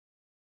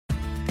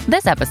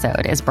This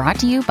episode is brought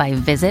to you by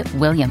Visit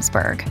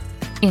Williamsburg.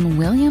 In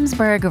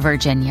Williamsburg,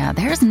 Virginia,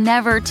 there's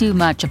never too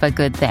much of a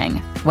good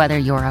thing. Whether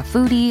you're a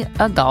foodie,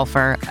 a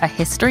golfer, a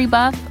history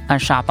buff, a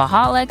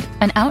shopaholic,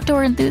 an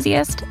outdoor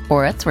enthusiast,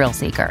 or a thrill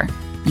seeker,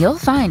 you'll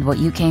find what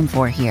you came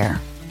for here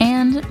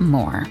and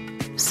more.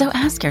 So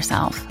ask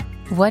yourself,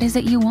 what is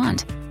it you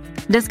want?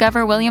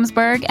 Discover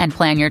Williamsburg and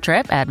plan your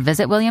trip at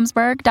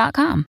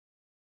visitwilliamsburg.com.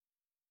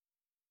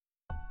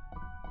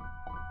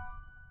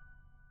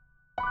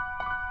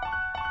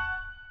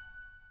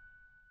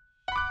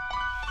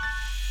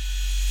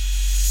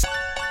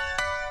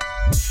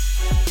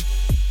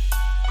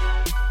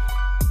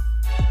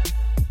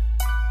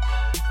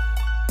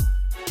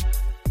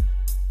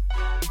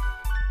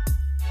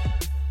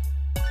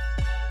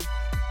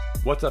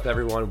 What's up,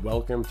 everyone?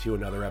 Welcome to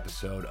another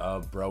episode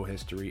of Bro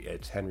History.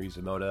 It's Henry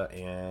Zamota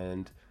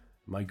and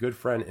my good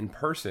friend in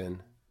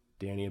person,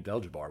 Danny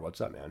Abdel-Jabbar.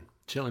 What's up, man?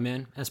 Chilling,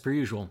 man. As per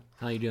usual.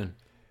 How you doing?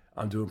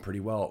 I'm doing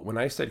pretty well. When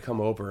I said come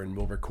over and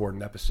we'll record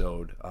an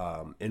episode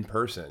in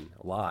person,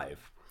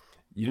 live,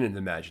 you didn't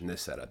imagine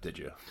this setup, did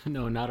you?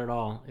 No, not at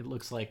all. It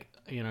looks like,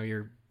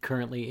 you're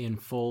currently in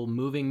full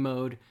moving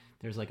mode.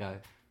 There's like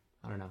a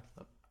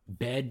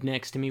bed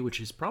next to me,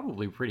 which is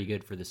probably pretty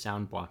good for the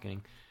sound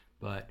blocking,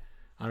 but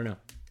I don't know.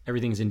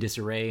 Everything's in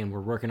disarray, and we're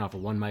working off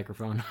of one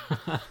microphone.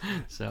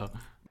 So,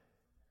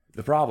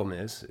 the problem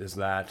is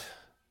that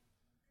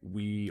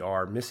we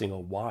are missing a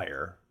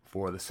wire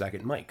for the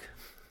second mic.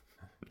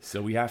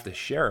 So we have to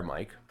share a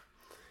mic.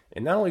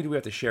 And not only do we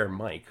have to share a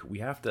mic, we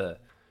have to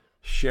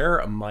share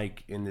a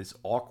mic in this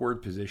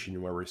awkward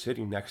position where we're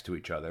sitting next to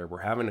each other. We're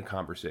having a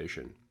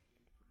conversation.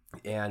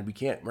 And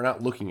we're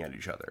not looking at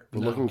each other.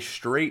 We're looking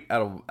straight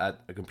at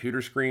a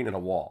computer screen and a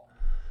wall.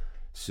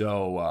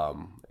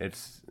 So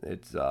it's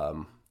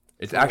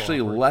actually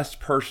awkward. Less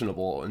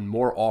personable and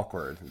more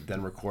awkward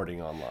than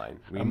recording online.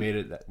 We made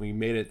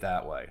it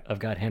that way. I've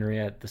got Henry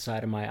at the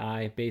side of my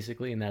eye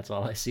basically, and that's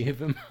all I see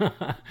of him.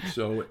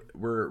 So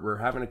we're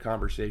having a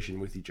conversation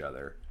with each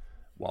other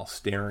while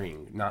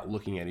staring, not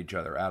looking at each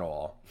other at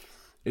all.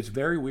 It's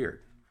very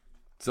weird.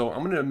 So I'm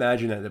going to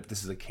imagine that if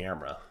this is a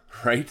camera,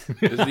 right?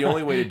 This is the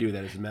only way to do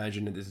that is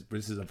imagine that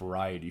this is a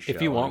variety show. If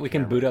you want, we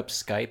can boot up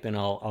Skype and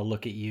I'll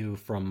look at you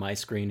from my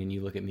screen and you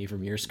look at me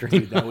from your screen.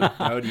 Dude, that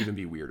would even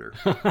be weirder.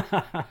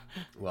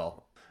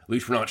 Well, at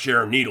least we're not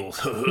sharing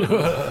needles.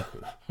 Well,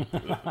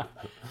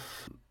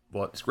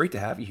 it's great to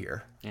have you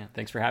here. Yeah,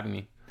 thanks for having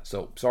me.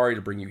 So sorry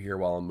to bring you here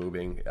while I'm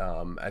moving.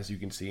 As you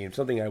can see, and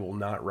something I will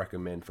not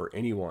recommend for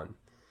anyone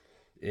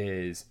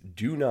is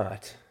do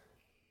not,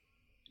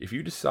 if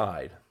you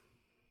decide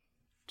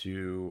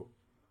to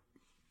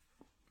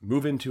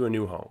move into a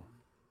new home,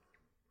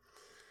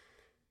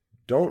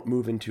 don't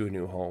move into a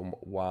new home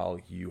while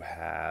you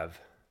have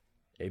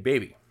a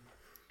baby.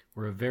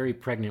 Or a very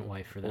pregnant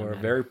wife for that Or matter.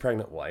 a very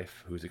pregnant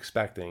wife who's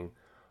expecting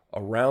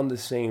around the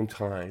same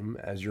time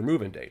as your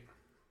move-in date.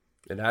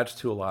 It adds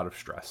to a lot of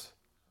stress.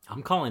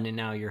 I'm calling it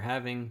now. You're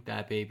having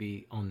that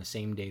baby on the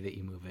same day that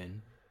you move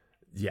in.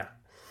 Yeah.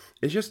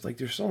 It's just like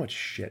there's so much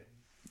shit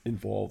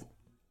involved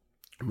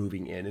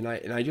moving in, and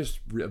I just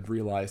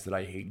realized that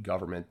I hate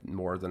government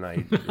more than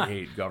I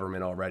hate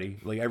government already.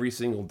 Like every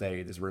single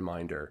day there's a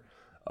reminder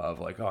of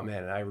like, oh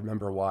man, and I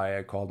remember why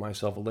I called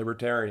myself a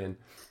libertarian.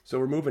 So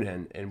we're moving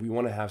in and we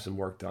want to have some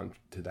work done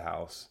to the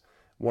house.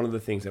 One of the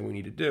things that we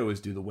need to do is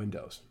do the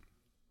windows,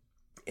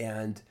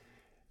 and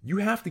you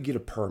have to get a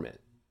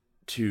permit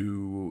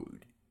to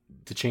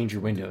change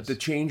your windows. To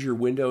change your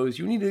windows,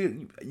 you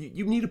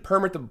need a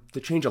permit to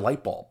change a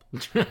light bulb.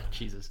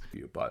 Jesus.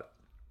 But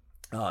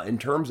in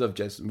terms of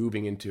just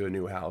moving into a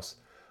new house,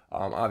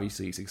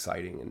 obviously it's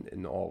exciting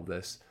and all of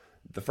this.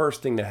 The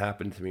first thing that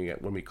happened to me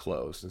when we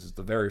closed, this is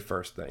the very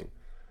first thing,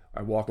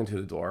 I walk into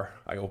the door,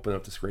 I open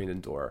up the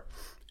screened-in door,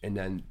 and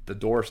then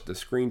the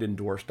screened-in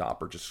door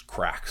stopper just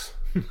cracks.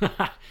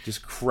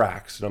 Just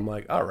cracks. And I'm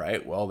like, all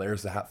right, well,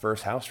 there's the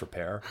first house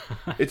repair.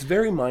 It's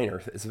very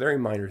minor. It's a very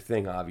minor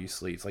thing,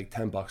 obviously. It's like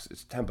 $10.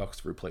 It's $10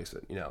 to replace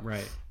it,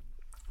 Right.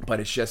 But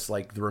it's just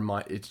like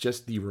it's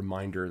just the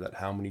reminder that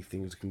how many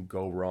things can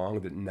go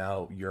wrong that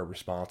now you're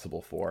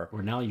responsible for.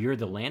 Or now you're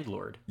the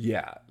landlord.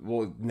 Yeah.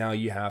 Well, now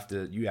you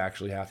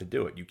actually have to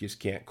do it. You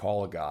just can't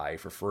call a guy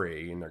for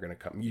free and they're going to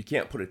come. You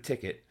can't put a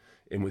ticket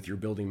in with your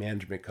building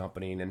management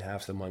company and then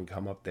have someone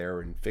come up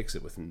there and fix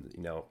it within,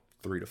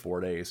 3 to 4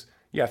 days.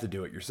 You have to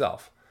do it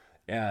yourself.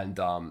 And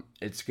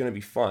it's going to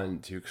be fun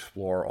to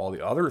explore all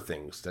the other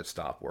things that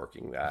stop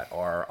working that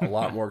are a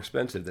lot more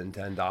expensive than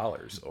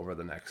 $10 over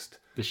the next.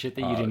 The shit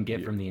that you didn't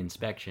get from the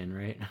inspection,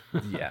 right?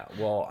 Yeah.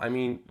 Well, I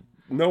mean,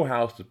 no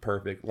house is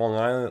perfect. Long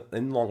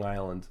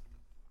Island,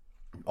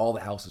 all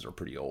the houses are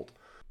pretty old.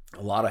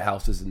 A lot of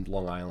houses in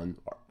Long Island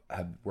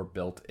were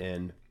built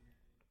in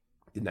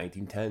the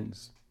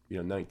 1910s,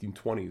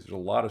 1920s. There's a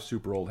lot of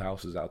super old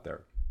houses out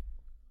there.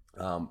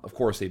 Of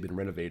course, they've been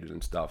renovated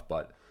and stuff,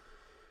 but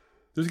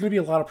there's going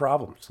to be a lot of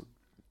problems,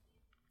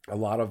 a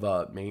lot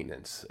of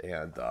maintenance,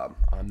 and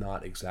I'm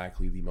not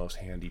exactly the most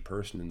handy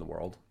person in the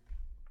world.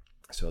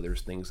 So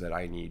there's things that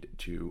I need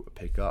to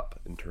pick up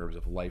in terms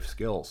of life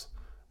skills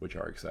which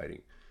are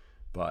exciting,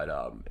 but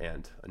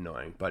and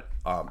annoying. But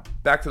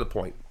back to the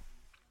point.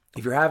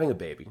 If you're having a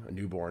baby, a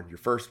newborn, your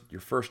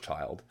first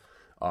child,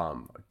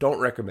 don't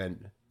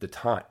recommend the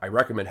time. I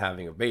recommend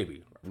having a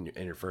baby and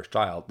your first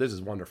child. This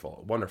is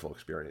wonderful, a wonderful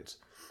experience.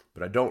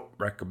 But I don't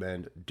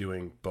recommend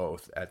doing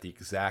both at the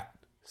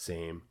exact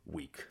same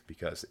week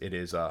because it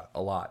is a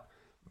lot.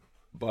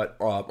 But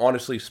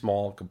honestly,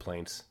 small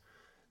complaints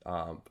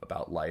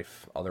about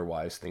life.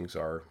 Otherwise, things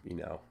are,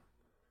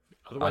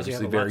 Otherwise, you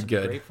have a very lot to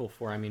good. be grateful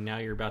for. I mean, now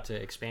you're about to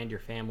expand your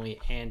family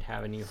and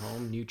have a new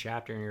home, new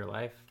chapter in your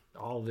life.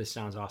 All of this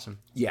sounds awesome.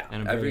 Yeah,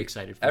 and I'm very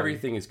excited for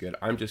everything is good.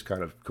 I'm just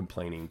kind of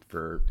complaining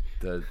to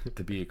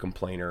be a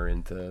complainer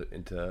and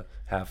to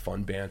have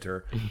fun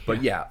banter.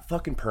 But yeah,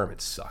 fucking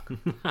permits suck.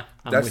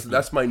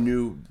 That's my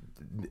new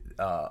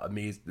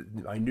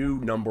my new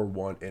number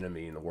one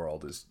enemy in the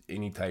world is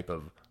any type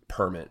of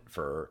permit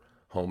for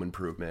home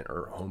improvement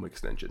or home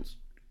extensions.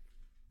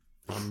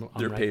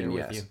 They're right paid there in the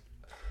with ass. you.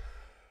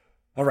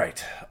 All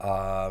right.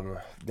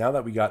 Now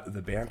that we got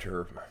the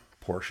banter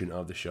portion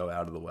of the show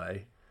out of the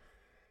way,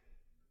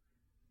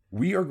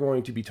 we are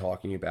going to be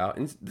talking about,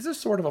 and this is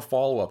sort of a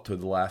follow-up to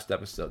the last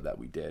episode that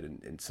we did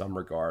in some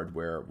regard,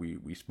 where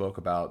we spoke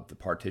about the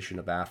partition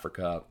of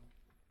Africa.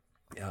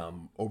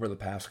 Over the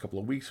past couple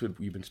of weeks,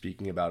 we've been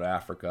speaking about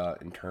Africa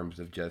in terms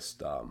of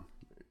just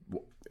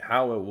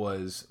how it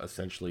was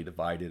essentially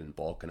divided and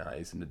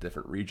balkanized into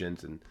different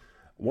regions. And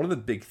one of the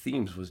big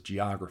themes was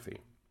geography.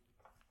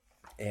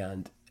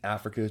 And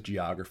Africa's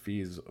geography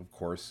is, of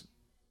course,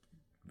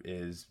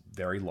 is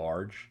very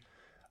large.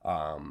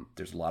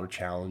 There's a lot of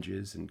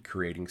challenges in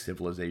creating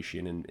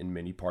civilization in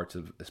many parts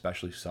of,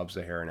 especially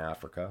sub-Saharan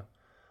Africa,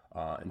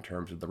 in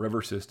terms of the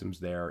river systems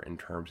there, in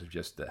terms of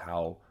just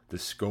how the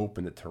scope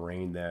and the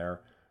terrain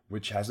there,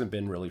 which hasn't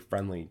been really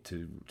friendly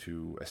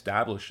to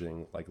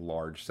establishing like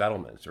large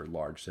settlements or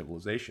large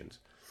civilizations.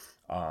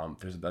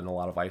 There's been a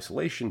lot of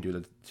isolation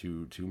due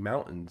to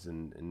mountains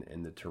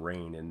and the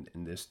terrain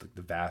and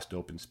the vast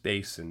open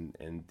space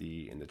and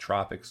the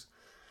tropics.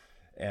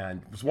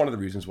 And it was one of the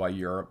reasons why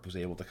Europe was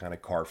able to kind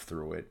of carve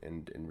through it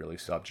and really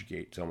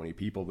subjugate so many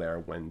people there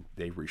when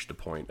they reached a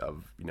point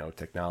of,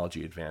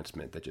 technology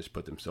advancement that just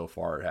put them so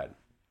far ahead.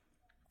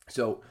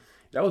 So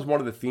that was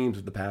one of the themes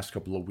of the past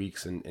couple of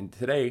weeks. And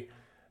today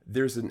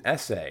there's an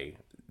essay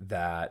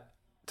that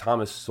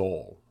Thomas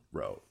Sowell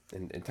wrote.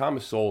 And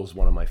Thomas Sowell is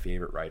one of my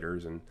favorite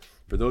writers. And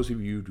for those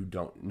of you who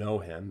don't know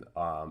him,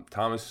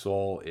 Thomas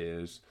Sowell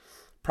is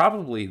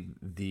probably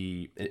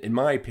in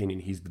my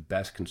opinion, he's the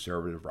best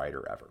conservative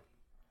writer ever.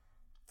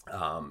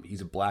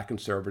 He's a black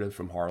conservative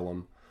from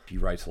Harlem. He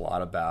writes a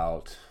lot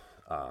about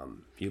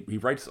he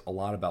writes a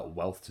lot about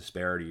wealth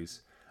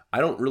disparities. I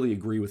don't really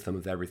agree with him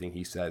with everything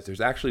he says. There's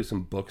actually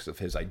some books of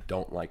his I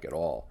don't like at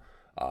all,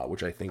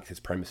 which I think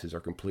his premises are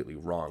completely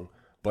wrong.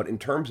 But in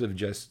terms of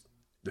just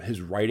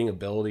his writing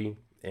ability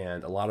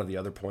and a lot of the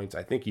other points,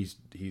 I think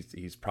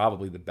he's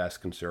probably the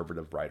best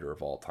conservative writer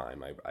of all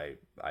time.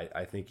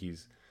 I think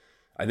he's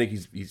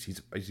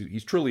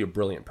truly a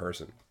brilliant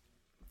person.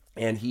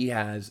 And he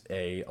has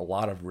a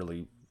lot of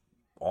really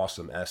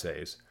awesome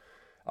essays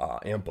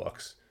and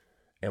books.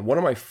 And one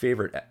of my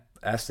favorite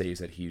essays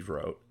that he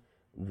wrote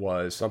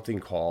was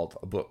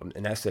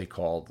an essay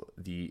called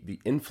The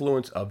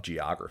Influence of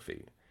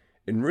Geography.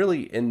 And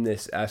really in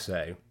this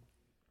essay,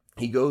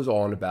 he goes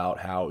on about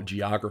how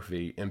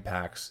geography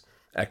impacts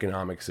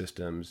economic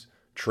systems,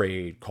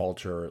 trade,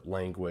 culture,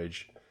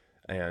 language,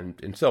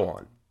 and so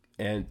on.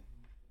 And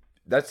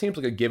that seems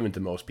like a given to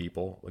most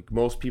people. Like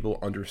most people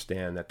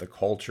understand that the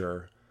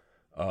culture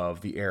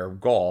of the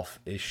Arab Gulf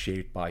is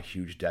shaped by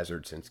huge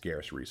deserts and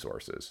scarce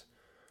resources.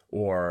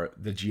 Or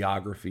the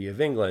geography of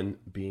England,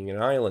 being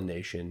an island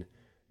nation,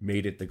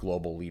 made it the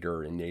global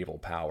leader in naval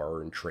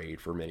power and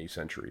trade for many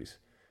centuries.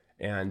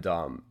 And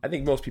I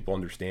think most people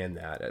understand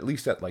that, at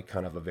least at like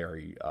kind of a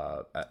very,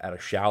 at a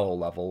shallow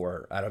level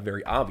or at a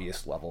very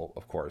obvious level,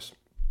 of course,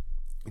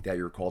 that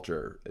your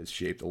culture is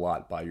shaped a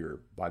lot by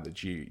the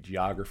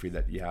geography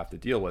that you have to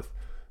deal with.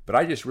 But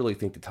I just really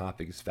think the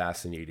topic is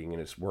fascinating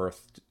and it's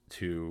worth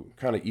to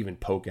kind of even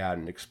poke at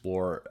and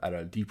explore at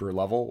a deeper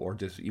level or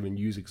just even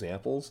use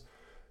examples.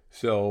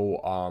 So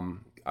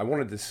I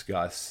want to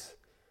discuss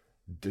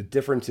the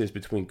differences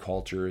between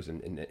cultures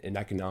and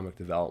economic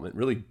development,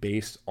 really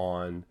based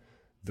on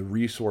the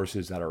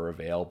resources that are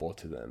available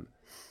to them.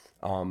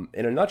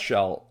 In a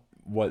nutshell,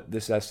 what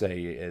this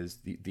essay is,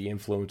 the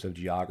influence of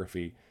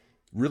geography,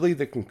 really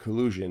the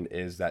conclusion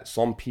is that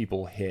some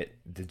people hit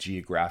the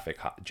geographic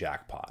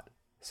jackpot.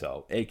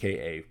 So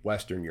AKA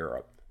Western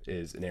Europe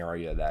is an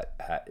area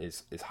that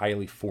is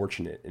highly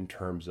fortunate in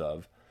terms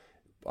of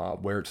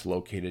where it's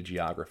located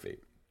geography.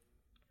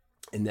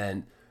 And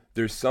then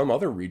there's some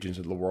other regions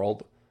of the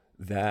world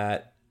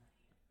that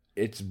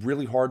it's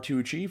really hard to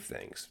achieve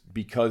things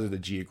because of the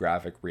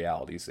geographic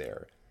realities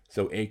there.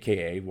 So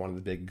AKA, one of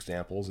the big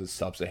examples is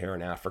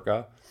sub-Saharan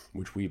Africa,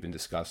 which we've been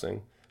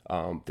discussing.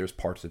 There's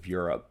parts of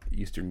Europe,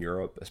 Eastern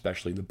Europe,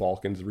 especially the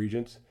Balkans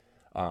regions.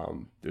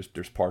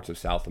 There's parts of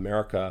South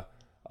America.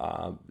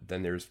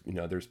 Then there's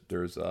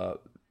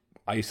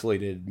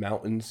isolated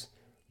mountains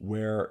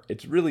where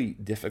it's really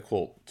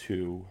difficult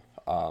to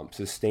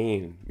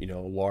sustain,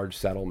 large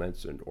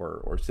settlements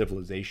or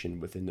civilization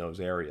within those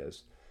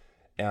areas.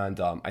 And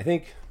I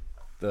think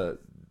the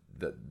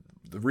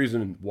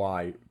reason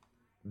why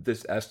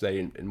this essay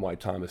and why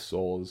Thomas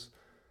Sowell is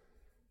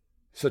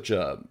such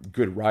a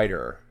good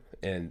writer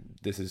and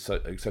this is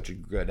such a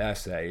good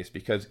essay is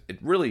because it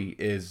really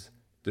is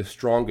the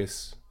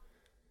strongest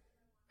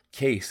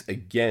case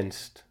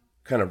against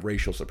kind of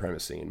racial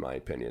supremacy, in my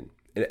opinion,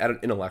 at an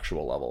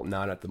intellectual level,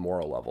 not at the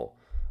moral level.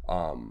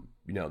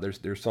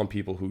 There's some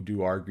people who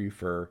do argue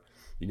for,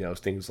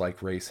 things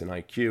like race and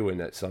IQ, and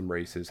that some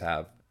races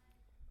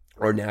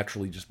are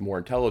naturally just more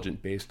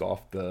intelligent based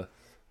off the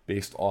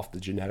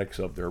genetics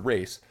of their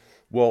race.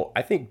 Well,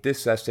 I think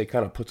this essay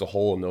kind of puts a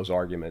hole in those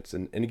arguments,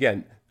 and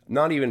again,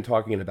 not even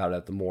talking about it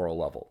at the moral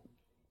level.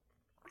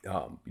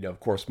 Of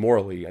course,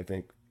 morally, I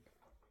think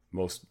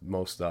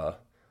most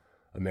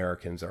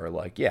Americans are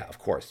like, yeah, of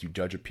course, you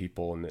judge a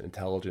people and the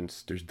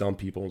intelligence. There's dumb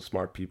people and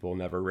smart people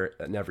in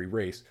every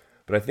race.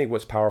 But I think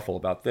what's powerful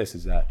about this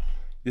is that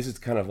this is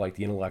kind of like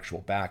the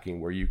intellectual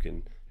backing where you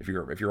can, if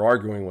you're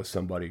arguing with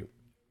somebody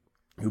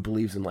who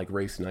believes in like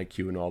race and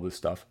IQ and all this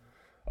stuff,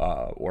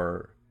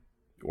 or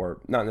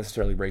not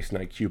necessarily race and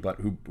IQ, but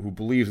who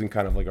believes in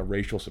kind of like a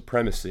racial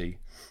supremacy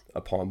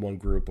upon one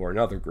group or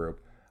another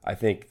group, I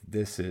think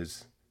this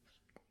is,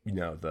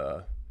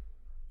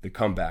 the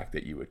comeback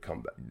that you would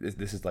come back.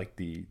 This is like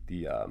the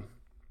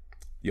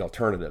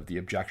alternative, the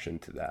objection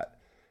to that.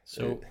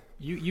 So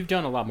you've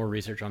done a lot more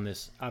research on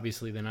this,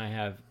 obviously, than I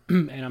have,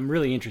 and I'm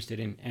really interested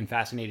in and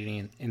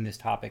fascinated in this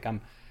topic.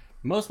 I'm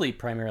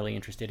primarily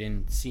interested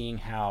in seeing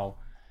how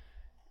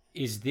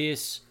is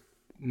this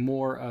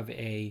more of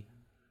a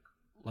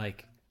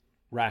like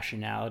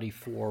rationality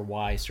for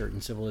why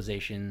certain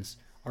civilizations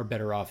are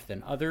better off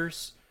than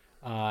others,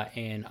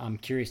 and I'm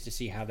curious to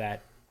see how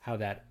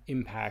that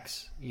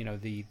impacts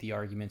the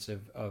arguments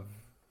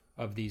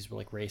of these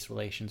like race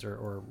relations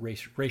or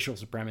racial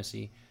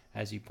supremacy,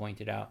 as you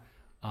pointed out.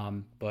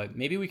 But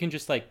maybe we can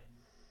just like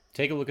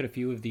take a look at a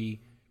few of the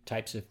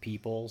types of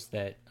peoples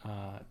that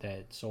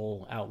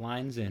Sowell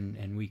outlines,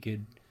 and we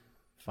could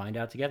find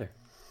out together.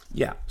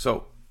 Yeah.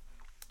 So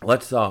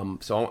let's so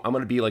I'm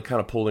going to be like kind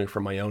of pulling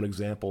from my own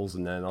examples,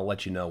 and then I'll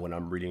let you know when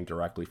I'm reading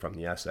directly from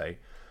the essay.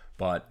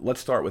 But let's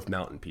start with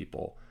mountain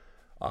people.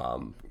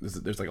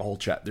 There's like a whole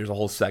there's a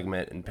whole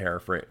segment and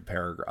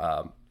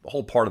a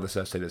whole part of this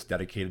essay that's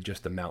dedicated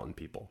just to mountain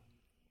people.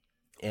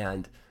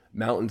 And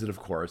mountains, and of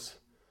course,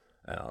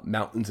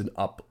 mountains and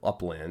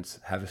uplands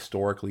have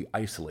historically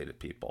isolated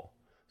people.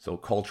 So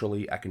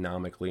culturally,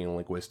 economically, and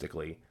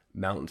linguistically,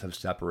 mountains have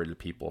separated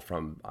people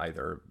from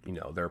either,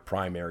 their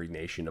primary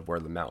nation of where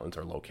the mountains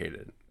are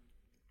located.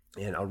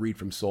 And I'll read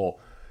from Sowell.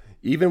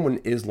 Even when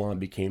Islam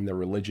became the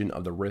religion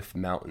of the Rif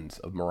Mountains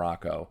of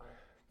Morocco,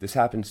 this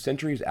happened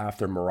centuries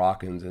after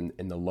Moroccans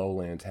in the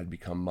lowlands had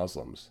become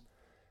Muslims.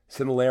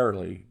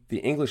 Similarly, the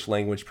English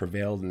language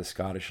prevailed in the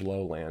Scottish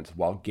lowlands,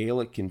 while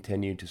Gaelic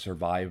continued to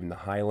survive in the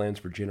highlands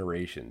for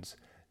generations,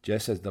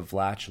 just as the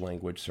Vlach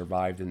language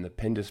survived in the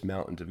Pindus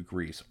Mountains of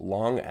Greece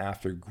long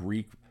after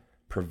Greek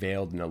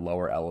prevailed in the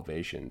lower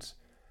elevations.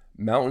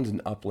 Mountains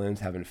and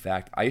uplands have in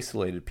fact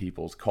isolated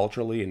peoples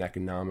culturally and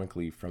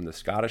economically from the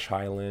Scottish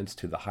highlands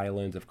to the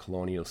highlands of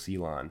colonial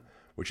Ceylon,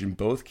 which in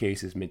both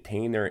cases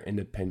maintained their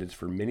independence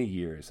for many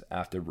years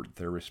after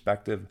their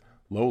respective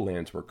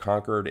lowlands were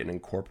conquered and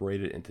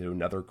incorporated into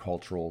another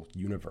cultural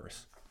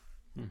universe.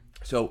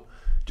 So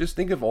just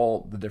think of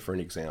all the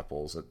different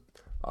examples that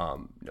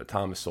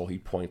Thomas Sowell, he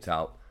points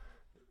out.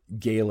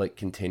 Gaelic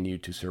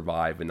continued to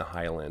survive in the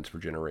highlands for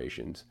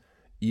generations,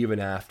 even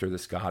after the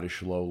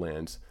Scottish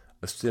lowlands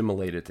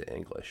assimilated to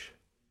English.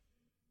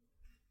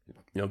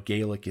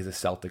 Gaelic is a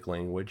Celtic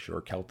language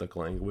or Celtic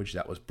language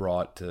that was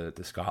brought to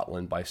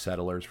Scotland by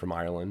settlers from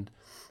Ireland,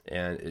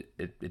 and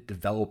it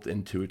developed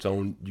into its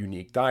own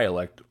unique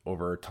dialect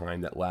over a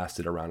time that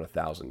lasted around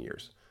 1,000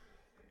 years.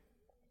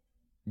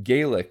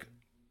 Gaelic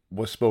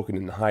was spoken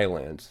in the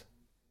Highlands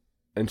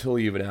until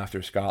even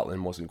after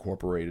Scotland was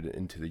incorporated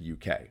into the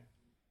UK.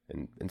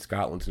 And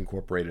Scotland's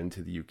incorporated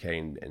into the UK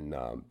in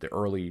the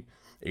early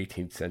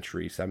 18th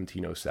century,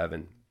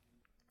 1707.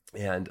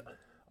 And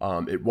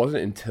it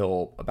wasn't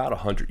until about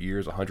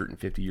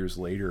 150 years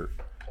later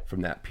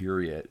from that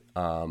period,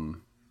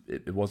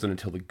 it wasn't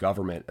until the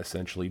government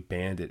essentially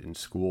banned it in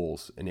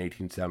schools in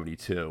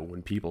 1872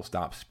 when people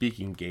stopped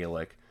speaking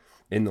Gaelic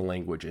in the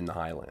language in the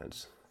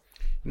Highlands.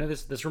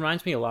 This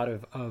reminds me a lot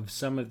of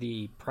some of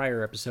the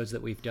prior episodes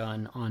that we've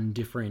done on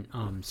different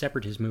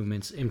separatist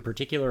movements. In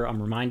particular,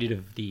 I'm reminded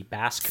of the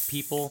Basque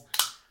people.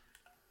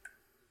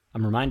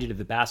 I'm reminded of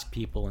the Basque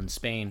people in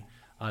Spain.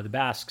 The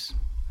Basques...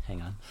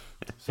 Hang on.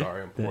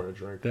 Sorry, I'm pouring a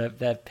drink.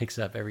 That picks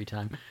up every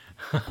time.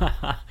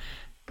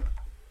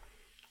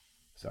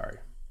 Sorry.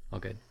 All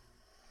good.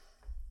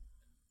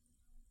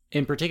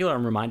 In particular,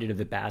 I'm reminded of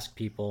the Basque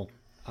people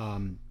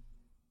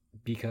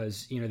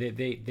because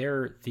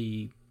they're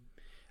the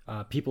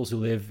peoples who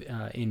live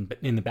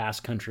in the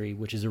Basque Country,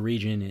 which is a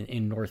region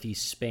in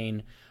northeast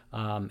Spain.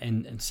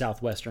 and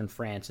southwestern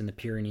France and the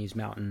Pyrenees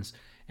Mountains.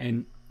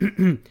 And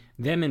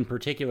them in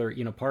particular,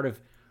 part of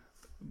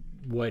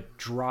what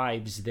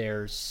drives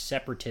their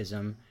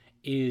separatism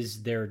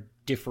is their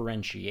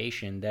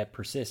differentiation that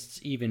persists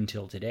even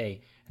till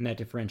today. And that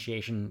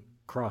differentiation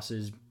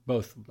crosses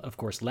both, of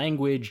course,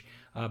 language,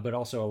 but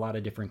also a lot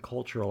of different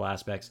cultural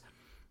aspects.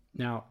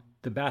 Now,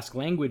 the Basque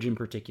language in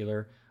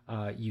particular,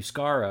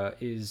 Euskara,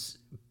 is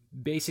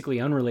basically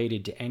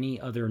unrelated to any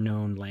other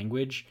known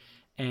language,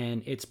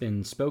 and it's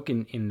been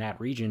spoken in that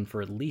region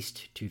for at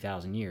least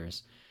 2,000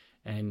 years.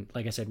 And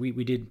like I said, we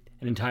did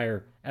an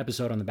entire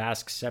episode on the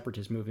Basque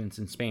separatist movements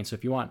in Spain, so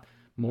if you want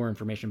more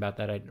information about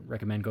that, I'd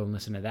recommend go and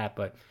listen to that.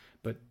 But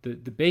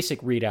the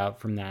basic readout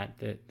from that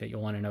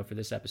you'll want to know for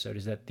this episode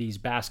is that these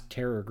Basque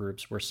terror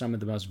groups were some of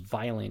the most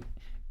violent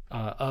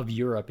of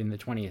Europe in the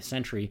 20th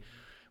century,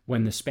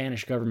 when the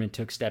Spanish government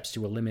took steps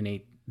to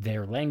eliminate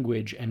their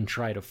language and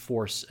try to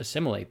force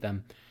assimilate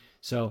them.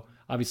 So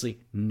obviously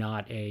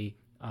not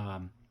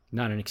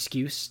an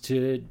excuse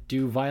to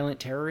do violent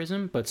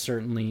terrorism, but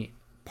certainly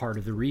part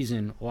of the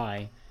reason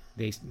why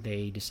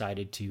they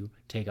decided to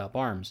take up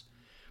arms.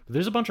 But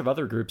there's a bunch of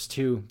other groups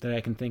too that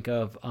I can think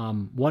of.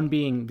 One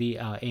being the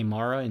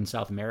Aymara in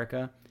South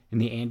America, in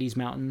the Andes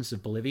Mountains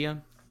of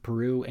Bolivia,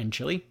 Peru, and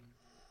Chile.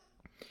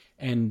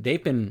 And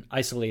they've been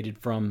isolated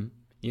from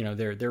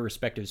their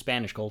respective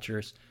Spanish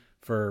cultures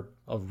for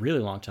a really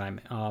long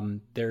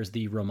time. There's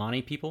the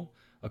Romani people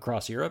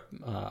across Europe,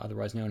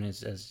 otherwise known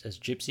as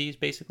gypsies,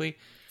 basically.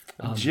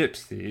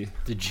 Gypsy.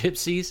 The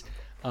gypsies,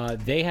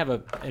 they have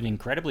an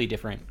incredibly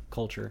different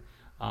culture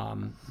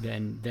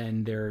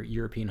than their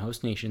European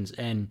host nations.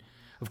 And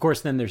of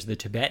course, then there's the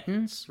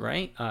Tibetans,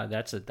 right?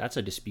 That's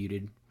a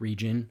disputed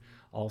region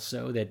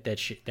also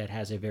that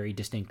has a very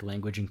distinct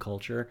language and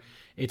culture.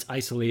 It's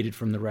isolated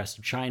from the rest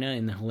of China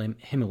in the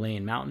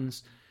Himalayan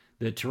mountains.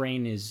 The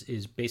terrain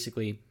is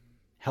basically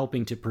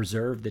helping to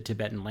preserve the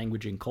Tibetan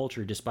language and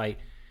culture, despite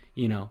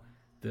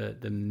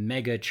the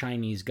mega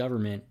Chinese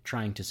government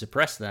trying to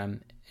suppress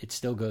them. It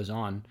still goes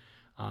on.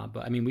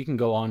 But I mean, we can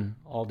go on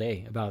all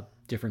day about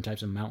different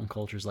types of mountain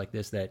cultures like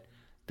this that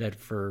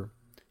for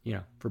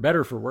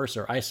better or for worse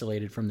are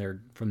isolated from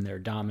their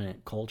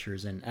dominant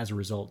cultures, and as a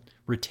result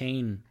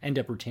end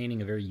up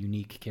retaining a very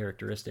unique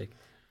characteristic.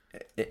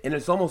 And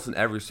it's almost in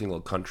every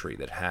single country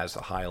that has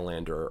a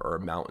highland or a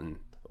mountain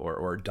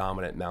or a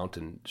dominant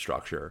mountain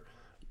structure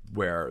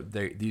where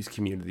these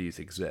communities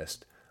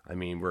exist. I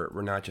mean, we're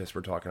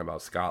talking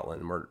about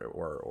Scotland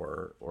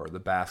or the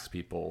Basque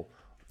people.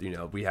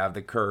 We have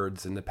the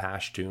Kurds and the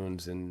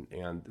Pashtuns,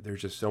 and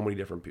there's just so many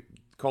different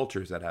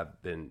cultures that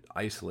have been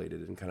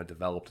isolated and kind of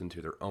developed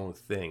into their own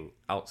thing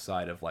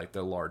outside of like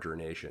the larger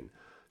nation.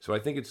 So I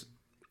think it's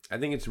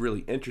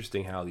really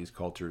interesting how these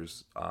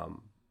cultures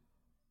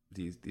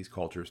these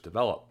cultures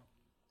develop.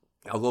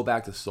 I'll go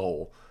back to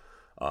Seoul.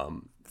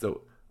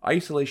 So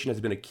isolation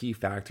has been a key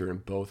factor in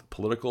both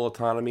political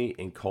autonomy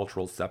and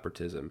cultural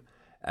separatism,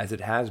 as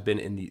it has been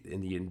in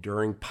the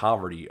enduring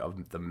poverty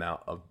of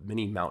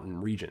many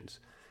mountain regions.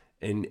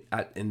 In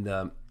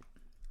the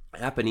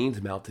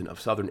Apennines mountain of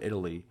southern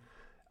Italy,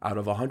 out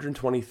of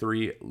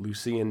 123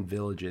 Lycian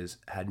villages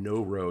had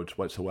no roads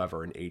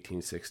whatsoever in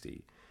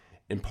 1860.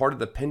 In part of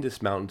the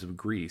Pindus Mountains of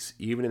Greece,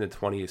 even in the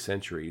 20th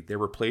century, there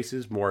were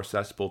places more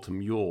accessible to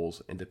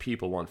mules and to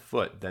people on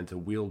foot than to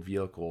wheeled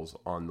vehicles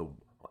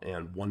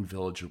and one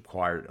village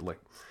acquired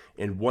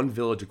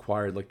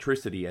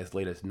electricity as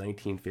late as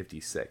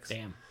 1956.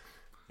 Damn.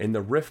 In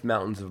the Rif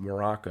Mountains of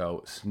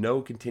Morocco,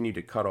 snow continued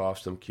to cut off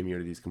some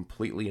communities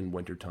completely in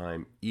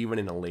wintertime, even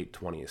in the late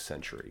 20th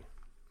century.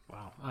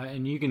 Wow.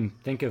 And you can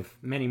think of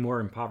many more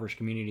impoverished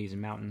communities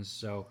and mountains.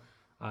 So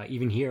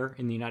even here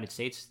in the United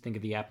States, think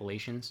of the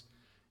Appalachians.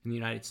 In the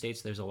United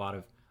States, there's a lot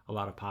of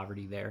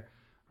poverty there.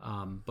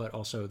 But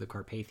also the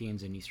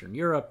Carpathians in Eastern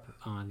Europe.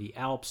 The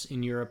Alps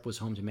in Europe was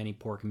home to many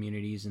poor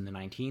communities in the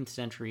 19th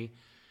century.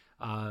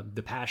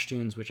 The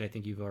Pashtuns, which I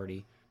think you've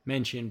already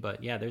mentioned,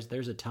 but yeah,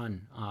 there's a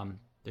ton.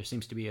 There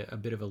seems to be a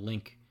bit of a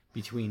link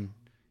between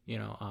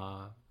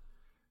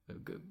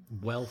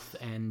wealth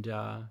and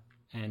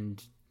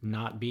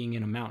not being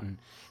in a mountain.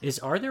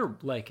 Are there,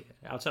 like,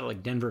 outside of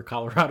like Denver,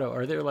 Colorado,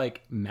 are there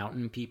like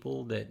mountain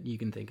people that you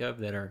can think of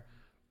that are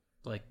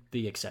like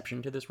the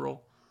exception to this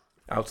rule?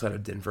 Outside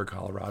of Denver,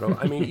 Colorado,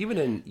 I mean,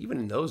 even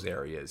in those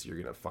areas, you're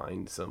gonna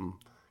find some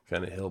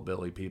kind of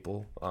hillbilly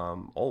people,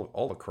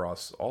 all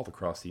across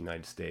the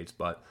United States.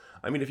 But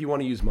I mean, if you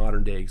want to use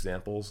modern day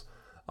examples,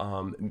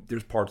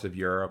 there's parts of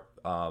Europe,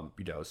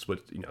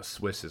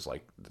 Swiss is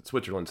like,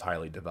 Switzerland's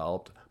highly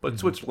developed, but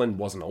Switzerland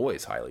wasn't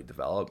always highly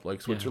developed.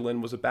 Like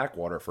Switzerland was a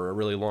backwater for a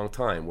really long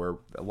time, where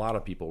a lot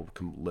of people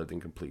lived in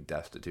complete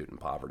destitute and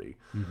poverty.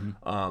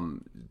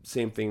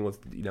 Same thing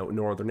with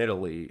northern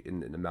Italy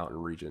in the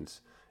mountain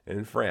regions. And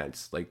in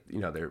France, like,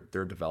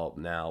 they're developed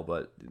now,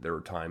 but there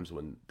were times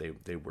when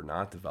they were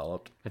not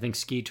developed. I think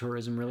ski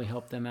tourism really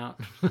helped them out.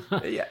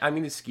 Yeah, I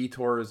mean, it's ski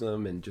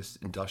tourism and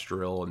just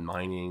industrial and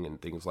mining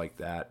and things like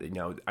that.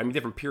 I mean,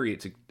 different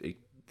periods,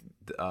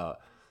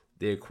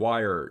 they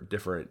acquire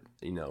different,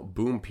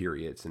 boom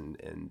periods,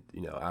 and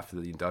after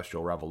the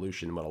Industrial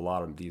Revolution, when a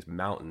lot of these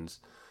mountains,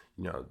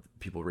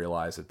 people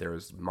realize that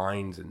there's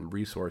mines and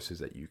resources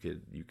that you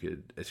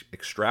could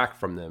extract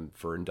from them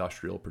for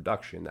industrial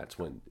production. That's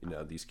when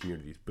these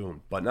communities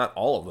boomed, but not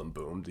all of them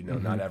boomed.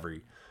 Not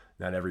every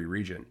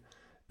region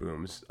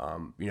booms.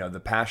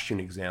 The Pashtun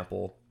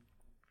example.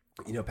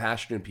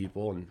 Pashtun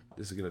people, and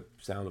this is going to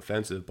sound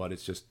offensive, but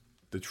it's just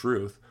the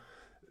truth.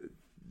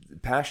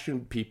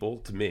 Pashtun people,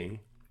 to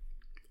me,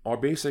 are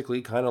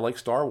basically kind of like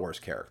Star Wars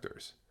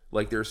characters.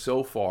 Like, they're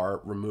so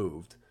far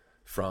removed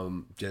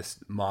from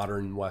just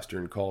modern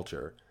Western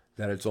culture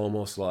that it's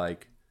almost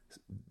like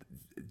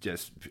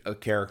just a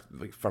character,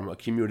 like from a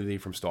community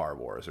from Star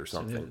Wars or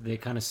something. So they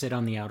kind of sit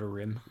on the outer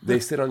rim. They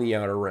sit on the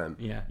outer rim.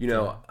 Yeah.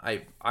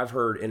 I've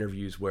heard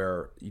interviews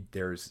where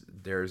there's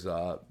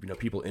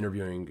people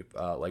interviewing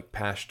like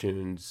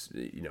Pashtuns,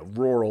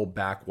 rural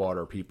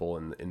backwater people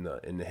in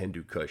the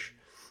Hindu Kush,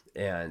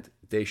 and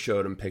they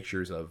showed them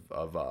pictures of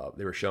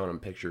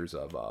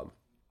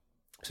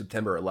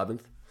September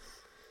 11th,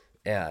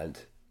 and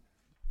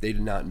they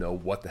did not know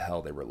what the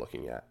hell they were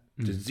looking at.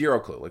 Just zero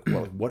clue. Like,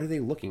 what are they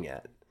looking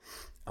at?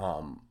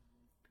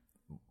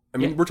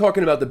 We're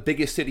talking about the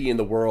biggest city in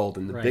the world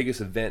and the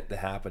biggest event that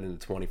happened in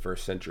the 21st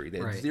century. They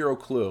had zero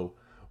clue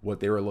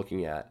what they were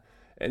looking at.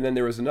 And then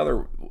there was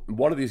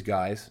one of these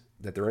guys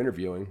that they're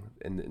interviewing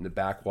in the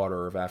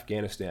backwater of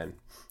Afghanistan.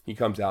 He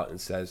comes out and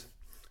says,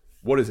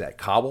 "What is that,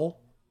 Kabul?"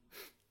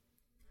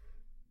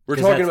 We're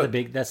talking about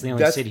that's the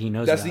only city he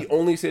knows about. That's the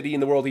only city in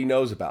the world he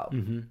knows about.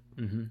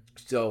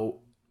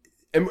 So,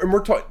 and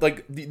we're talking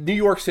like New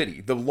York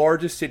City, the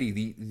largest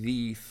city,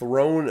 the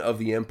throne of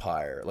the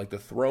empire, like the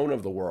throne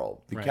of the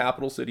world, the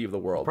capital city of the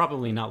world.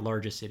 Probably not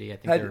largest city. I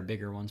think there are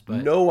bigger ones,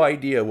 but no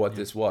idea what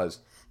this was.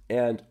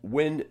 And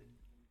when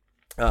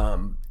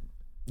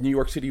New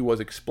York City was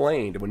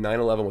explained, when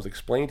 9/11 was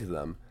explained to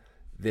them,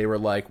 they were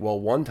like, well,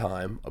 one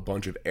time a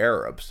bunch of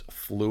Arabs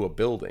flew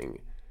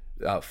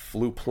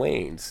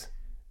planes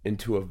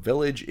into a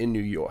village in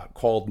New York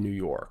called New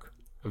York.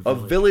 A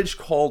village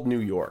called New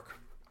York.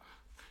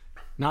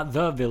 Not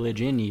the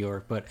village in New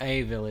York, but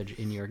a village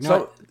in New York.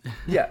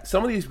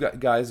 Some of these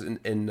guys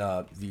in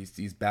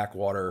these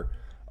backwater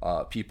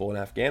people in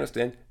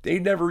Afghanistan, they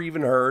never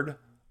even heard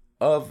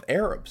of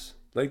Arabs.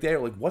 Like, they're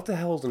like, what the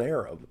hell is an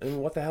Arab,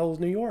 and what the hell is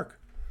New York?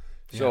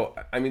 Yeah. So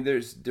I mean,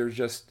 there's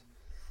just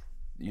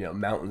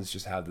mountains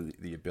just have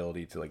the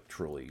ability to like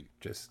truly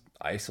just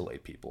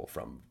isolate people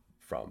from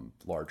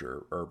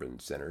larger urban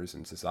centers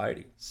in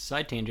society.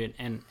 Side tangent,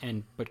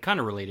 but kind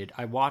of related.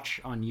 I watch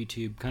on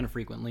YouTube kind of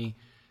frequently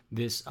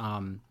this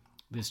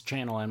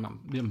channel, and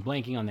I'm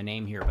blanking on the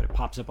name here, but it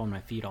pops up on my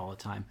feed all the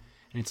time,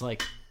 and it's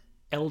like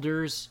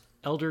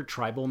elder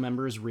tribal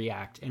members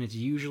react, and it's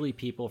usually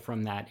people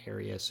from that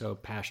area, so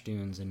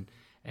Pashtuns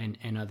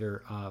and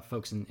other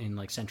folks in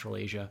like Central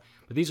Asia.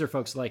 But these are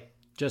folks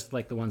just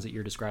like the ones that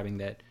you're describing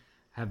that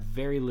have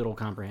very little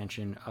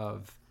comprehension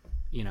of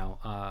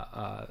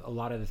a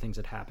lot of the things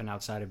that happen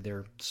outside of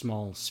their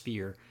small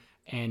sphere,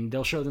 and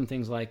they'll show them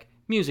things like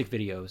music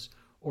videos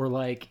or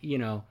like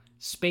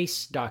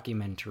space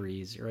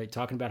documentaries, right,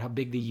 talking about how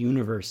big the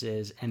universe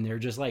is, and they're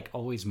just like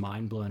always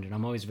mind blown. And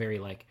I'm always very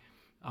like,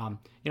 I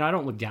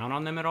don't look down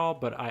on them at all,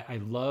 but I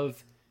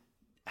love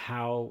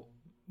how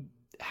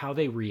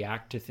they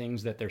react to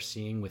things that they're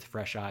seeing with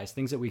fresh eyes,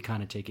 things that we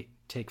kind of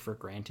take for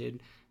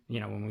granted,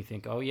 when we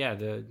think, oh yeah,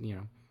 the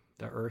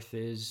Earth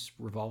is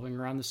revolving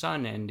around the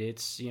sun, and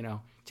it's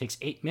takes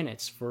 8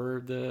 minutes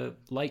for the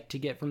light to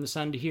get from the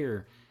sun to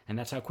here, and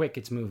that's how quick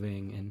it's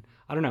moving. And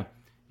I don't know,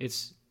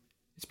 it's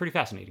pretty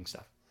fascinating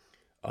stuff.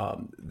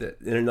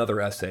 In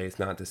another essay, it's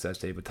not this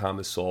essay, but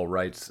Thomas Sowell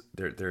writes,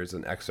 there's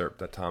an excerpt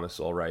that Thomas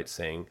Sowell writes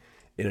saying,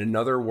 in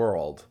another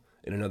world,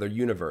 in another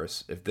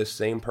universe, if this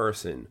same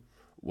person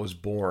was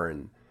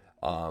born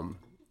into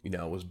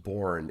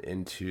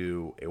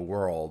a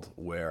world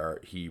where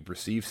he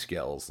received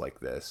skills like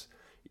this,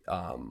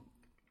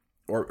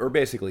 or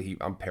basically,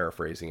 I'm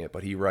paraphrasing it,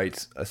 but he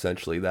writes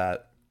essentially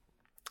that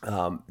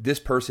this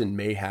person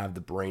may have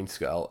the brain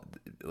skill,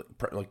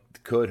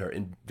 could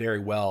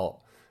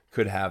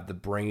have the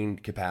brain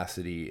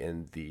capacity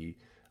and the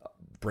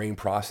brain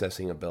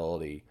processing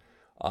ability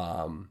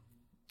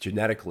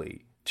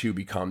genetically to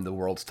become the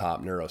world's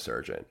top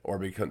neurosurgeon, or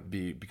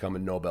become a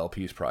Nobel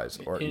Peace Prize,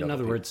 or in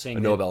other words, saying a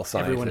Nobel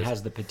scientist. Everyone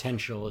has the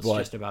potential. It's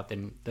just about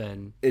the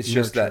it's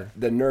nurture. Just that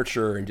the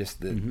nurture and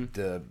just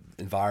the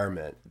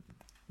environment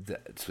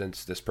that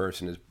since this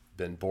person has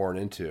been born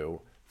into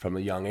from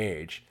a young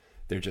age,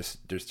 there's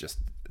just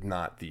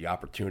not the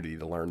opportunity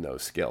to learn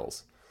those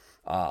skills.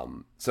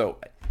 So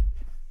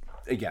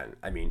again,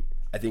 I mean,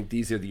 I think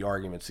these are the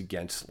arguments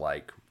against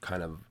like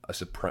kind of a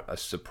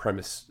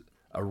supremacist,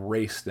 a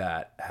race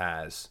that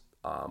has,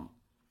 an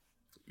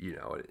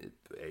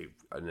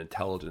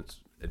intelligence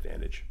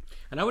advantage.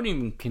 And I wouldn't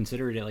even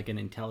consider it like an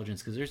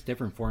intelligence, because there's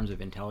different forms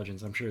of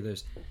intelligence. I'm sure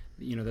there's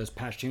those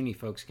Pashtuni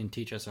folks can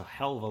teach us a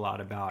hell of a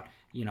lot about,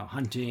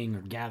 hunting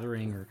or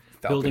gathering or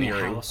building a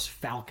house,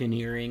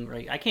 falconeering,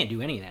 right? I can't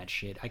do any of that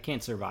shit. I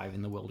can't survive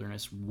in the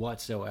wilderness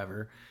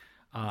whatsoever.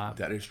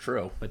 That is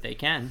true. But they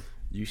can.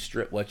 You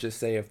strip. Let's just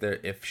say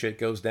if shit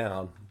goes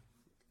down,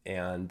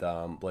 and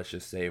let's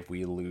just say if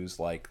we lose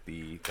like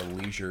the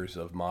leisures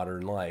of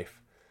modern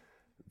life,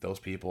 those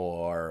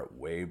people are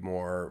way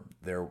more.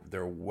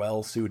 They're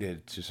well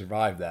suited to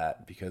survive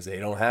that because they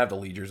don't have the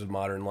leisures of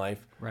modern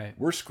life. Right.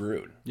 We're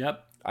screwed.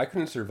 Yep. I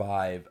couldn't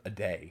survive a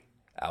day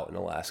out in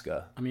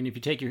Alaska. I mean, if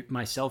you take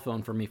my cell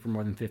phone from me for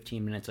more than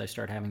 15 minutes, I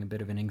start having a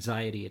bit of an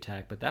anxiety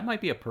attack. But that might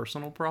be a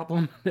personal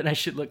problem that I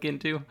should look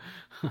into.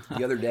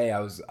 The other day, I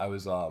was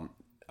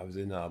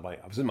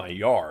in my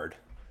yard.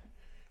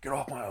 Get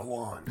off my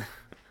lawn!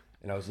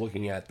 And I was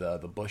looking at the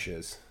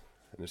bushes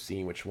and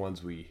seeing which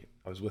ones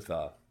I was with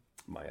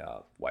my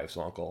wife's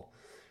uncle,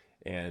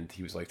 and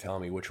he was like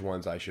telling me which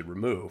ones I should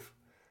remove.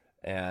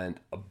 And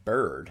a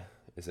bird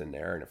is in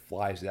there, and it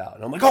flies out,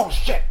 and I'm like, "Oh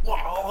shit!"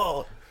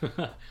 Whoa!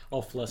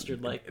 All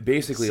flustered, like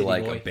basically City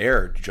like boy. A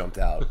bear jumped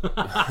out.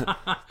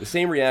 The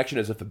same reaction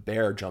as if a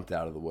bear jumped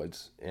out of the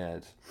woods.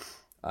 And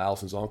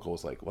Allison's uncle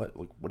was like, "What?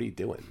 What are you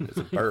doing? It's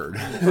a bird."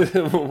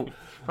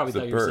 Probably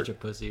thought you were such a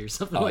pussy or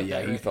something like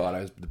that. He right? thought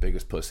I was the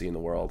biggest pussy in the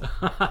world.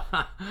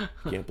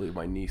 Can't believe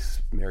my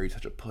niece married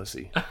such a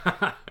pussy.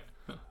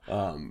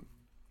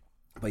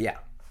 But yeah,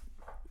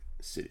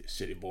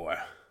 city boy.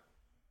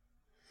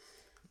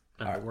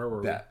 All right, where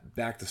were we?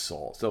 Back to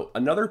Seoul. So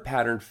another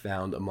pattern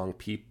found among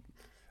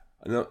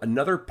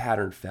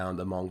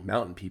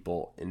mountain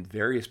people in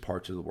various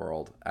parts of the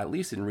world, at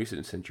least in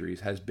recent centuries,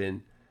 has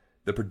been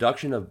the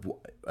production of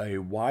a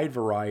wide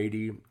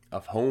variety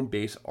of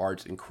home-based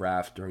arts and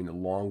crafts during the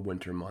long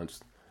winter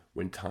months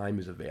when time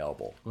is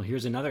available. Well,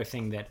 here's another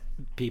thing that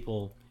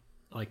people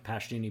like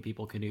Pashtuni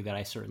people can do that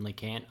I certainly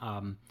can't.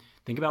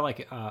 Think about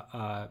like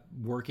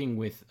working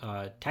with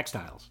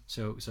textiles.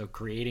 So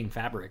creating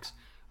fabrics.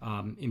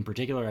 In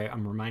particular,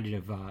 I'm reminded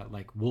of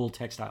like wool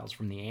textiles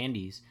from the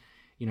Andes.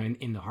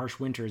 In the harsh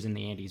winters in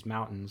the Andes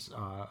Mountains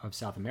of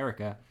South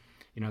America,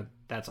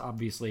 that's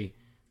obviously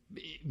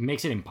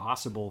makes it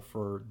impossible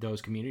for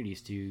those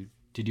communities to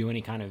do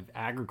any kind of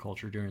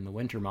agriculture during the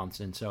winter months.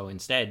 And so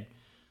instead,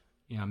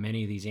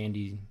 many of these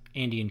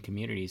Andean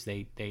communities,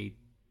 they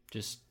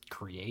just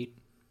create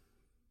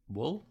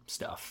wool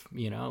stuff,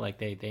 like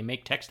they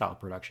make textile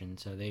production.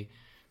 So they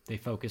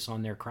focus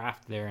on their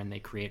craft there, and they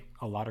create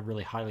a lot of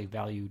really highly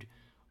valued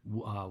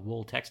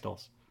wool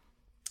textiles.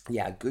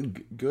 Yeah,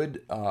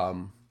 good.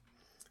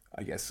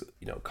 I guess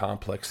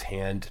complex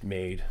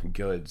handmade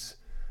goods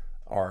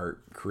are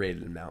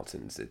created in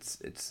mountains.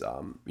 It's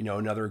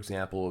another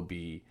example would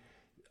be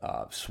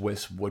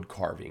Swiss wood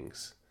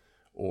carvings,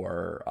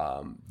 or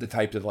the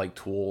types of like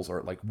tools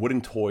or like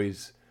wooden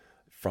toys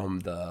from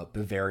the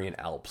Bavarian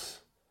Alps.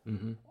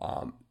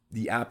 Mm-hmm.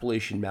 The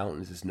Appalachian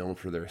Mountains is known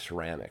for their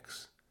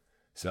ceramics.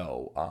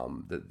 So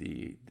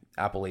the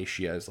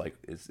Appalachia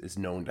is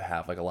known to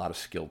have like a lot of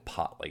skilled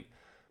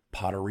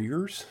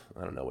potteriers.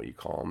 I don't know what you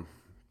call them.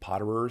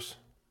 Potterers.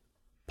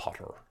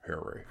 Potter.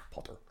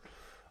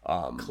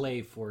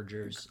 Clay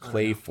forgers.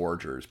 Clay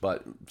forgers.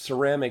 But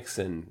ceramics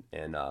and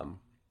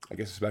I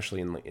guess especially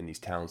in these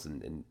towns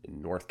in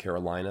North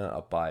Carolina,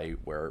 up by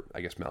where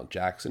I guess Mount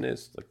Jackson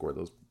is, like where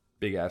those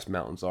big ass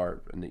mountains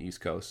are in the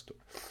East Coast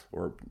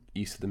or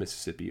east of the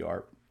Mississippi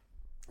are,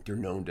 they're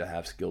known to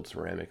have skilled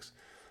ceramics.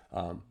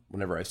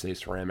 Whenever I say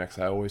ceramics,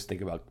 I always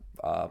think about,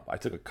 I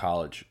took a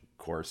college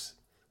course,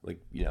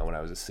 when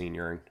I was a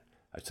senior, and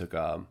I took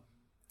an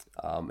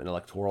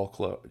electoral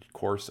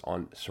course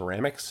on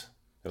ceramics.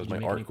 That was my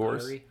art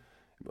course. Pottery?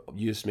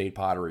 You just made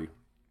pottery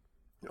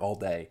all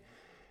day.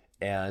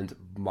 And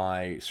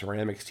my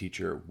ceramics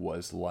teacher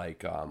was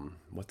like,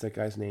 what's that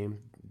guy's name?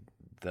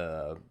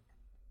 The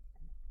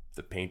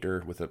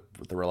painter with the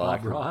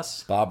relaxer. Bob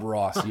Ross? Bob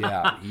Ross,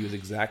 yeah. He was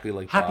exactly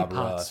like Happy Bob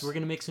Pots. Ross. We're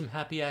going to make some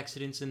happy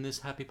accidents in this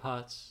Happy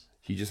Pots.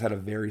 He just had a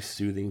very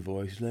soothing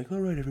voice. He's like, all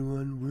right,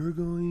 everyone,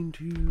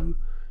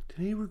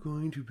 today we're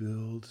going to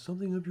build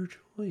something of your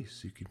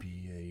choice. It could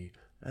be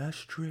a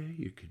ashtray.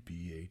 It could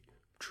be a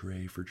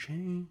tray for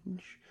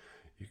change.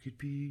 It could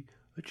be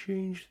a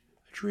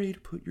tray to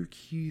put your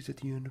keys at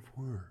the end of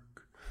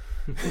work.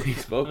 He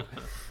spoke.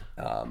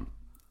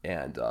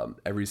 And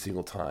every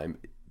single time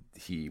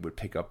he would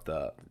pick up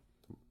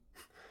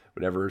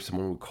whenever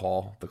someone would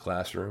call the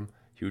classroom,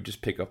 he would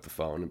just pick up the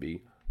phone and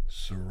be,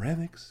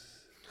 ceramics.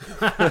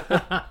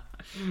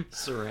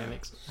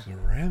 Ceramics.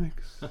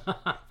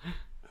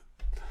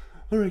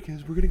 All right,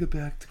 guys, we're going to go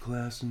back to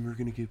class, and we're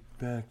going to get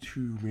back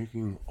to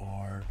making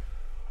our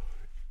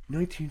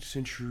 19th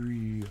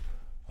century,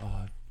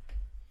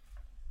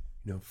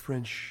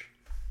 French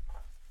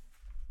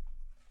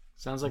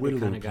Sounds like the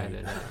kind of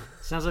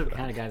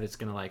guy that's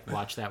gonna like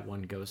watch that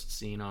one ghost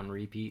scene on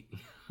repeat.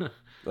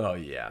 Oh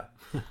yeah,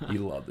 he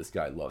loved this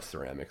guy. Loves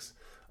ceramics,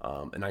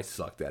 and I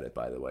sucked at it.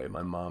 By the way,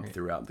 my mom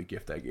threw out the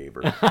gift I gave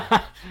her.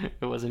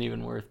 It wasn't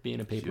even worth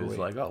being a paperweight. She was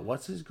like, "Oh,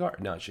 what's his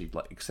guard?" No, she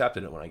like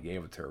accepted it when I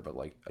gave it to her, but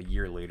like a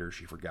year later,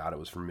 she forgot it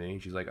was from me.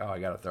 She's like, "Oh, I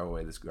gotta throw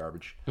away this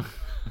garbage."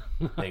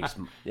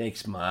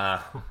 Thanks,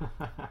 Ma.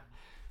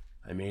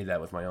 I made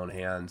that with my own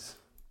hands.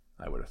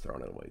 I would have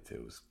thrown it away too.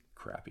 It was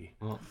crappy.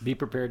 Well, be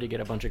prepared to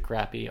get a bunch of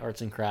crappy arts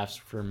and crafts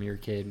from your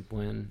kid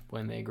when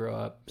they grow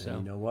up. So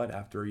and you know what?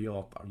 After a year,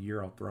 I'll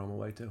throw them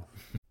away too.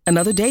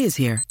 Another day is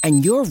here,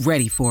 and you're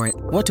ready for it.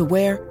 What to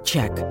wear?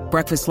 Check.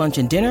 Breakfast, lunch,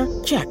 and dinner?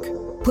 Check.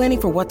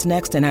 Planning for what's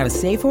next and how to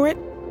save for it?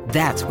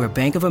 That's where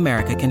Bank of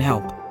America can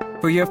help.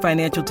 For your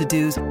financial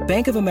to-dos,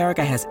 Bank of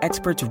America has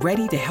experts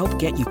ready to help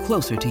get you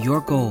closer to your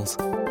goals.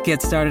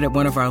 Get started at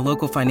one of our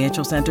local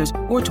financial centers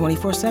or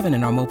 24/7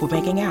 in our mobile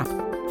banking app.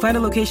 Find a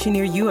location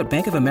near you at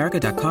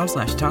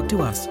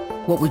bankofamerica.com/talktous.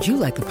 What would you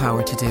like the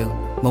power to do?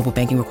 Mobile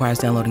banking requires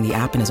downloading the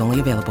app and is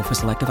only available for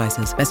select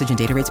devices. Message and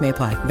data rates may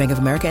apply. Bank of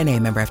America N.A.,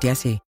 member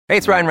FDIC. Hey,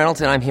 it's Ryan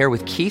Reynolds, and I'm here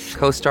with Keith,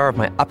 co-star of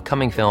my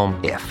upcoming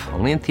film, If,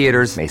 only in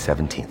theaters May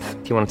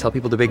 17th. Do you want to tell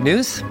people the big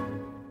news?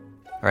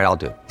 All right, I'll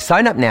do it.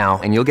 Sign up now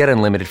and you'll get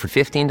unlimited for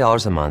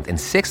 $15 a month and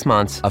 6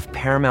 months of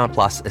Paramount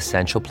Plus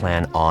Essential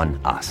Plan on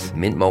us.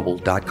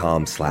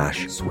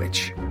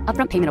 MintMobile.com/switch.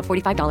 Upfront payment of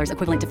 $45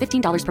 equivalent to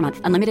 $15 per month.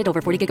 Unlimited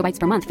over 40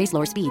 gigabytes per month. Face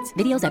lower speeds.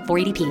 Videos at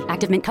 480p.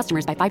 Active Mint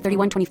customers by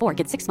 531.24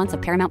 get 6 months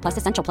of Paramount Plus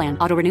Essential Plan.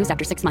 Auto renews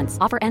after 6 months.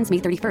 Offer ends May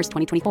 31st,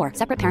 2024.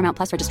 Separate Paramount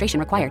Plus registration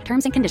required.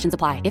 Terms and conditions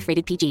apply if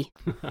rated PG.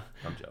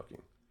 I'm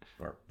joking.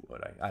 Or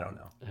would I? I don't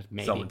know.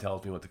 Maybe. Someone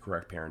tells me what the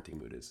correct parenting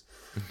move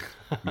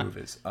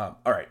is. All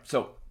right.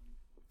 So,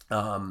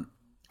 why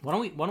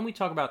don't we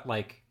talk about,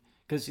 like,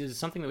 because it's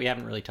something that we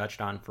haven't really touched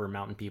on for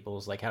mountain people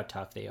is like how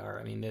tough they are.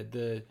 I mean,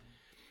 the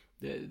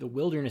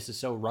wilderness is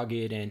so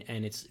rugged and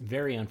it's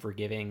very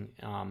unforgiving.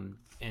 And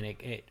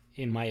it,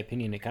 in my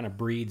opinion, it kind of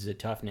breeds a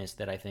toughness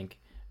that I think,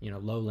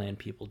 lowland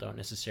people don't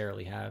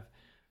necessarily have.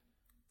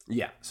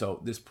 Yeah.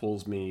 So this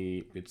pulls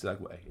me, good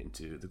segue,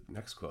 into the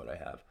next quote I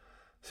have.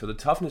 So the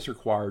toughness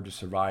required to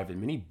survive in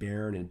many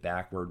barren and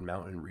backward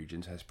mountain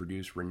regions has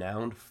produced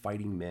renowned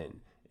fighting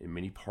men in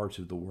many parts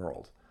of the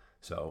world.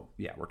 So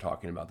yeah, we're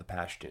talking about the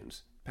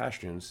Pashtuns.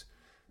 Pashtuns,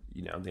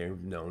 they're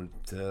known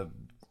to,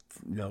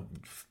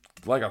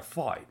 like a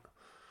fight.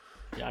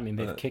 Yeah, I mean,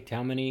 they've kicked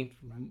how many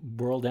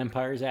world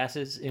empires'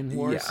 asses in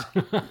wars?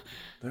 Yeah.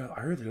 I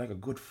heard they like a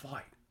good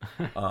fight.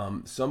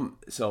 Some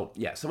of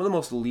the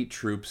most elite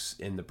troops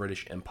in the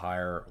British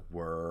Empire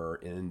were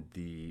in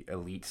the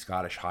elite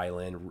Scottish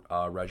Highland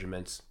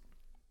regiments,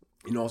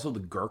 and also the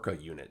Gurkha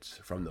units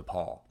from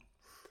Nepal.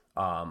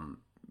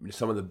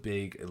 Some of the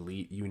big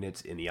elite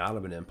units in the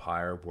Ottoman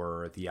Empire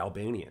were the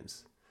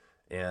Albanians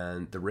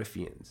and the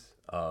Riffians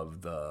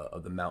of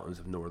the mountains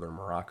of northern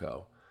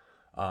Morocco.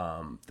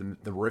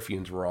 The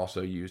Riffians were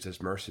also used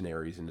as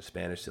mercenaries in the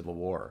Spanish Civil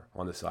War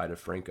on the side of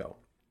Franco.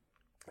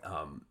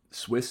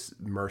 Swiss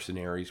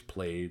mercenaries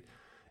played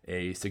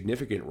a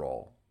significant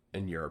role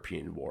in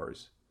European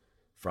wars.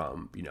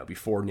 From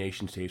before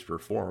nation states were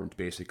formed,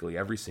 basically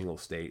every single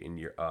state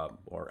in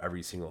or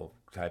every single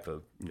type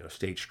of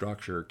state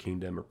structure,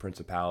 kingdom or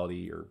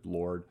principality or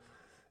lord,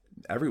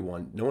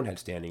 no one had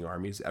standing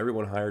armies.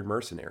 Everyone hired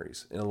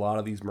mercenaries, and a lot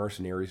of these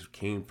mercenaries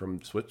came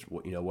from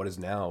what is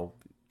now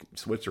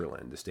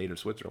Switzerland, the state of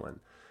Switzerland,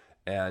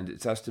 and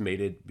it's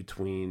estimated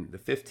between the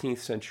 15th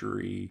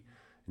century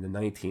and the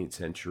 19th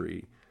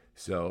century.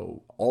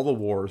 So all the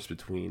wars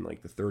between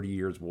like the 30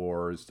 Years'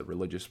 Wars, the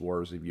religious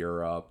wars of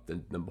Europe,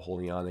 the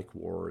Napoleonic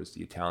Wars,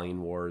 the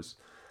Italian Wars,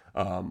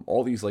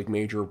 all these like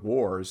major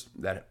wars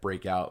that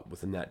break out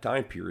within that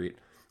time period,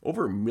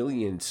 over 1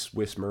 million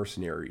Swiss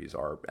mercenaries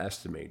are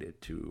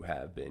estimated to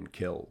have been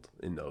killed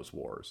in those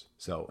wars.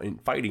 So in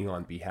fighting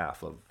on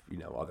behalf of,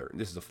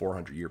 this is a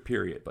 400-year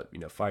period, but,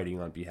 fighting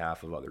on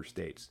behalf of other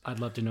states. I'd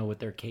love to know what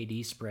their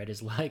KD spread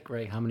is like,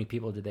 right? How many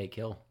people did they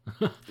kill?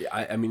 Yeah,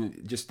 I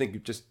mean,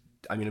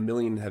 1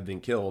 million have been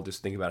killed.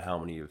 Just think about how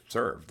many have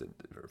served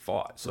or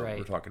fought. So right.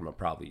 We're talking about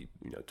probably,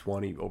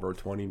 over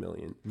 20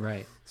 million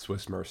right.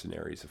 Swiss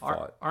mercenaries have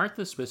fought. Aren't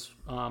the Swiss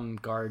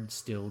guards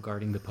still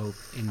guarding the Pope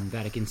in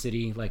Vatican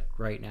City, like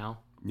right now?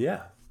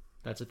 Yeah.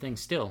 That's a thing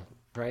still,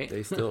 right?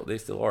 They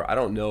still are. I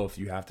don't know if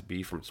you have to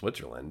be from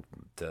Switzerland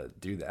to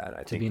do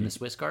that. To be in the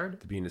Swiss Guard?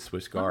 To be in the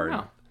Swiss Guard.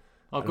 No.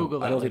 I'll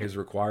Google that I don't later. think it's a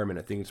requirement.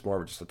 I think it's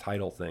more of just a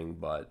title thing,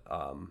 but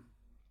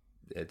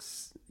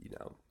it's,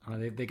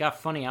 they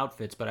got funny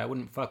outfits, but I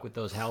wouldn't fuck with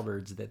those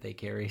halberds that they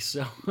carry.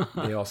 So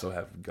they also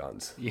have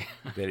guns. Yeah,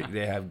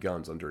 they have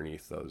guns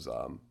underneath those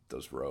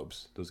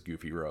robes, those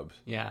goofy robes.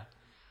 Yeah,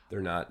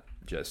 they're not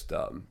just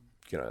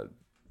gonna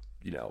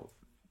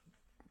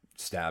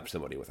stab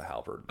somebody with a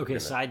halberd. Okay,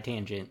 side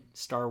tangent,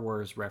 Star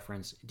Wars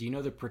reference. Do you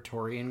know the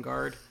Praetorian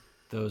Guard?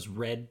 Those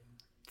red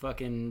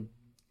fucking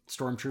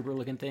stormtrooper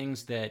looking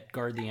things that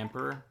guard the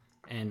Emperor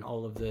and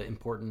all of the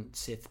important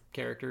Sith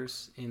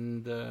characters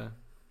in the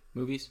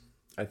movies?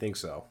 I think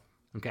so.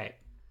 Okay.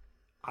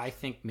 I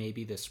think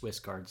maybe the Swiss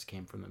guards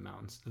came from the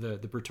mountains. The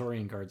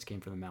Praetorian guards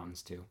came from the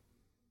mountains too.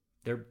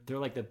 They're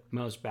like the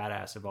most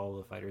badass of all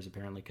the fighters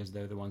apparently, because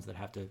they're the ones that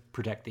have to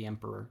protect the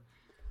emperor.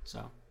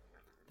 So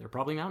they're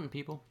probably mountain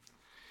people.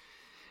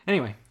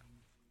 Anyway,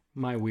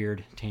 my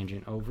weird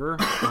tangent over.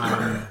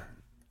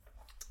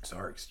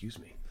 Sorry, excuse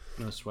me.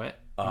 No sweat.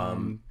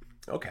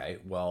 Okay,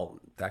 well,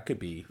 that could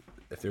be,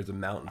 if there's a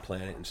mountain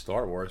planet in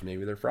Star Wars,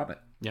 maybe they're from it.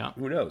 Yeah.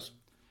 Who knows?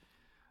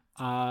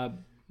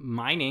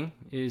 Mining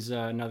is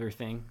another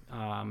thing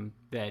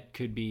that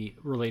could be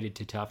related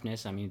to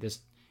toughness. I mean, this,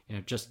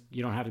 just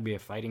you don't have to be a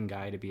fighting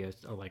guy to be a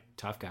like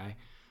tough guy,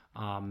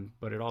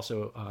 but it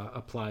also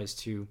applies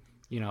to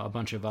a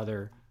bunch of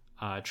other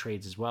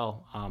trades as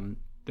well.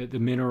 The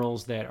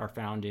minerals that are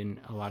found in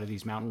a lot of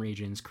these mountain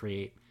regions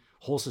create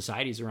whole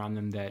societies around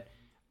them that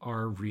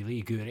are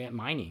really good at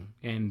mining,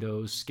 and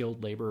those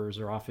skilled laborers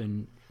are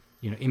often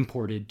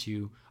imported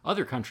to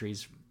other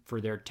countries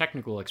for their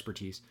technical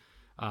expertise.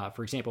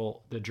 For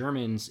example, the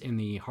Germans in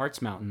the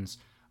Harz Mountains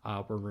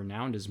were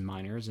renowned as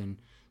miners, and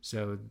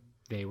so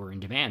they were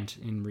in demand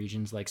in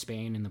regions like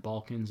Spain and the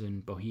Balkans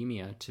and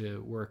Bohemia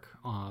to work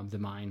on the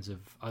mines of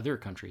other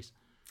countries.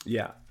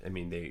 Yeah, I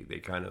mean, they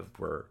kind of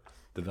were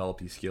developed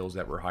these skills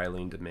that were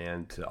highly in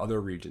demand to other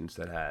regions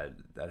that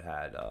had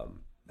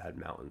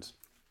mountains.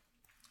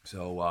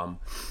 So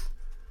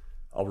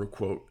I'll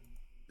quote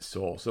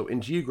Soul. So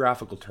in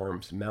geographical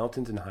terms,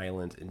 mountains and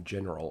highlands in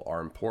general are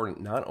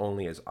important not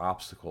only as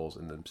obstacles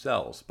in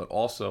themselves, but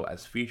also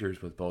as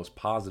features with both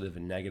positive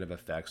and negative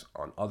effects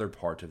on other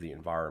parts of the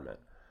environment.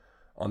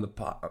 On the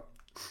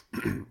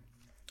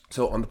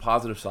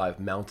positive side,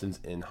 mountains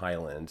and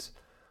highlands,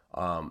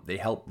 they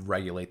help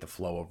regulate the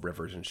flow of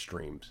rivers and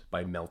streams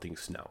by melting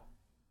snow,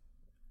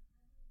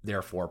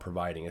 therefore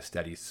providing a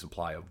steady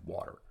supply of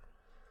water.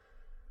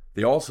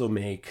 They also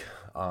make,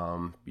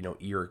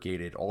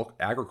 irrigated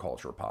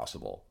agriculture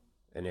possible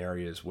in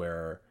areas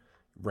where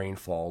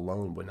rainfall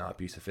alone would not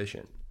be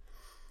sufficient.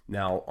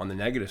 Now, on the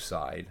negative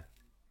side,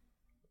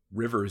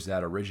 rivers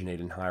that originate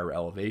in higher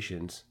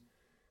elevations,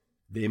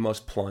 they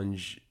must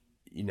plunge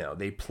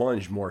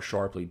more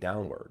sharply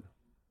downward,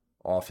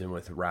 often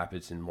with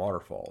rapids and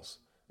waterfalls.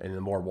 And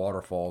the more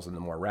waterfalls and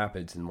the more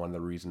rapids, and one of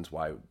the reasons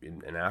why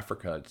in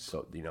Africa, it's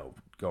so,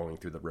 going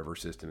through the river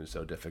system is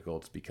so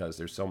difficult, is because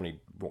there's so many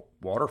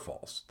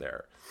waterfalls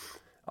there.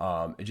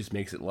 It just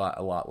makes it a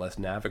lot less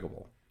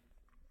navigable.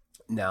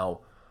 Now,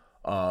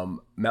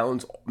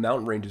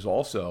 mountain ranges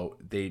also,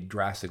 they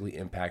drastically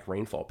impact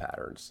rainfall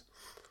patterns.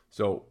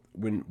 So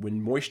when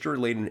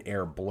moisture-laden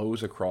air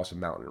blows across a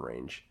mountain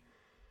range,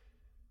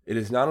 it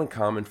is not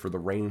uncommon for the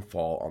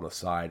rainfall on the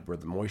side where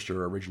the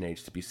moisture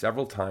originates to be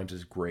several times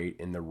as great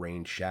in the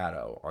rain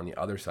shadow on the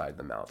other side of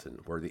the mountain,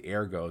 where the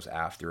air goes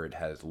after it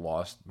has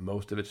lost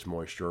most of its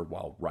moisture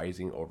while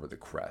rising over the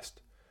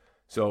crest.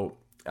 So,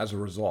 as a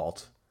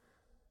result,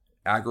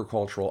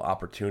 agricultural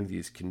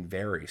opportunities can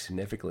vary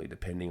significantly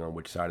depending on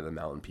which side of the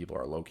mountain people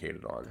are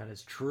located on. That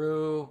is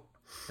true.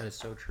 That is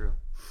so true.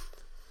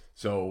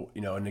 So,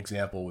 an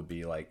example would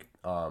be like,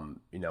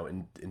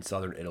 in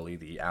southern Italy,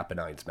 the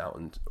Apennines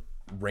Mountains,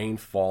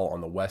 rainfall on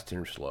the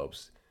western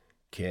slopes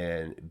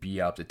can be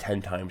up to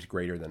 10 times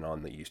greater than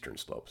on the eastern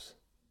slopes.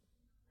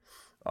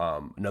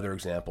 Another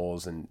example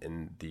is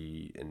in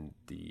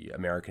the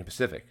American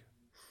Pacific,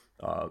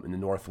 in the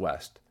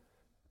Northwest.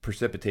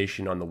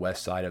 Precipitation on the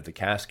west side of the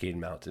Cascade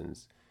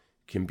Mountains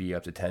can be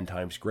up to 10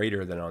 times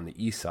greater than on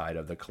the east side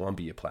of the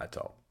Columbia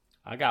Plateau.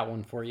 I got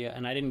one for you,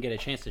 and I didn't get a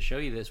chance to show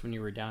you this when you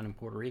were down in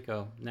Puerto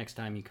Rico. Next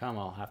time you come,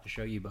 I'll have to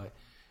show you, but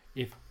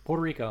if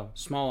Puerto Rico,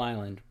 small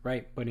island,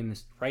 right, but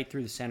right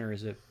through the center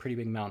is a pretty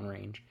big mountain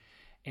range,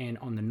 and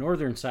on the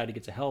northern side it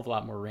gets a hell of a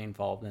lot more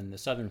rainfall than the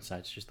southern side.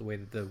 It's just the way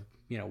that the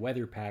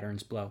weather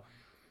patterns blow.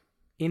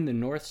 In the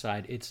north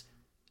side, it's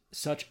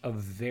such a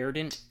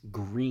verdant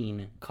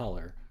green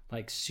color,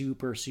 like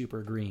super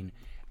green,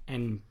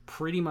 and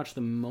pretty much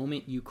the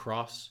moment you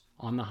cross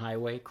on the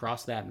highway,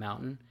 cross that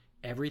mountain,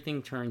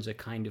 everything turns a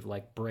kind of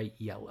like bright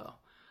yellow.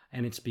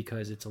 And it's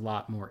because it's a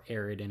lot more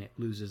arid and it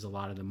loses a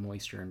lot of the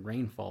moisture and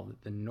rainfall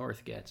that the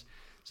north gets.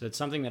 So it's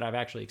something that I've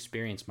actually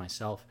experienced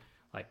myself,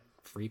 like,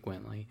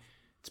 frequently.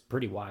 It's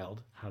pretty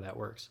wild how that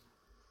works.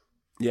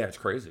 Yeah, it's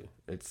crazy.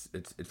 It's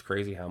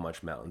crazy how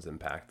much mountains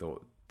impact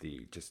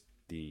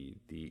the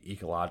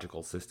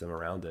ecological system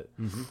around it.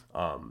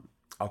 Mm-hmm.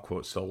 I'll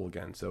quote Soul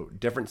again. So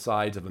different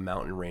sides of a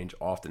mountain range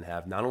often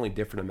have not only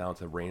different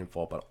amounts of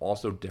rainfall, but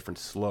also different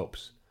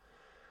slopes.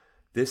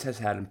 This has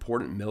had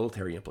important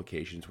military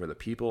implications where the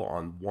people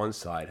on one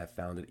side have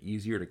found it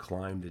easier to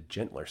climb the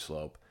gentler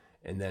slope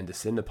and then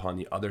descend upon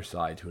the other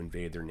side to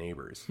invade their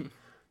neighbors.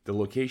 The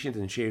locations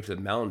and shapes of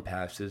mountain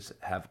passes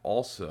have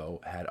also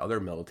had other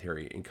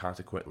military and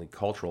consequently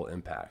cultural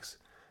impacts.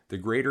 The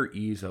greater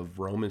ease of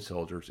Roman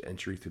soldiers'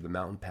 entry through the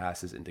mountain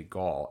passes into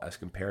Gaul as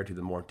compared to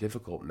the more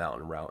difficult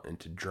mountain route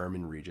into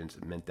German regions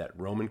meant that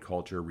Roman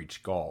culture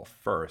reached Gaul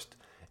first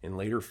and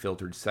later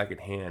filtered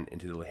secondhand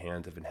into the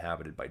hands of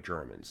inhabited by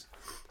Germans.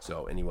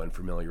 So anyone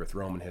familiar with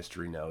Roman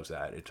history knows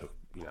that it took,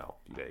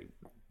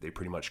 they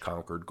pretty much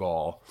conquered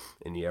Gaul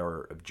in the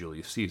era of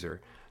Julius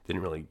Caesar.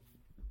 Didn't really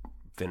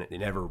finish. They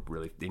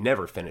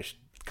never finished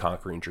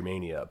conquering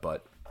Germania,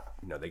 but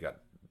they got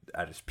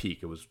at its peak.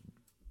 It was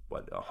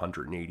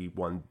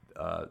 181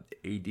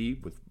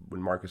 A.D.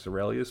 when Marcus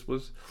Aurelius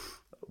was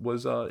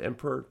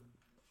emperor.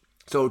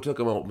 So it took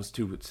them almost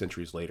 2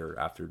 centuries later,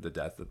 after the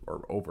death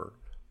or over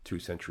 2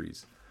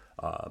 centuries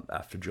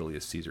after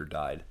Julius Caesar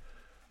died,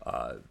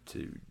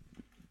 to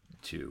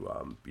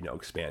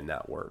expand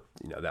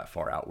that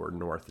far outward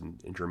north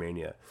in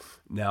Germania.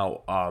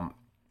 Now,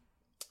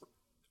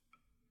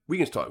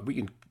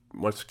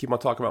 let's keep on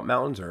talking about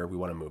mountains, or we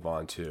want to move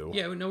on to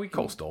we can,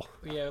 coastal.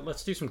 Yeah,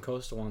 let's do some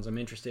coastal ones. I'm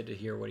interested to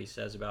hear what he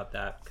says about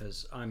that,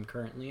 because I'm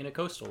currently in a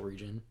coastal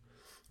region.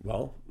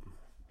 Well,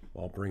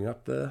 I'll bring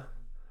up the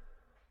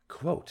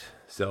quote.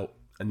 So,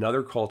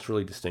 another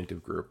culturally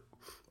distinctive group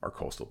are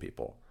coastal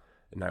people,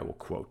 and I will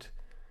quote: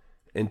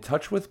 "In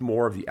touch with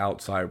more of the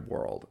outside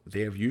world,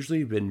 they have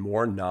usually been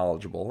more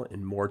knowledgeable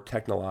and more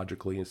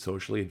technologically and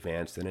socially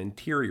advanced than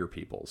interior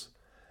peoples.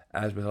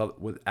 As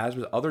with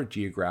other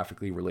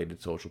geographically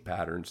related social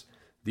patterns,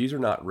 these are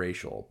not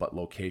racial, but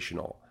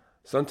locational.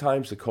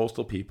 Sometimes the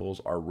coastal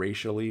peoples are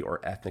racially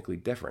or ethnically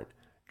different,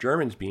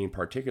 Germans being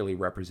particularly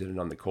represented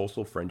on the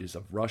coastal fringes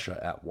of Russia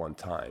at one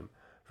time.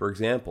 For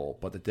example,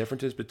 but the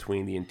differences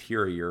between the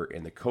interior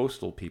and the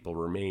coastal people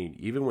remain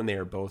even when they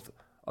are both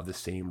of the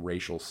same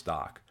racial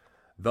stock.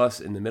 Thus,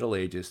 in the Middle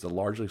Ages, the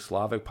largely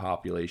Slavic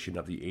population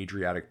of the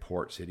Adriatic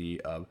port city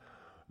of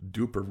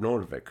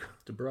Dubrovnik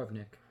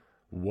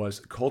was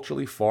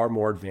culturally far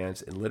more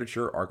advanced in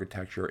literature,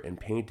 architecture, and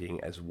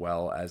painting, as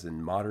well as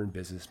in modern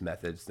business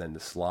methods than the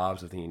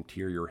Slavs of the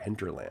interior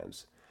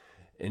hinterlands.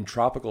 In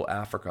tropical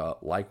Africa,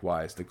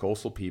 likewise, the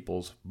coastal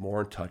peoples,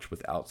 more in touch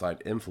with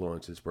outside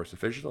influences, were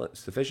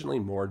sufficiently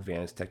more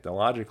advanced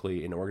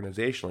technologically and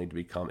organizationally to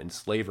become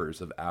enslavers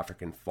of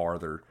Africans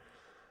farther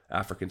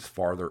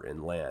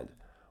inland.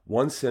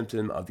 One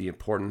symptom of the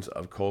importance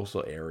of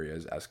coastal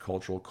areas as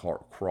cultural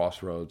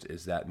crossroads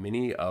is that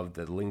many of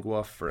the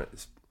lingua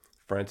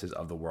frances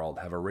of the world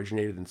have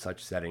originated in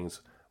such settings,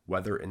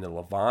 whether in the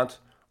Levant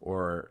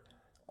or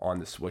on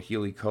the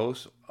Swahili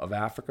coast of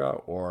Africa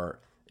or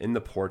in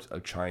the ports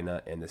of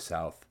China and the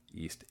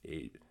Southeast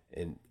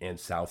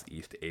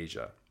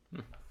Asia.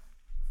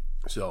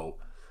 So,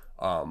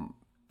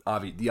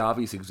 the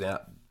obvious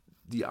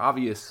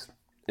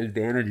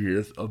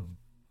advantages of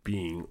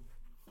being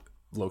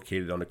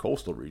located on a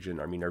coastal region,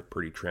 are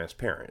pretty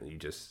transparent.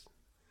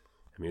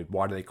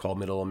 Why do they call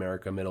Middle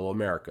America?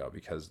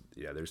 Because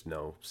there's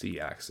no sea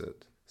access,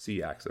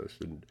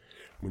 and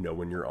we know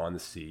when you're on the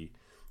sea,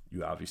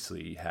 you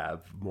obviously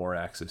have more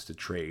access to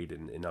trade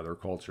and other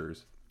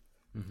cultures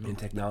and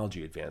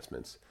technology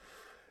advancements.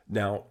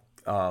 Now,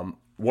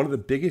 one of the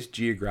biggest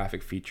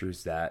geographic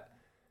features that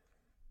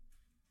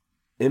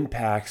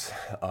impacts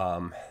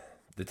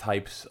the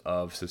types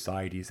of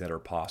societies that are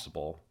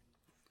possible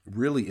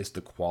really is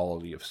the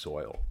quality of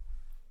soil.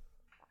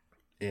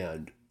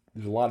 And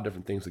there's a lot of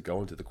different things that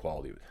go into the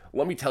quality of it.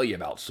 Let me tell you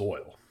about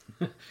soil.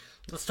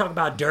 Let's talk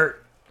about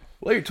dirt.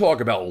 Let me talk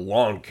about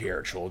lawn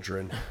care,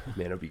 children.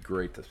 Man, it'd be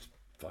great to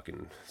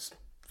fucking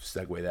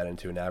segue that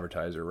into an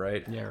advertiser,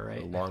 right? Yeah,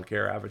 right. A lawn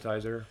care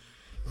advertiser.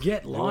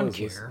 Get lawn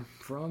care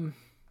from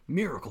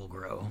Miracle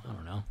Grow. I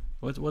don't know.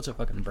 What's a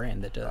fucking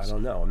brand that does? I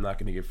don't know. I'm not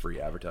going to give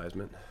free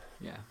advertisement.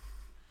 Yeah.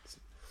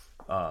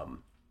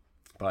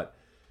 But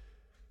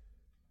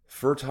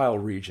fertile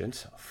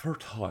regions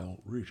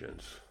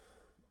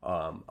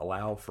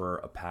allow for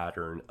a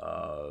pattern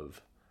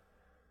of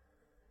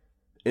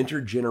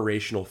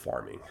intergenerational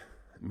farming,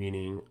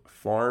 meaning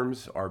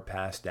farms are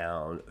passed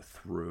down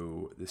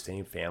through the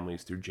same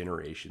families through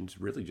generations,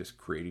 really just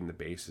creating the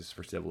basis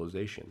for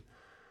civilization.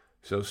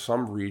 So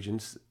some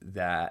regions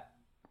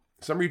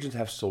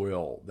have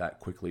soil that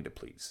quickly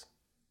depletes,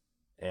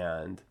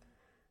 and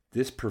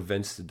this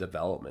prevents the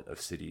development of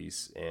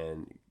cities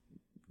and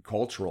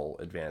cultural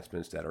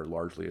advancements that are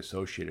largely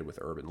associated with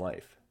urban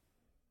life.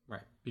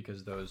 Right,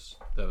 because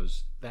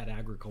that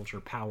agriculture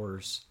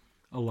powers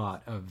a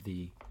lot of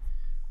the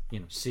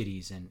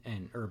cities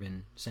and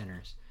urban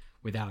centers.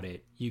 Without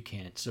it, you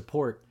can't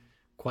support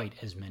quite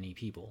as many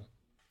people.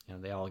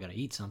 They all got to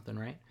eat something,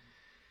 right?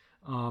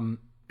 I want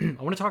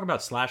to talk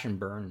about slash and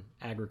burn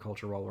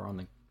agriculture while we're on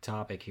the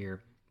topic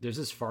here. There's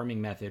this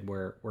farming method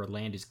where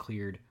land is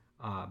cleared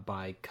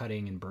by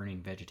cutting and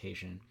burning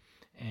vegetation,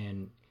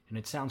 and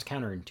it sounds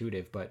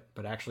counterintuitive, but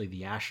actually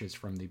the ashes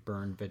from the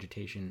burned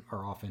vegetation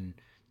are often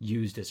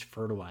used as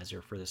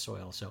fertilizer for the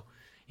soil. So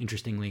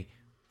interestingly,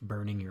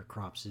 burning your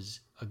crops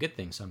is a good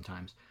thing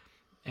sometimes.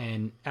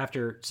 And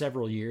after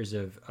several years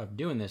of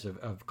doing this,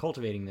 of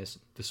cultivating this,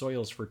 the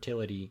soil's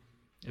fertility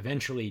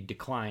eventually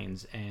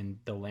declines and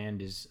the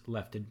land is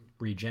left to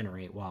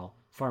regenerate while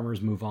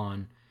farmers move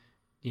on,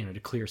 to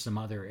clear some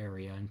other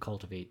area and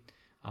cultivate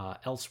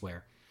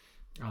elsewhere.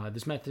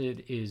 This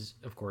method is,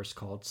 of course,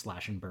 called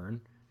slash and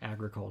burn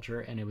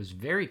agriculture, and it was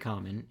very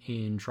common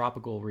in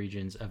tropical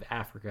regions of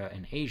Africa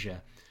and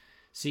Asia.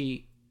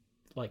 See,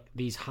 like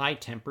these high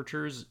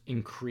temperatures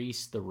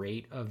increase the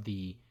rate of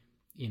the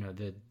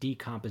the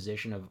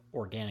decomposition of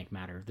organic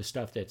matter, the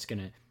stuff that's going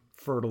to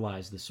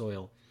fertilize the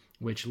soil,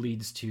 which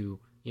leads to,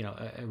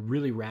 a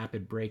really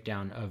rapid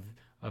breakdown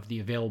of the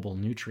available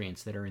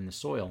nutrients that are in the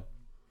soil.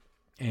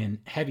 And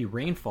heavy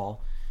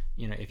rainfall,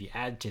 if you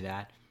add to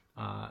that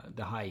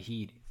the high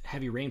heat,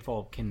 heavy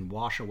rainfall can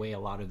wash away a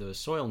lot of those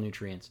soil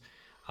nutrients,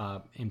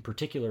 in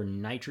particular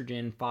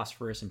nitrogen,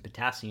 phosphorus, and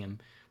potassium,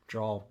 which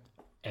are all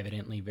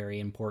evidently very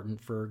important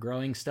for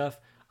growing stuff.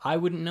 I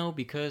wouldn't know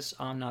because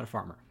I'm not a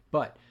farmer,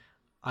 but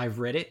I've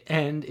read it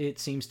and it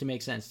seems to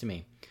make sense to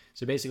me.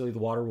 So basically the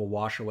water will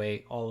wash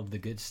away all of the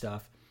good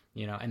stuff,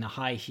 and the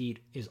high heat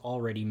is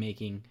already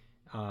making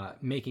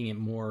it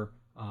more,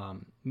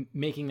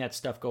 making that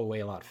stuff go away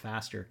a lot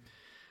faster.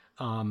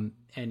 And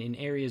in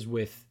areas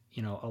with,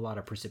 a lot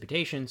of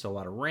precipitation, so a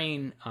lot of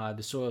rain,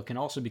 the soil can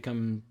also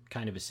become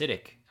kind of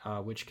acidic,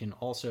 which can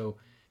also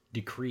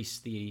decrease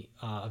the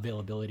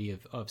availability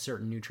of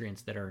certain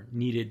nutrients that are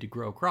needed to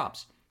grow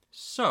crops.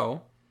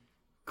 So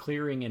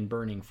clearing and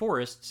burning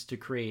forests to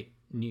create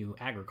new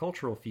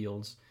agricultural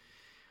fields,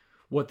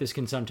 what this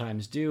can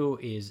sometimes do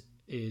is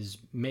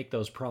make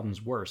those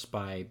problems worse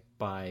by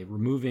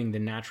removing the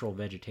natural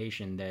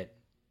vegetation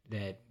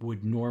that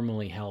would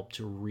normally help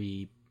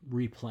to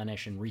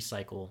replenish and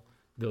recycle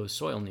those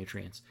soil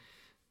nutrients.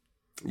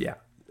 Yeah,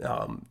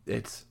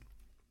 it's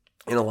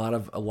in a lot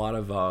of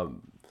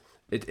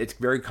it's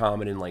very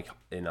common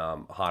in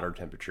hotter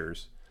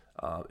temperatures,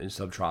 in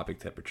subtropic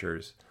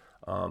temperatures,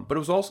 but it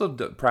was also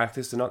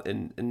practiced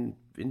in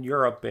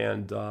Europe,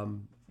 and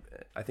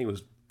I think it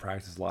was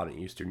practiced a lot in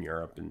Eastern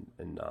Europe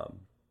and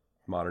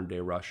modern day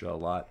Russia a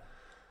lot.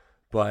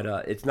 But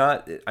it's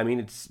not. I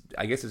mean,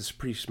 I guess it's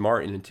pretty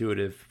smart and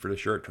intuitive for the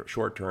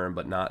short term,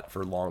 but not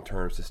for long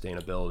term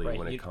sustainability, right,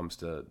 when it comes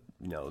to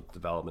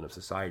development of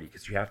society,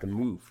 because you have to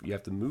move. You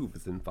have to move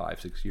within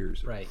 5-6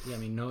 years. Right. Yeah. I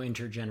mean, no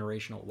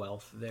intergenerational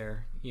wealth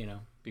there.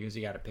 Because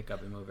you got to pick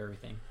up and move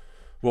everything.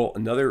 Well,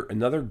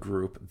 another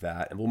group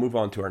and we'll move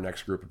on to our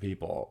next group of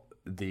people,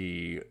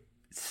 the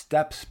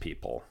steppes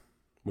people,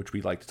 which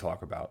we like to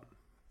talk about.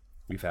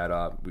 We've had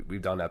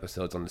we've done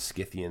episodes on the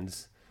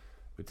Scythians,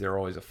 but they're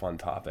always a fun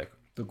topic.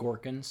 The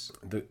Gorkans.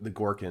 The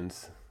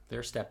Gorkans.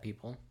 They're steppe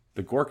people.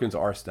 The Gorkans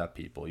are steppe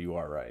people. You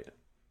are right.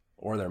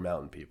 Or they're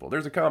mountain people.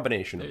 There's a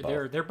combination of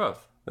both. They're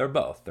both. They're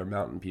both. They're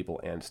mountain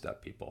people and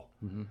steppe people.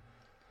 Mm-hmm.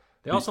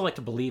 They also like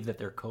to believe that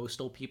they're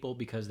coastal people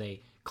because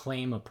they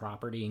claim a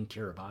property in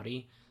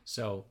Kiribati.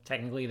 So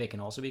technically they can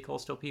also be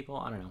coastal people.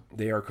 I don't know.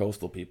 They are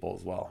coastal people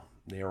as well.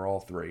 They are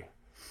all three.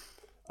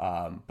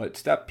 But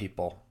steppe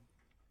people.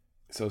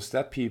 So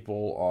steppe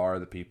people are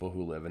the people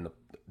who live in the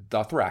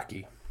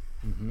Dothraki.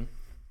 Mm-hmm.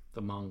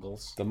 The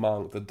Mongols. The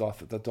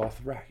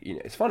Dothraki.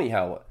 It's funny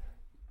how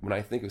when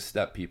I think of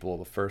steppe people,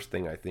 the first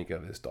thing I think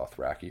of is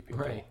Dothraki people.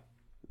 Right.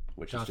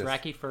 Which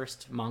Dothraki is just,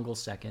 first,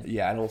 Mongols second.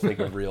 Yeah, I don't think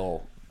of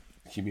real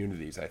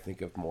communities. I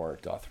think of more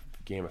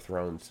Game of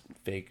Thrones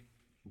fake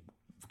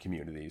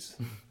communities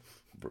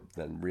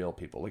than real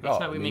people. That's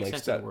how we make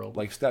sense of the world.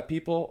 Like steppe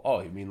people?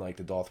 Oh, you mean like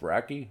the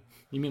Dothraki?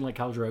 You mean like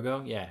Khal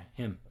Drogo? Yeah,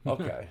 him.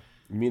 Okay.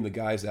 You mean the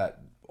guys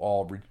that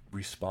all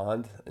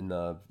respawned in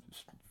the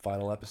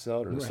final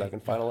episode or the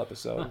second final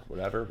episode,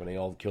 whatever, when they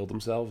all killed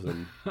themselves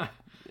in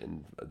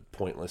a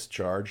pointless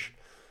charge,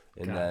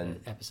 and then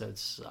the episodes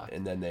sucked.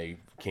 And then they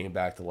came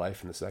back to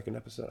life in the second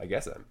episode. I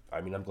guess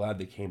I'm glad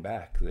they came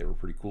back. They were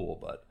pretty cool,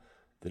 but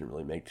didn't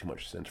really make too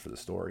much sense for the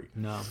story.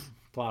 No,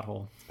 plot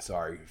hole.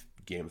 Sorry,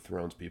 Game of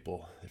Thrones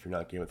people. If you're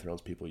not Game of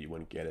Thrones people, you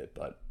wouldn't get it.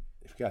 But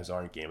if you guys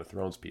aren't Game of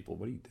Thrones people,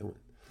 what are you doing?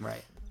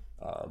 Right.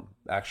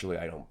 Actually,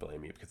 I don't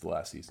blame you because the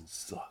last season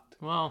sucked.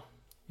 Well,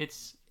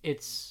 it's.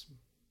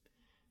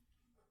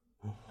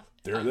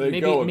 There they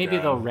go again. Maybe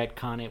they'll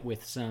retcon it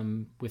with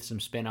some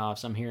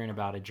spin-offs. I'm hearing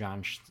about a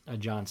Jon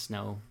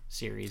Snow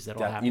series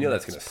that'll happen.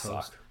 That's gonna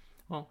suck.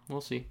 Well,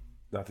 we'll see.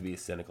 Not to be a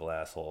cynical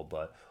asshole,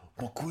 but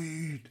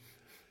McQueen,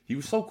 he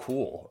was so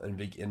cool,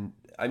 and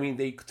I mean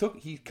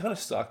he kind of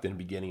sucked in the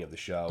beginning of the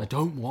show. I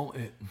don't want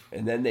it.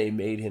 And then they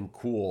made him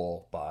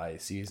cool by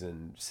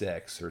season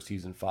 6 or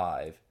season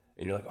 5,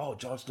 and you're like, oh,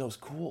 Jon Snow's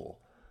cool,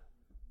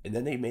 and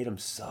then they made him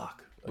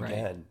suck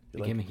again.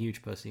 Right. Became a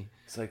huge pussy.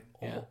 It's like,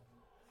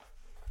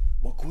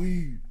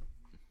 McQueen.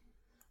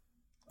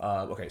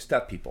 Okay,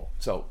 steppe people.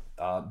 So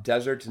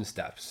deserts and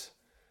steppes,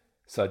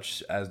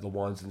 such as the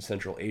ones in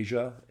Central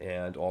Asia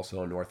and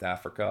also in North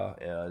Africa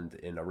and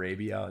in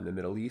Arabia and the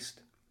Middle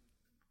East.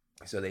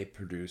 So they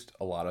produced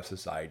a lot of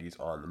societies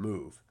on the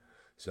move.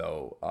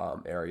 So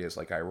areas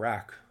like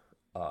Iraq,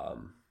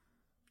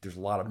 there's a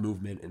lot of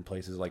movement in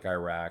places like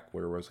Iraq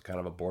where it was kind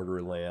of a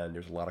borderland.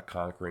 There's a lot of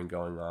conquering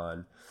going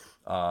on.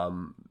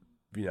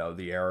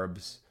 The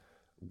Arabs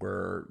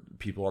were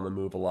people on the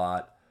move a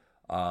lot.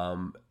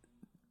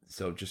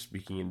 So just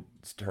speaking in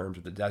terms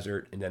of the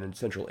desert, and then in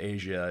Central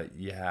Asia,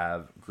 you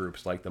have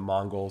groups like the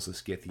Mongols, the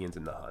Scythians,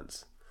 and the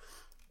Huns.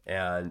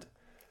 And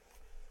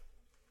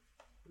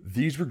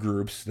these were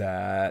groups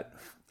that,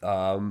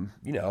 would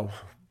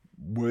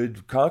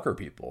conquer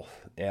people.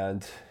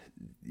 And,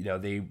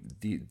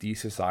 these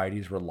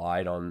societies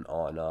relied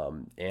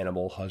on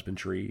animal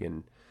husbandry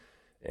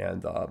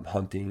and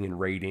hunting and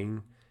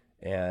raiding,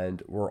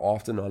 and were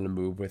often on the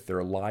move with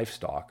their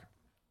livestock.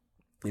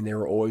 And they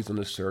were always on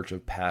the search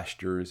of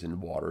pastures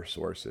and water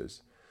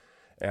sources.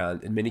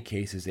 And in many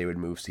cases, they would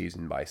move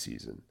season by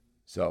season.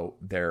 So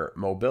their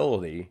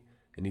mobility,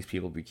 and these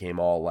people became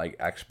all like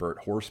expert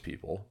horse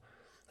people,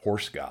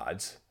 horse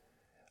gods,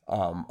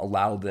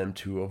 allowed them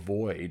to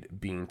avoid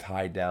being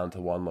tied down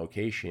to one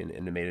location,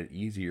 and it made it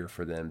easier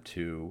for them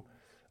to,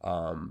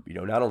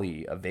 not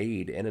only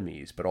evade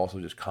enemies, but also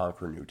just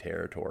conquer new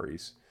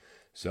territories.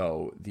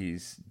 So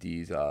these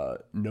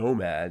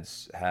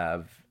nomads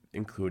have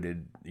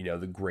included,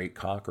 the great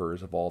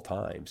conquerors of all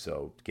time.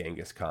 So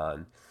Genghis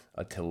Khan,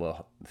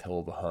 Attila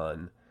the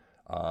Hun,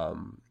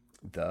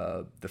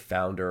 the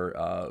founder,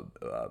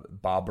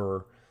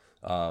 Babur,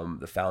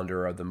 the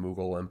founder of the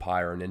Mughal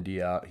Empire in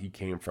India. He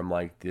came from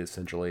like the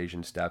Central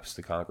Asian steppes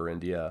to conquer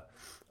India.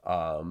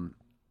 Khal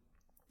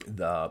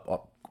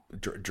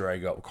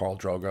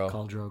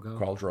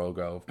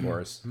Drogo, of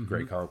course,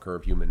 great conqueror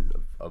of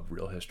of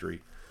real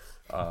history.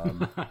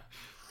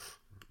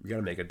 We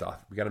gotta make a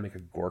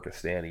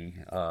Gorkastani,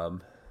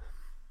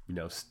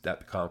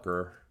 steppe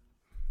conqueror.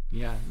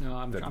 Yeah, no,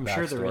 I'm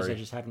sure there is. I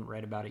just haven't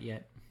read about it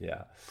yet.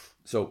 Yeah.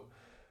 So,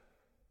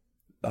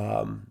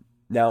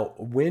 now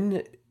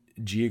when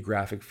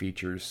geographic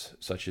features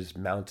such as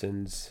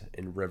mountains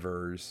and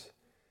rivers,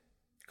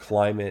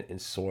 climate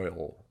and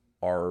soil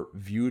are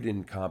viewed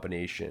in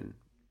combination,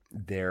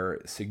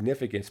 their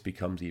significance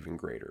becomes even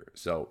greater.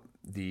 So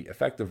the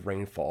effect of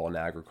rainfall in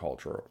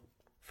agriculture,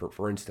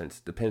 for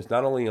instance, depends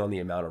not only on the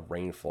amount of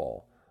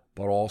rainfall,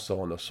 but also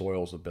on the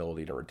soil's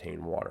ability to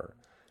retain water.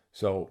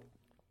 So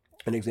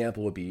an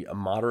example would be a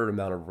moderate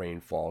amount of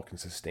rainfall can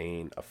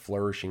sustain a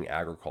flourishing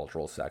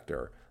agricultural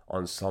sector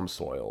on some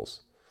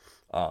soils.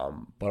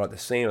 But at the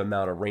same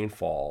amount of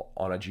rainfall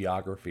on a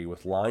geography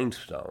with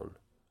limestone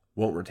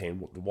won't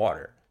retain the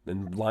water.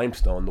 In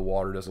limestone, the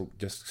water doesn't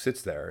just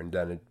sits there and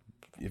then it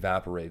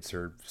evaporates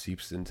or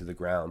seeps into the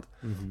ground.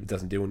 It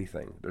doesn't do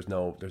anything. There's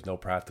no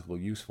practical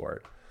use for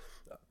it.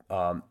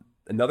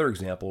 Another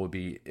example would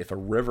be if a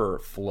river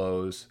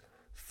flows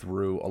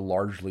through a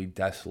largely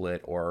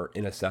desolate or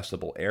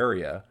inaccessible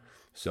area,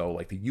 so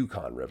like the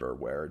Yukon River,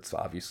 where it's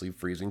obviously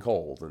freezing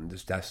cold and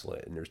it's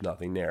desolate and there's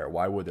nothing there.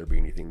 Why would there be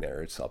anything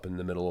there? It's up in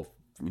the middle of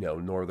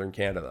northern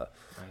Canada.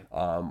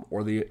 Right.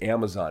 Or the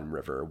Amazon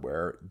River,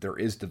 where there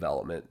is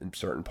development in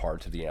certain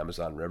parts of the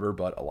Amazon River,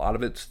 but a lot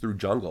of it's through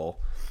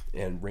jungle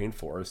and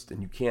rainforest,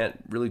 and you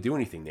can't really do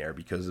anything there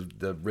because of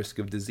the risk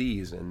of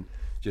disease and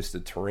just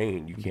the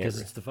terrain. You can't, because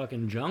it's the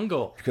fucking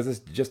jungle. Because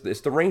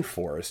it's the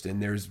rainforest,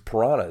 and there's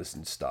piranhas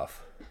and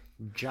stuff.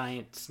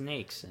 Giant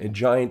snakes. And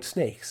giant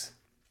snakes.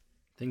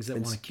 Things that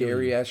want to kill you.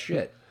 Scary ass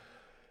shit.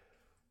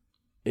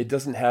 It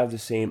doesn't have the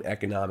same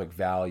economic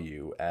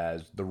value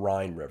as the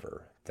Rhine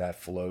River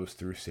that flows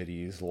through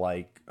cities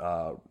like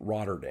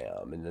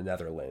Rotterdam in the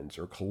Netherlands,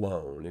 or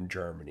Cologne in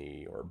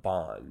Germany, or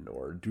Bonn,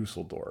 or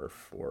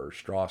Dusseldorf, or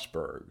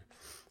Strasbourg,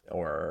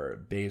 or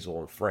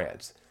Basel in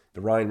France.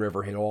 The Rhine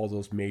River hit all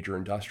those major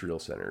industrial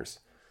centers.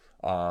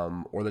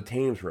 Or the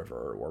Thames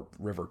River, or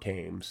River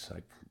Thames. I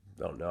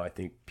don't know. I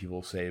think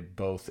people say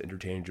both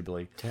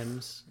interchangeably.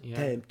 Thames,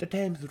 yeah. The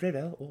Thames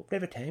River, or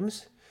River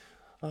Thames.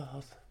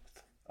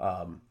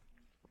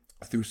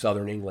 Through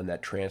southern England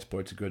that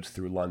transports goods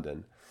through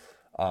London.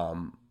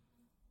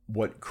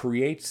 What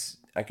creates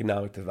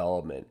economic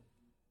development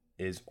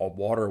is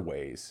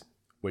waterways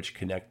which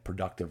connect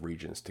productive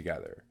regions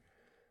together.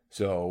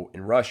 So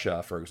in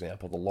Russia, for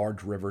example, the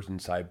large rivers in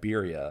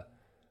Siberia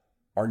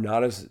are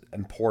not as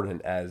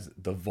important as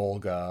the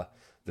Volga,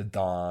 the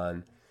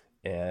Don,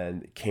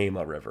 and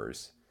Kama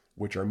rivers,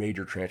 which are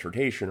major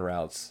transportation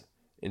routes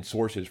and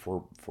sources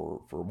for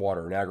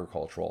water and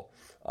agricultural.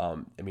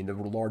 The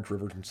large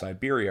rivers in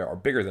Siberia are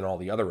bigger than all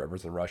the other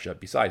rivers in Russia,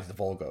 besides the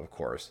Volga, of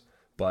course.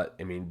 But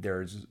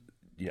it's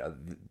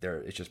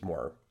just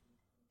more.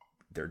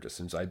 They're just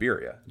in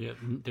Siberia. Yeah,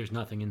 there's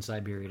nothing in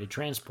Siberia to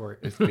transport.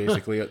 It's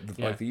basically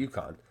like the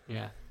Yukon.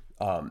 Yeah.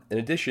 In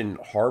addition,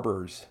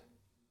 harbors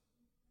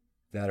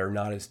that are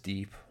not as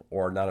deep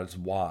or not as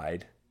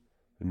wide,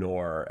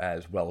 nor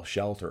as well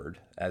sheltered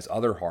as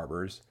other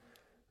harbors,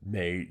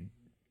 may,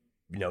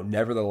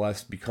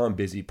 nevertheless become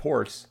busy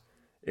ports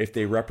if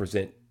they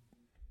represent,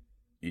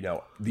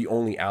 the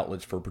only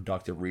outlets for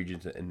productive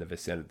regions in the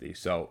vicinity.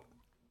 So,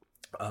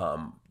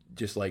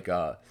 just like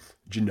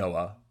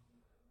Genoa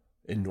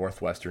in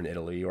northwestern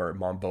Italy, or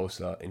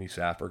Mombasa in East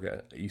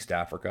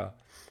Africa.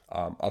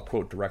 I'll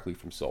quote directly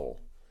from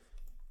Sol.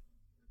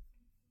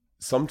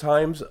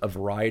 Sometimes a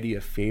variety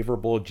of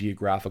favorable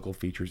geographical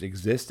features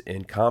exist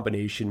in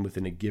combination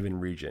within a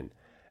given region,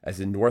 as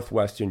in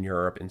northwestern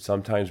Europe, and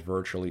sometimes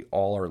virtually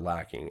all are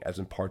lacking, as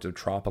in parts of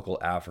tropical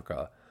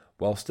Africa,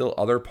 while still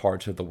other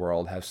parts of the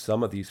world have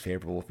some of these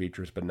favorable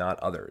features but not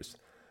others.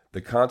 The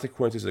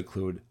consequences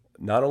include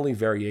not only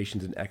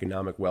variations in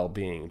economic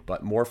well-being,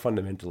 but more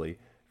fundamentally,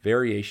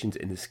 variations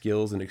in the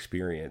skills and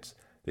experience,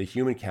 the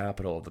human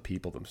capital of the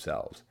people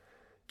themselves.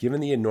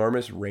 Given the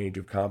enormous range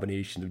of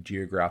combinations of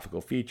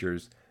geographical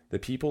features, The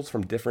peoples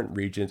from different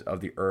regions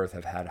of the earth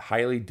have had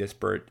highly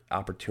disparate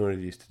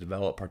opportunities to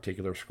develop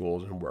particular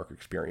schools and work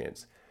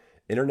experience.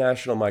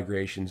 International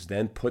migrations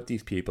then put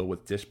these people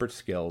with disparate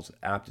skills,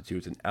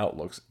 aptitudes, and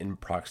outlooks in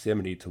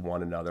proximity to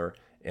one another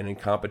and in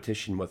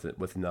competition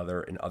with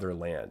another in other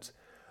lands.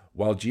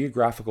 While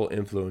geographical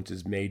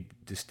influences may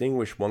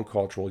distinguish one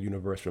cultural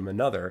universe from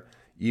another,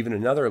 even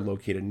another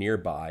located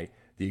nearby,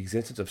 the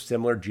existence of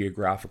similar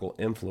geographical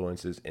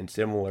influences and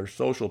similar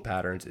social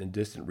patterns in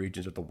distant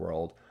regions of the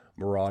world,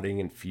 marauding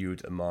and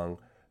feuds among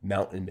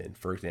mountain men,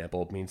 for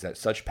example, means that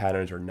such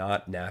patterns are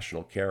not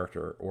national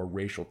character or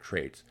racial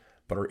traits,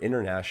 but are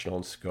international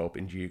in scope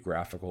and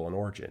geographical in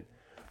origin.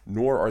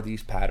 Nor are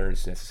these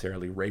patterns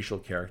necessarily racial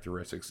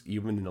characteristics,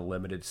 even in a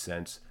limited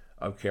sense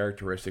of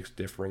characteristics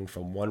differing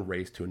from one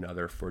race to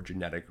another for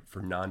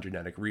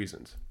non-genetic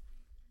reasons.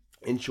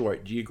 In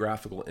short,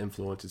 geographical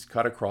influences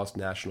cut across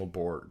national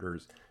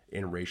borders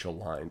and racial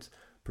lines,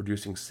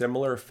 producing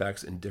similar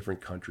effects in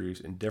different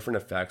countries and different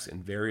effects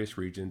in various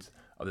regions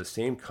of the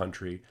same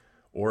country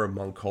or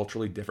among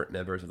culturally different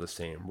members of the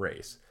same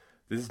race.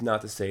 This is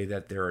not to say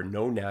that there are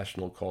no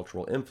national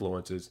cultural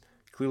influences.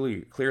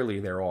 Clearly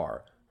there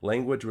are.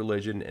 Language,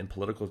 religion, and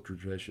political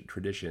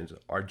traditions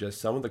are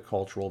just some of the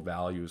cultural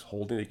values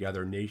holding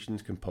together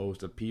nations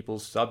composed of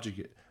peoples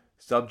subjected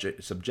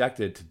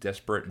to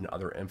disparate and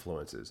other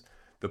influences.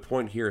 The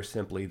point here is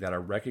simply that a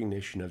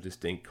recognition of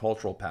distinct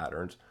cultural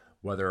patterns,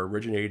 whether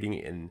originating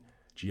in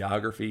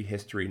geography,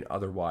 history, and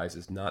otherwise,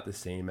 is not the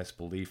same as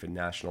belief in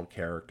national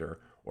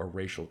character or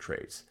racial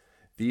traits.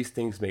 These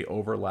things may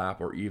overlap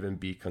or even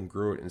be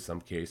congruent in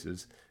some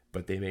cases,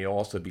 but they may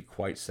also be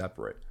quite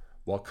separate.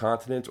 While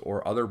continents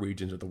or other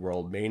regions of the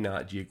world may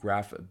not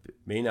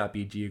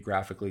be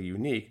geographically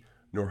unique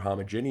nor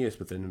homogeneous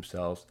within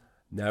themselves,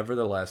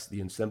 nevertheless,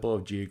 the ensemble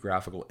of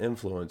geographical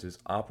influences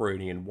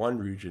operating in one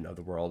region of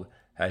the world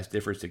has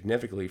differed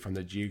significantly from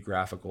the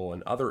geographical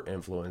and other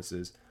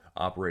influences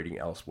operating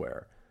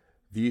elsewhere.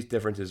 These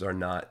differences are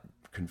not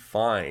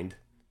confined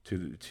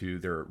to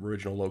their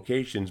original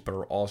locations, but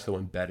are also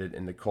embedded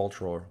in the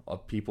culture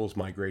of peoples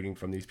migrating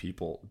from these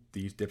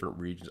different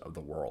regions of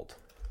the world.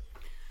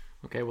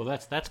 Okay, well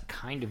that's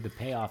kind of the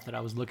payoff that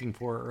I was looking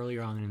for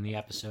earlier on in the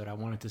episode. I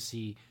wanted to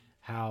see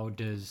how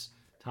does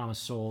Thomas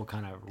Sowell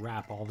kind of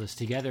wrap all this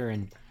together,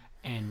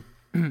 and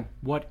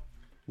what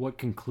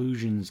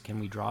conclusions can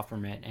we draw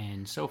from it?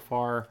 And so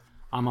far,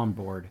 I'm on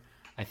board.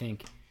 I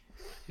think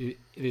it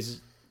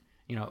is,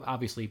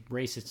 obviously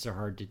racists are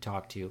hard to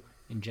talk to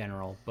in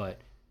general, but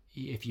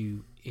if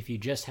you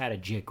just had a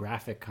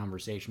geographic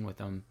conversation with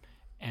them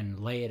and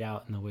lay it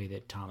out in the way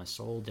that Thomas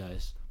Sowell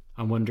does,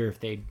 I wonder if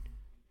they'd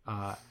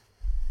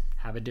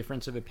have a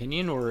difference of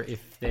opinion, or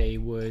if they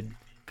would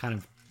kind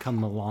of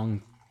come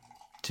along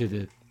to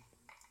the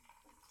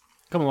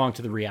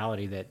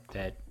reality that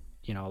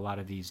a lot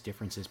of these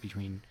differences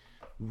between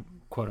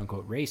quote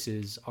unquote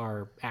races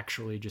are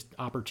actually just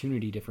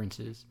opportunity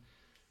differences,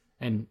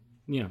 and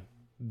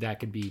that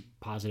could be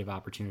positive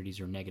opportunities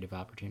or negative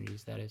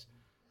opportunities, that is.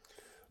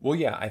 Well,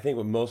 yeah, I think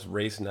with most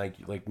race and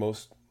IQ,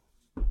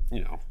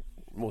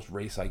 most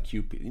race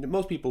IQ,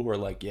 most people who are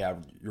like, yeah,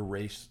 your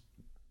race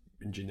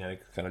and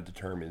genetics kind of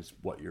determines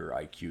what your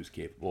IQ is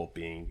capable of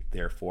being,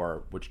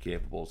 therefore, which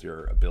capable is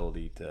your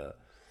ability to,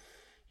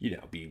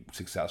 be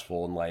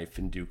successful in life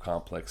and do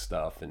complex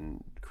stuff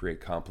and create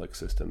complex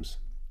systems.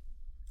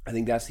 I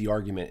think that's the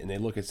argument, and they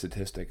look at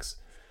statistics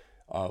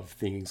of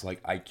things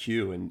like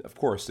IQ, and of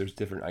course there's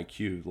different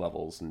IQ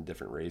levels in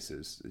different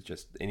races. It's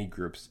just any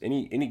group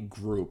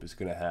is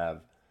going to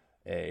have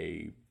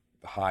a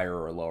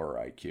higher or lower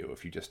IQ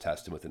if you just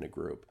test them within a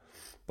group.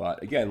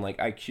 But again, like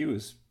IQ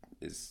is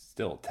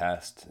still a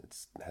test.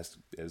 It's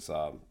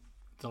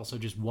also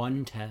just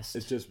one test.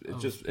 It's just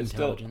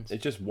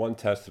one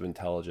test of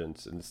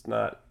intelligence, and it's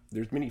not.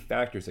 There's many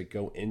factors that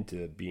go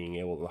into being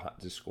able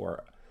to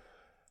score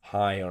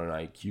high on an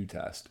IQ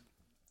test.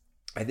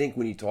 I think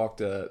when you talk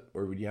to,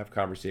 or when you have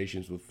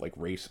conversations with like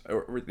race,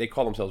 or they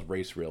call themselves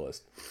race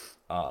realists,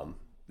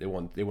 they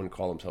wouldn't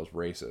call themselves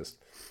racist.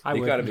 I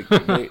agree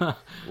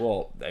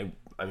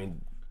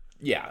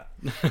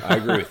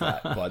with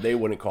that, but they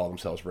wouldn't call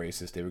themselves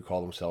racist. They would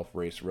call themselves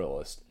race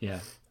realist. Yeah.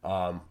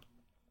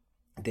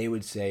 They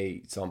would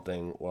say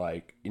something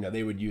like,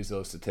 they would use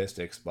those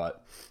statistics,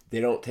 but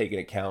they don't take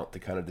into account the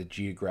kind of the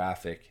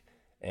geographic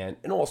and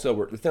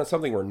also it's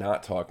something we're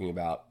not talking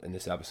about in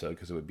this episode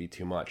because it would be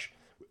too much,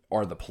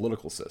 are the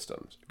political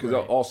systems, because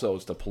also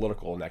it's the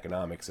political and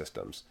economic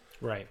systems.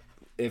 Right.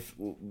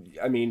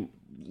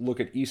 Look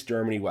at East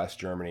Germany, West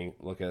Germany,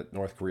 look at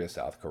North Korea,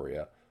 South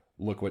Korea.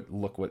 Look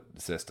what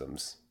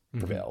systems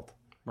prevailed.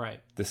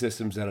 Right. The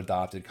systems that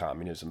adopted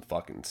communism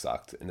fucking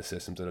sucked, and the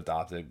systems that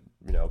adopted,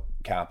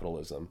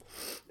 capitalism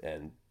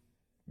and,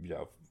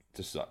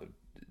 just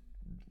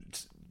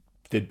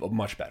did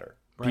much better.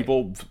 Right.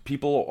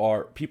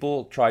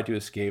 People tried to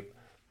escape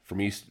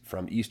from East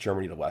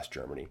Germany to West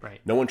Germany. Right.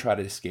 No one tried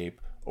to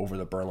escape over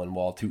the Berlin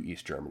Wall to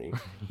East Germany.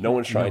 No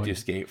one's trying to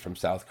escape from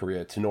South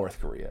Korea to North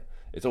Korea.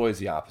 It's always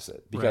the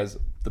opposite, because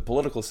the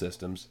political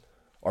systems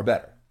are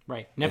better.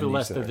 Right.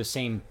 Nevertheless, they're the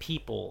same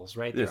peoples,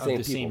 right? They're of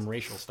the same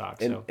racial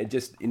stock. And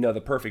just,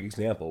 the perfect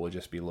example would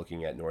just be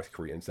looking at North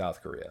Korea and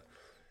South Korea.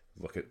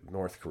 Look at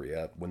North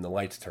Korea when the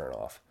lights turn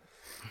off.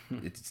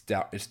 It's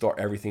dark,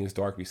 everything is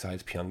dark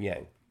besides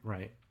Pyongyang.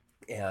 Right.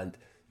 And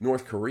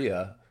North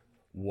Korea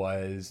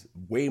was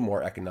way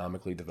more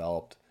economically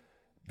developed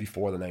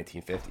before the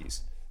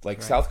 1950s.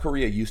 Like South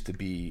Korea used to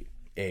be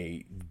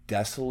a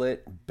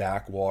desolate,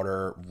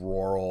 backwater,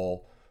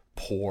 rural,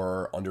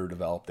 poor,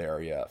 underdeveloped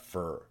area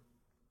for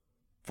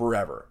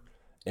forever.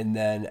 And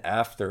then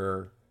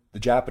after the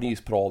Japanese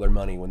put all their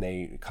money, when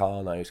they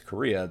colonized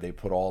Korea, they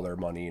put all their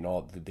money and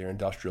all their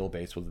industrial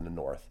base within the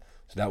north.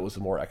 So that was the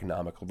more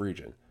economical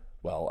region.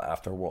 Well,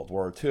 after World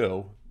War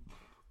II,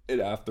 and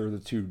after the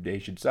two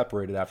nations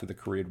separated after the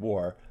Korean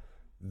War,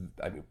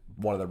 I mean,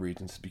 one of the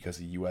reasons is because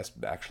the U.S.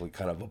 actually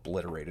kind of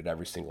obliterated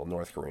every single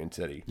North Korean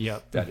city.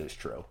 Yep. That is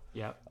true.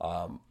 Yep.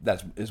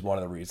 That is one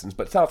of the reasons.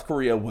 But South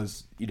Korea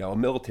was, a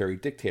military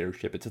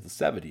dictatorship until the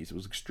 70s. It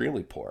was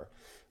extremely poor.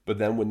 But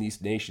then when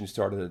these nations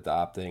started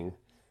adopting,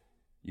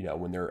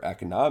 when their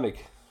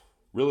economic,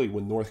 really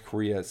when North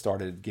Korea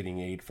started getting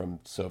aid from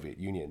Soviet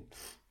Union,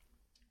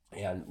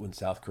 and when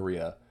South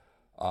Korea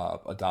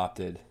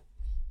adopted,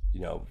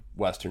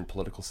 Western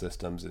political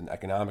systems and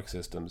economic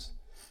systems,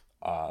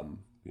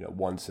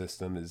 one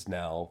system is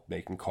now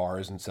making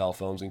cars and cell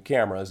phones and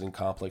cameras and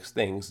complex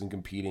things and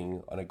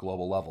competing on a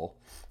global level.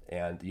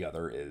 And the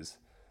other is,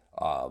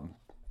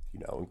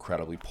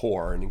 incredibly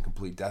poor and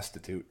incomplete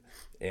destitute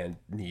and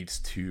needs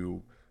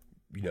to,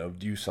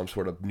 do some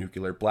sort of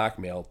nuclear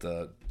blackmail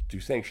to do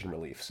sanction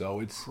relief.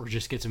 So or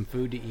just get some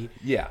food to eat.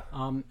 Yeah.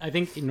 I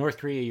think in North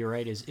Korea, you're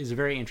right, is a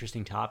very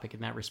interesting topic in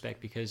that respect,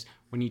 because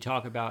when you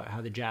talk about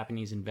how the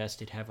Japanese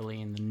invested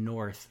heavily in the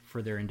North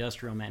for their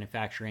industrial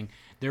manufacturing,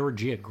 there were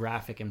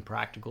geographic and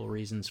practical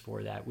reasons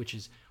for that, which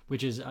is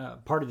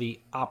part of the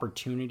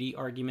opportunity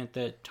argument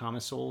that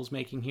Thomas Sowell is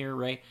making here,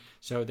 right?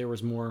 So there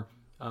was more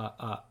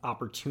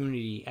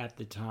opportunity at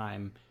the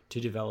time to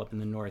develop in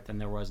the North than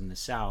there was in the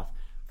South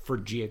for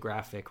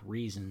geographic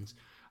reasons.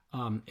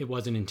 It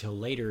wasn't until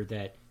later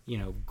that,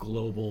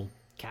 global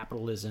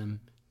capitalism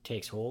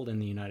takes hold in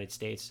the United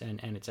States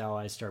and its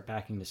allies start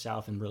backing the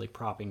South and really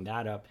propping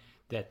that up,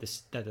 that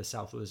the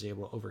South was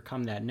able to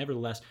overcome that.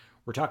 Nevertheless,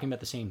 we're talking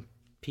about the same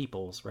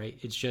peoples, right?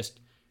 It's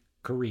just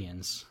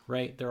Koreans,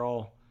 right? They're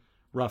all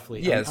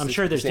roughly. Yeah, I'm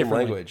sure there's the same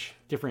different language.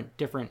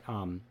 different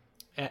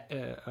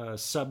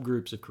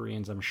subgroups of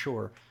Koreans, I'm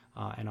sure,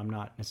 and I'm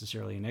not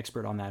necessarily an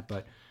expert on that,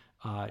 but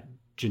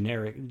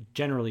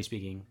generally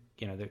speaking,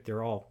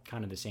 they're all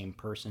kind of the same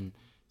person,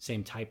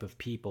 same type of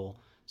people.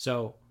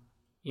 So,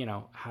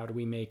 how do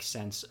we make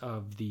sense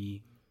of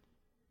the,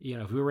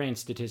 if we ran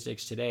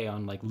statistics today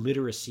on like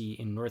literacy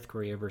in North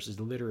Korea versus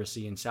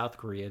literacy in South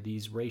Korea,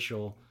 these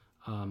racial,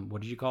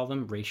 what did you call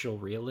them? Racial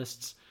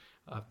realists,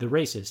 the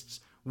racists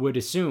would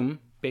assume,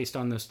 based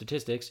on those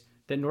statistics,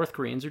 that North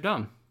Koreans are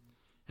dumb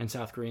and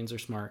South Koreans are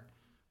smart,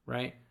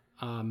 right?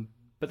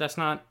 But that's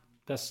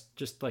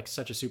just like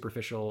such a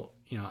superficial,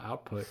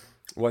 output.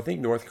 Well, I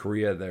think North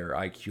Korea, their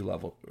IQ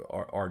level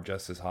are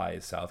just as high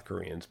as South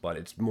Koreans, but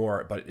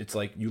it's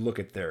like you look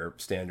at their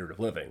standard of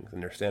living,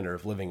 and their standard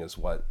of living is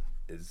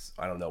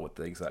I don't know what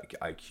the exact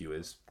IQ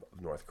is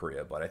of North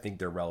Korea, but I think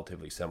they're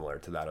relatively similar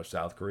to that of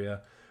South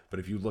Korea. But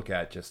if you look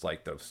at just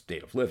like the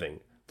state of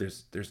living,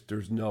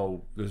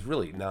 there's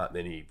really not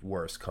many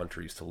worse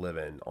countries to live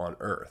in on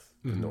earth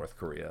than North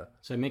Korea.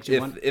 So it makes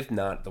you if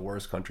not the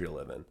worst country to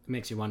live in. It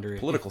makes you wonder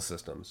political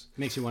systems.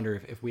 Makes you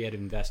wonder if we had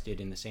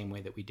invested in the same way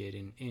that we did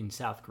in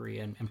South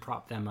Korea and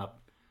propped them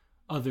up,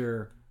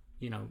 other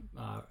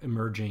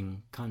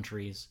emerging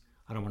countries.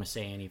 I don't want to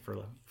say any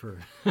for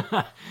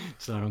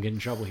so I don't get in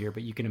trouble here,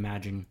 but you can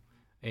imagine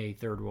a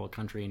third world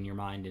country in your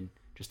mind and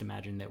just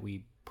imagine that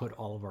we put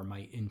all of our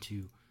might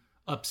into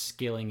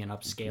upskilling and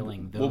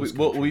upscaling those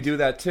countries. We do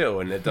that too,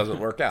 and it doesn't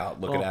work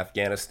out. Look at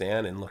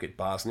Afghanistan and look at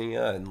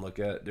Bosnia and look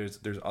at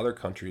there's other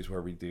countries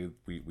where we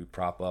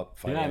prop up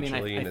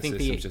financially, and the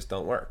systems just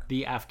don't work.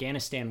 The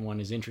Afghanistan one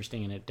is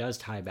interesting, and it does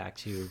tie back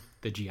to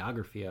the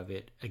geography of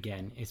it.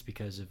 Again, it's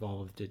because of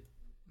all of the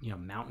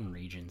mountain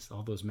regions,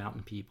 all those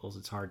mountain peoples.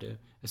 It's hard to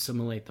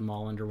assimilate them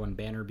all under one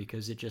banner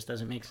because it just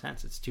doesn't make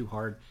sense. It's too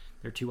hard.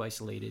 They're too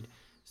isolated.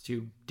 It's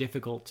too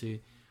difficult to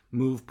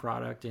move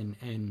product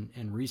and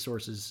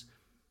resources,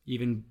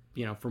 even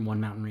from one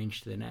mountain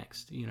range to the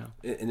next.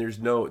 And there's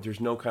no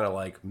kind of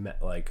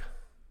like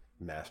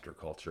master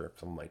culture.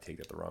 Someone might take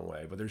it the wrong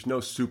way, but there's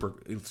no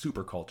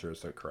super culture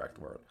is the correct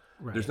word.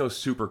 Right. There's no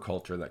super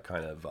culture that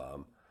kind of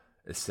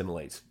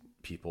assimilates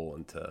people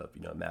into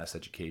mass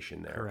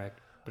education there. Correct.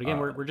 But again,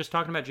 we're just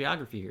talking about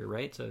geography here,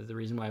 right? So the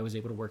reason why I was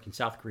able to work in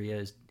South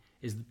Korea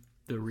is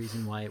the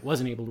reason why it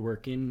wasn't able to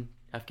work in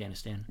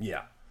Afghanistan.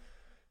 Yeah.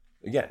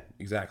 Again,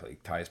 exactly.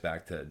 Ties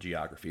back to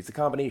geography. It's a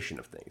combination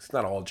of things. It's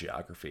not all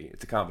geography.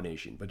 It's a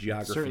combination, but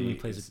geography certainly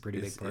plays a pretty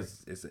big part.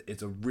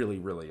 It's a really,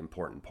 really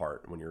important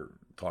part when you're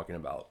talking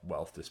about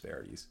wealth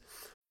disparities.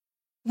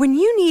 When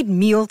you need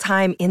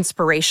mealtime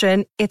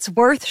inspiration, it's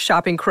worth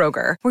shopping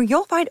Kroger, where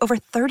you'll find over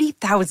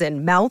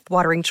 30,000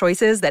 mouth-watering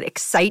choices that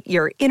excite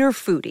your inner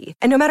foodie.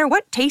 And no matter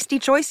what tasty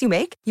choice you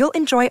make, you'll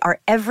enjoy our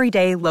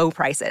everyday low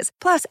prices,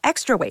 plus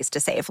extra ways to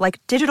save,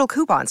 like digital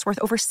coupons worth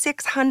over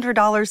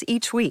 $600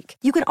 each week.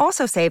 You can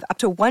also save up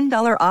to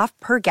 $1 off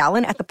per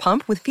gallon at the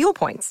pump with fuel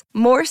points.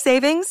 More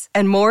savings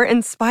and more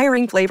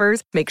inspiring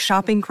flavors make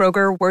shopping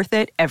Kroger worth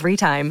it every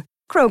time.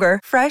 Kroger,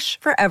 fresh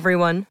for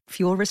everyone.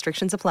 Fuel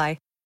restrictions apply.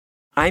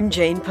 I'm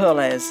Jane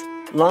Perlez,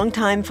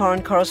 longtime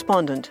foreign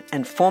correspondent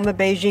and former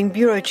Beijing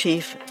bureau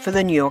chief for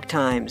the New York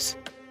Times.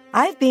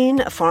 I've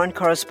been a foreign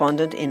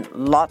correspondent in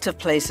lots of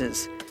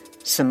places: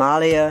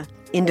 Somalia,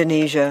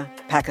 Indonesia,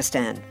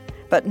 Pakistan,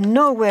 but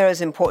nowhere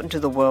as important to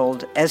the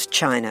world as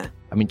China.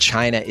 I mean,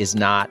 China is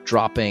not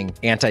dropping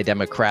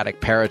anti-democratic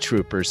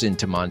paratroopers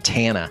into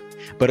Montana.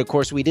 But of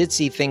course, we did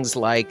see things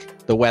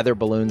like the weather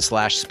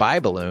balloon/spy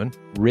balloon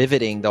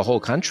riveting the whole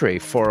country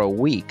for a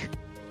week.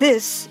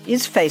 This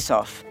is Face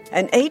Off,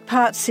 an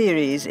 8-part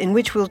series in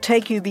which we'll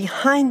take you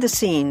behind the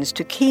scenes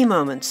to key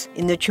moments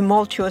in the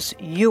tumultuous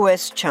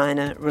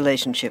U.S.-China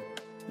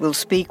relationship. We'll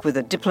speak with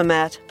a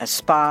diplomat, a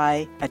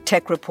spy, a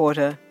tech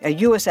reporter, a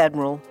U.S.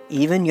 admiral,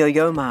 even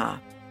Yo-Yo Ma.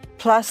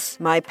 Plus,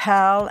 my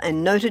pal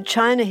and noted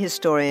China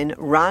historian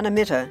Rana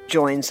Mitter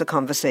joins the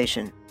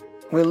conversation.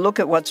 We'll look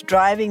at what's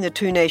driving the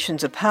two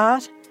nations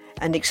apart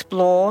and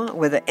explore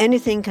whether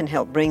anything can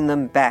help bring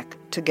them back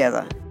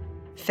together.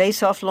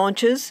 Face Off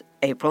launches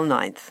April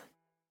 9th.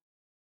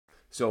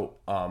 So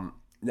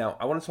now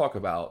I want to talk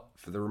about,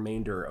 for the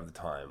remainder of the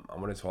time, I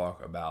want to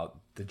talk about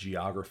the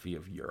geography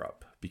of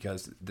Europe,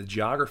 because the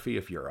geography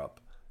of Europe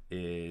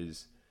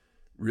is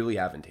really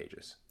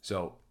advantageous.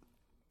 So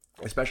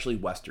especially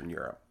Western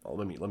Europe.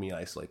 Let me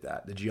isolate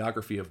that. The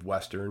geography of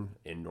Western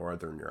and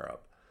Northern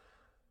Europe.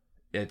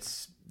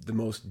 It's the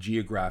most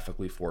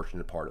geographically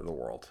fortunate part of the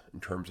world in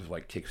terms of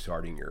like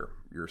kickstarting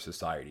your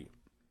society,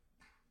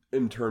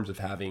 in terms of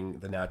having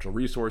the natural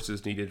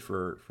resources needed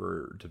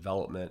for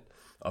development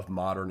of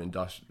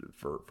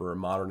for a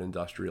modern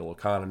industrial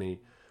economy.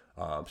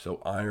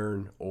 So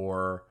iron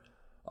or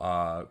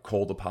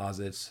coal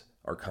deposits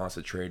are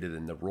concentrated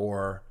in the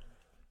Ruhr,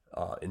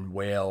 in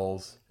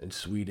Wales, in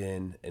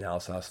Sweden, in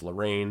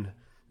Alsace-Lorraine,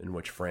 in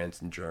which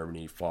France and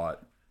Germany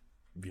fought,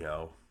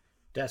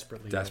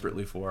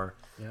 desperately for.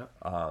 Yeah.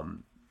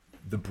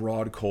 The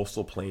broad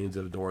coastal plains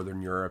of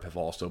Northern Europe have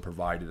also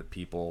provided the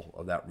people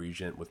of that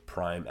region with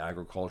prime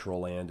agricultural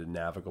land and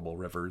navigable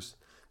rivers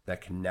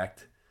that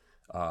connect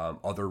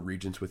other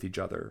regions with each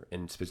other,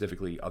 and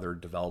specifically other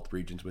developed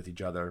regions with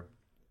each other.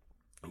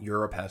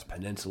 Europe has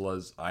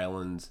peninsulas,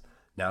 islands,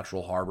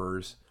 natural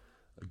harbors,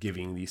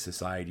 giving these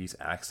societies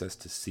access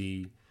to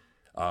sea.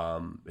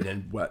 And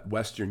then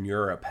Western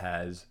Europe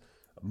has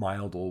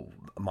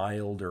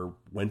milder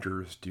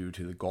winters due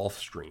to the Gulf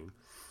Stream.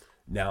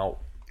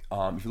 Now,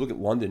 if you look at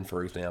London,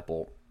 for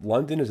example,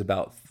 London is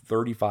about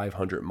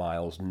 3,500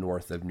 miles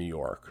north of New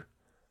York,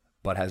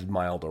 but has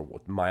milder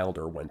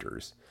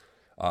winters.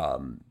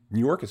 New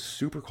York is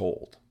super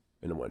cold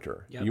in the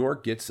winter. Yep. New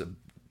York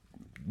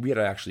we had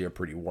actually a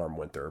pretty warm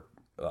winter,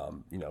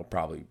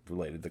 probably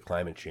related to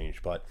climate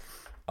change. But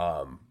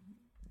when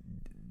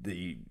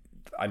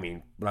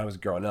I was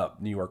growing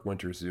up, New York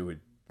winters, you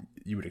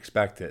would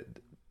expect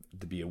it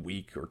to be a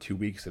week or 2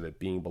 weeks of it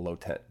being below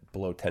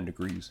 10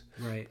 degrees.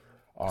 Right.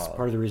 That's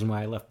part of the reason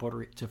why I left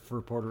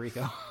for Puerto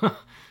Rico.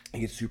 It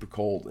gets super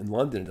cold. In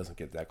London, it doesn't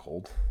get that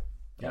cold.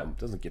 Yeah. It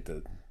doesn't get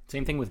the...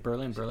 Same thing with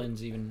Berlin.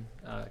 Berlin's even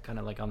kind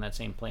of like on that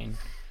same plane,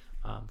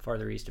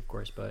 farther east, of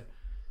course. But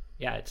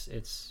yeah,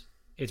 it's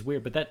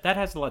weird. But that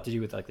has a lot to do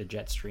with like the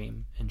jet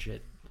stream and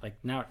shit. Like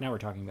now we're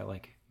talking about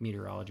like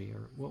meteorology,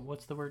 or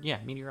what's the word? Yeah,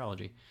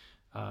 meteorology,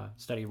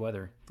 study of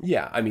weather.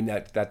 Yeah, I mean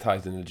that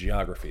ties into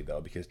geography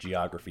though, because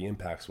geography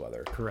impacts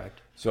weather.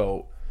 Correct.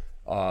 So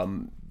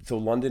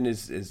London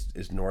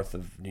is north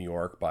of New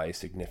York by a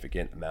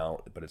significant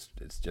amount, but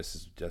it's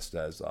just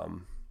as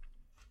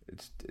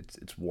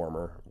it's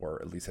warmer,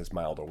 or at least has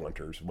milder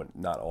winters. When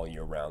not all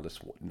year round, it's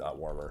not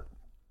warmer.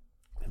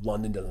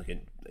 London doesn't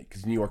get,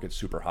 because New York gets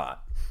super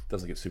hot. It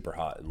doesn't get super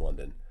hot in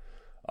London.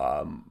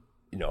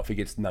 If it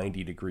gets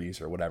 90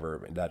 degrees or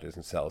whatever, and that is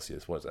in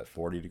Celsius. What is that?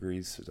 40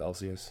 degrees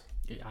Celsius?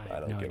 Yeah, I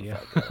don't give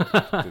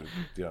a fuck.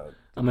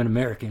 I'm an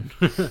American.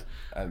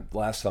 And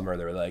last summer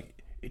they were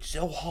like, it's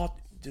so hot.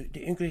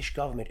 The English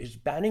government is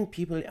banning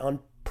people on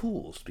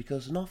pools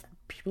because enough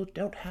people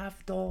don't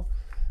have the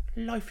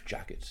life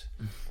jackets.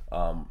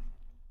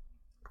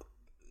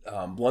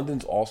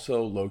 London's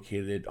also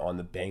located on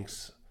the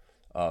banks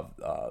of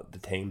the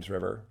Thames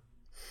River,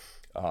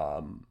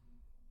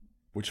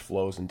 which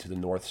flows into the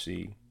North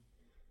Sea.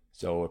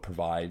 So it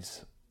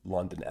provides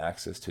London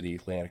access to the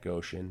Atlantic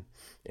Ocean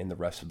and the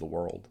rest of the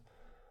world.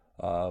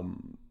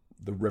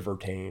 The River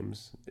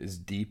Thames is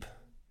deep.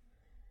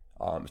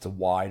 It's a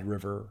wide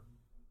river.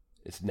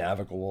 It's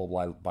navigable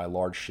by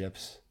large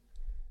ships.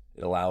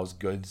 It allows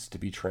goods to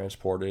be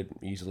transported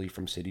easily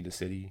from city to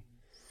city.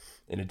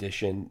 In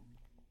addition,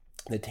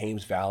 the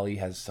Thames Valley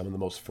has some of the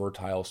most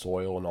fertile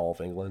soil in all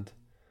of England.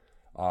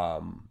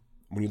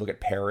 When you look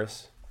at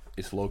Paris,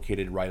 it's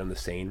located right on the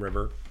Seine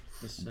River,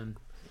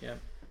 Yeah.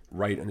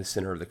 right in the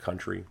center of the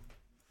country.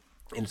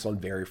 And it's on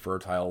very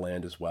fertile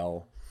land as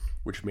well,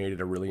 which made it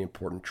a really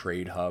important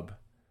trade hub.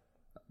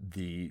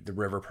 The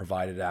river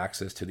provided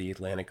access to the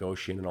Atlantic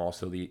Ocean and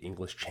also the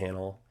English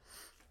Channel.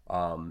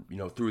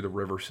 Through the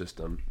river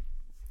system,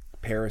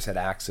 Paris had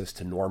access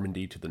to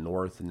Normandy to the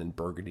north and then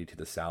Burgundy to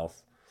the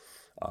south.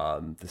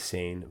 The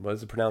Seine, what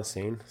is it pronounced?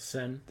 Seine?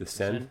 Seine. The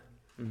Seine.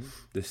 Mm-hmm.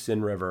 The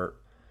Seine River.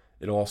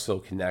 It also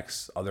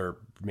connects other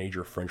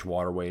major French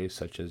waterways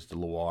such as the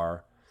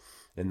Loire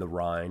and the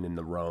Rhine and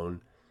the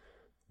Rhone,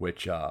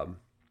 which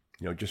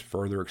just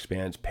further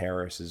expands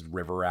Paris's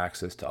river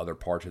access to other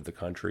parts of the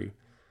country.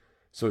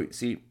 So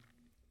see,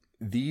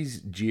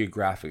 these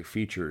geographic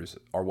features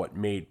are what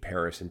made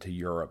Paris into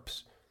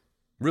Europe's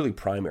really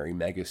primary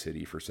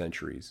megacity for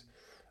centuries.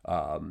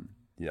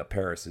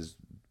 Paris is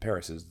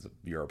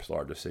Europe's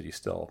largest city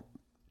still.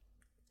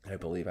 I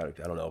believe. I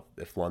don't know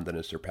if London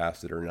has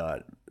surpassed it or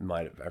not.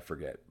 I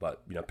forget.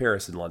 But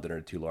Paris and London are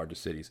the two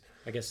largest cities.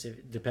 I guess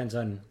it depends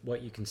on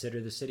what you consider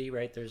the city,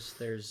 right? There's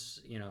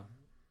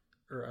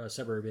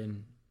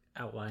suburban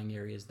outlying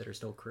areas that are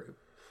still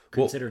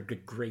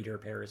considered greater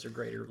Paris or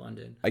greater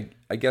London.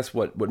 I guess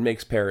what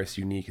makes Paris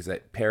unique is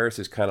that Paris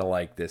is kind of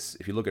like this.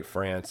 If you look at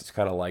France, it's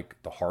kind of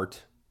like the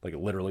heart, like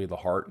literally the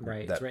heart,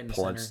 right? That it's right in the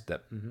pumps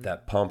center.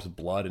 that pumps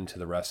blood into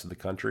the rest of the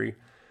country,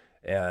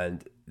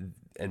 and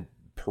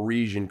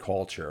Parisian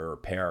culture, or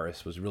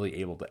Paris, was really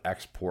able to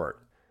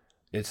export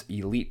its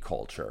elite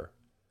culture,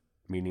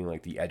 meaning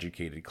like the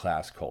educated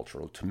class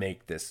culture, to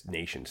make this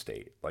nation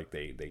state. Like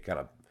they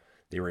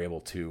were able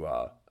to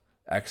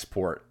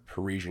export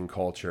Parisian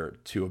culture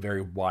to a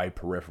very wide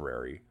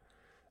periphery.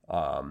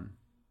 That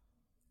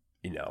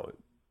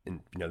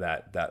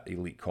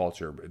elite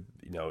culture,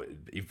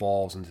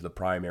 evolves into the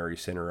primary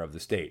center of the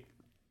state.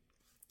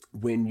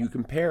 When you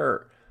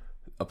compare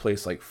a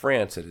place like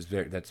France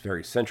that's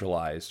very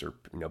centralized, or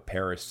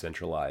Paris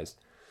centralized,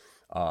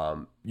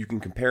 you can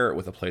compare it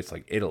with a place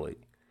like Italy,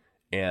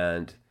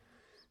 and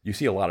you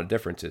see a lot of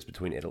differences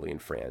between Italy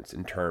and France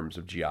in terms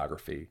of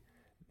geography.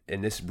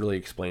 And this really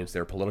explains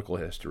their political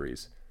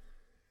histories.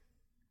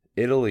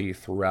 Italy,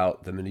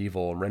 throughout the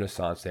medieval and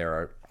Renaissance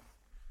era,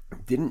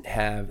 didn't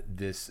have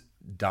this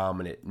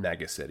dominant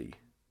megacity.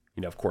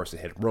 Of course, it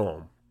had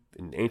Rome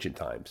in ancient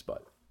times,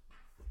 but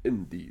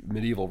in the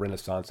medieval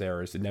Renaissance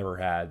eras, it never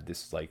had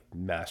this like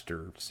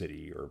master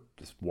city or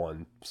this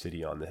one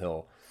city on the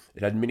hill.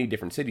 It had many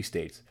different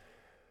city-states.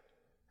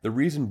 The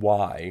reason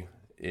why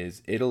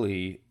is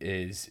Italy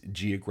is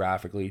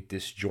geographically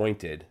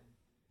disjointed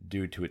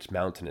due to its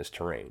mountainous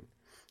terrain,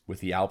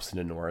 with the Alps in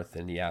the north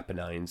and the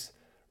Apennines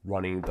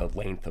running the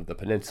length of the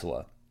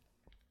peninsula.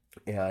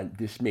 And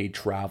this made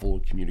travel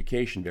and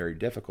communication very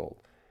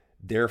difficult.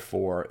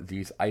 Therefore,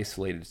 these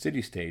isolated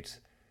city-states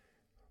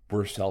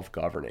were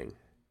self-governing.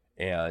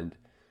 And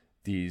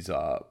these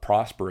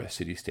prosperous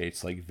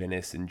city-states like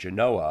Venice and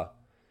Genoa,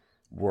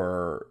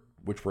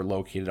 which were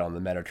located on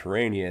the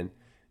Mediterranean,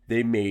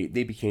 they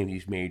became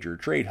these major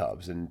trade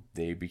hubs, and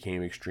they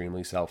became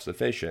extremely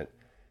self-sufficient.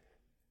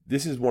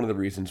 This is one of the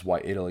reasons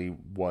why Italy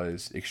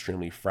was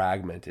extremely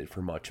fragmented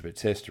for much of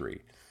its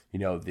history.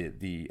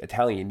 The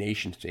Italian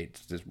nation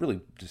state is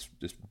really just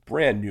this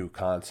brand new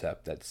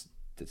concept that's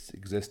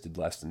existed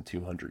less than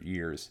 200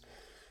 years.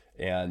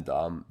 And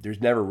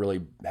there's never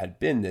really had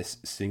been this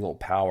single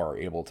power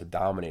able to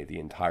dominate the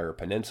entire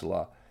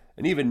peninsula.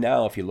 And even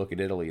now, if you look at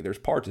Italy, there's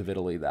parts of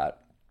Italy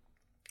that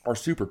are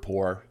super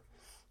poor,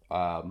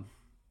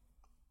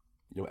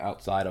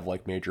 outside of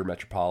like major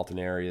metropolitan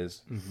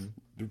areas. Mm-hmm.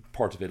 There are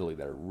parts of Italy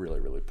that are really,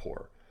 really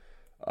poor.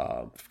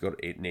 If you go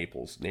to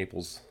Naples,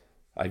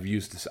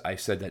 I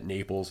said that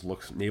Naples,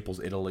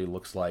 Italy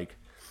looks like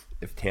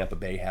if Tampa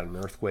Bay had an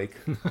earthquake.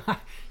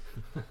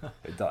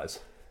 It does.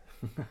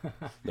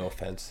 No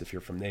offense if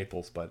you're from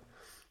Naples, but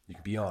you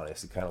can be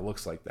honest, it kind of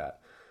looks like that.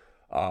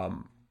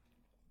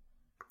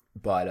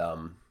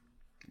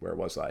 Where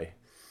was I?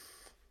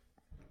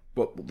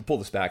 Well, to pull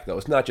this back, though,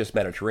 it's not just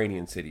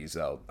Mediterranean cities,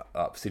 though.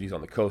 Cities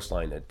on the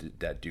coastline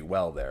that do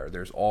well there.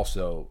 There's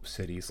also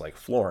cities like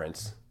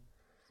Florence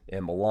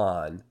and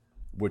Milan,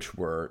 which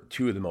were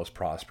two of the most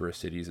prosperous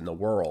cities in the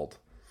world,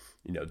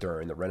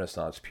 during the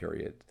Renaissance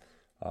period.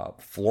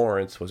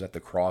 Florence was at the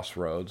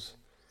crossroads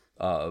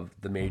of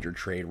the major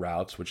trade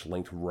routes which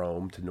linked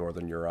Rome to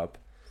northern Europe.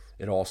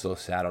 It also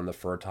sat on the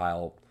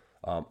fertile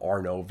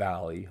Arno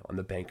Valley on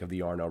the bank of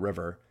the Arno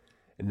River.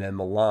 And then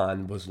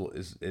Milan Milan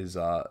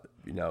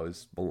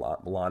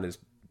is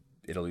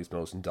Italy's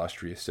most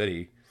industrious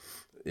city,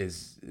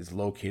 is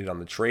located on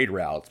the trade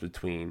routes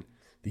between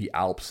the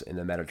Alps and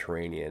the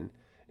Mediterranean,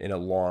 and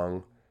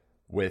along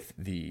with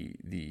the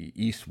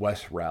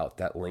east-west route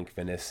that link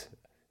Venice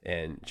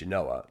and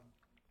Genoa.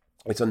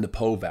 It's on the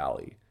Po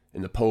Valley,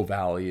 and the Po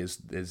Valley is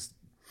the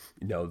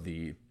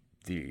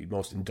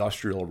most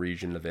industrial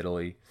region of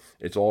Italy.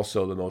 It's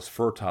also the most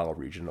fertile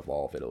region of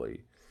all of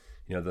Italy.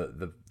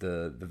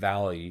 The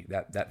valley,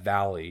 that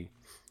valley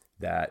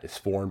that is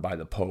formed by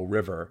the Po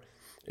River,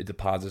 it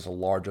deposits a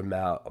large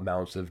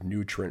amounts of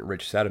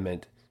nutrient-rich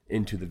sediment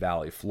into the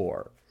valley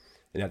floor.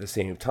 And at the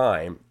same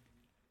time,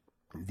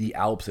 the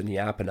Alps and the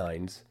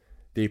Apennines,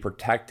 they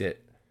protect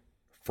it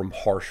from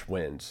harsh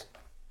winds,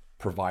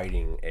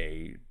 providing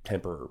a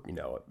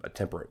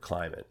temperate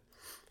climate.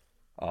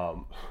 I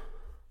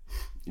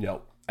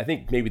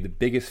think maybe the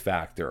biggest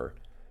factor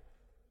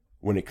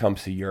when it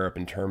comes to Europe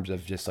in terms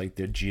of just like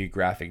the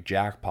geographic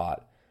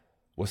jackpot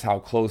was how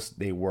close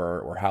they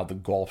were, or how the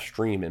Gulf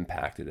Stream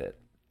impacted it,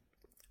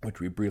 which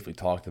we briefly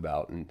talked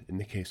about in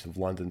the case of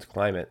London's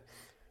climate.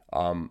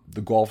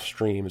 The Gulf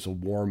Stream is a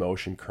warm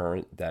ocean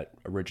current that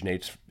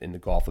originates in the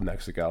Gulf of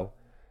Mexico.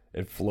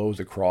 It flows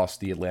across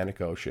the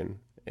Atlantic Ocean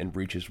and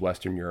reaches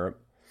Western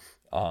Europe,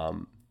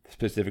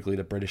 specifically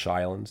the British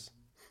Islands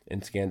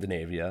and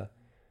Scandinavia.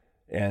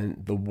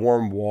 And the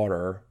warm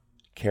water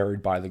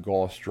carried by the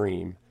Gulf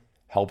Stream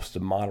helps to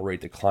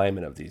moderate the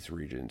climate of these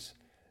regions,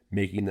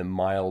 making them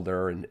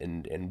milder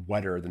and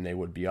wetter than they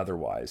would be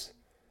otherwise.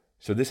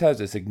 So this has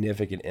a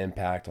significant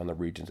impact on the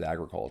region's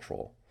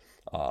agricultural,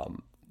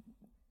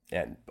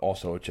 and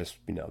also just,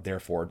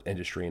 therefore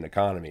industry and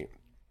economy.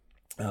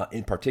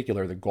 In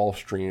particular, the Gulf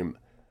Stream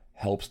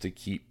helps to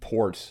keep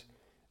ports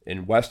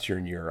in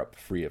Western Europe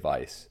free of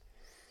ice.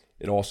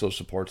 It also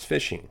supports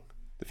fishing,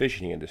 the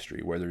fishing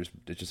industry, where there's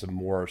just a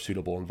more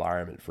suitable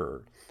environment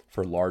for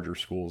larger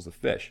schools of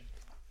fish.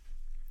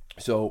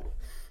 So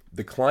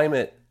the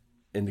climate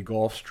in the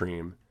Gulf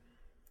Stream,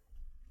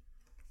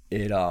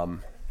 it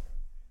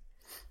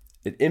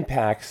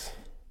impacts,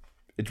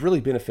 it's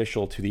really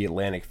beneficial to the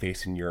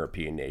Atlantic-facing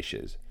European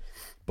nations.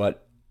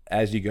 But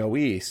as you go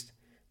east,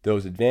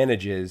 those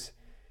advantages,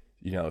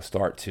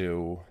 start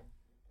to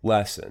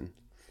lessen.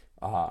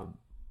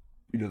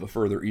 The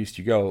further east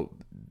you go,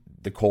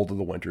 the colder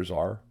the winters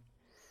are,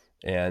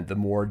 and the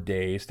more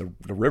days the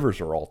rivers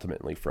are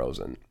ultimately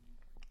frozen.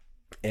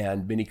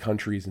 And many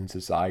countries and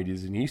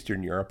societies in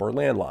Eastern Europe are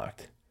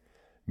landlocked,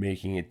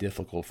 making it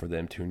difficult for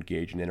them to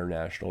engage in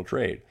international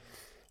trade.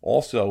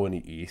 Also in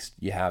the east,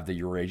 you have the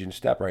Eurasian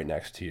steppe right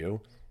next to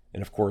you.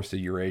 And of course, the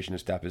Eurasian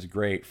steppe is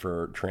great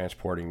for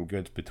transporting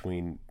goods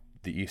between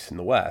the east and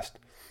the west.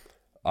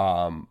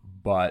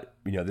 But,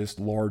 this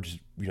large,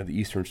 the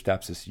eastern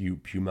steppes, this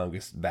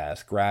humongous,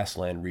 vast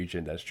grassland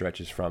region that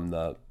stretches from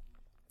the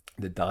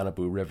Danube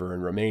River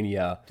in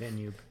Romania,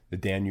 the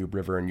Danube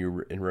River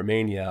in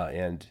Romania,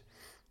 and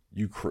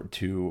the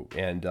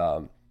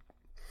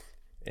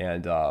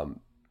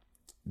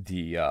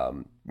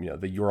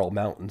Ural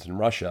Mountains in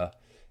Russia.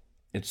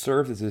 It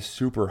served as a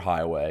super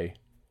highway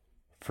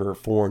for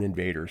foreign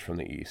invaders from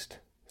the east.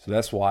 So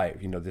that's why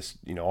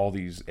all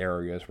these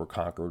areas were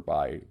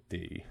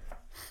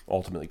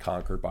ultimately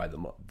conquered by the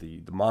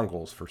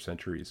Mongols for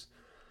centuries.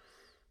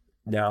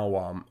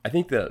 Now, I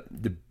think the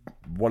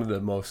one of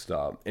the most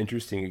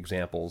interesting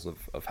examples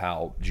of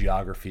how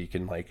geography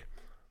can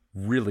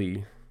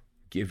really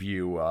give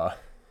you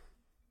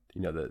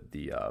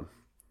the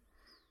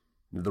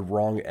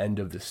wrong end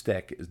of the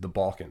stick is the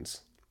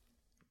Balkans.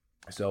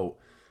 So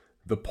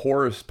the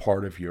poorest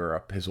part of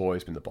Europe has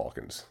always been the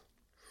Balkans.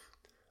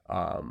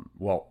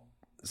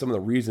 Some of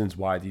the reasons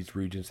why these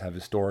regions have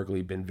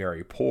historically been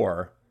very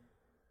poor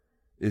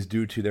is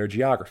due to their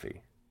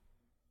geography.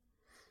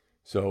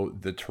 So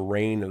the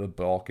terrain of the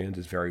Balkans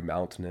is very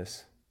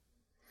mountainous.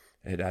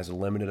 It has a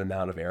limited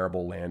amount of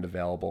arable land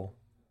available.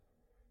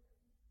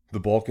 The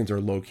Balkans are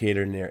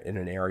located in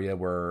an area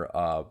where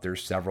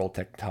there's several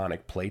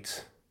tectonic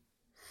plates.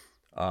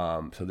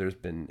 So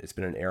it's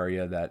been an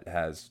area that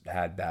has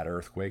had bad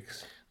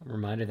earthquakes. I'm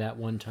reminded that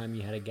one time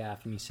you had a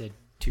gaffe and you said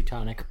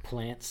Teutonic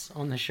plants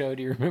on the show.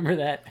 Do you remember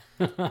that?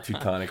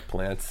 Teutonic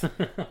plants.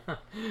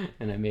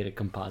 And I made a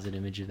composite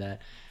image of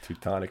that.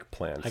 Teutonic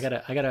plants. I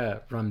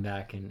gotta run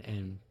back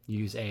and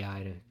use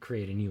AI to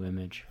create a new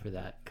image for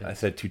that. I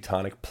said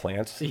Teutonic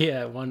plants.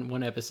 Yeah,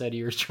 one episode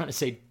you were trying to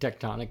say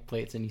tectonic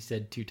plates and you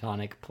said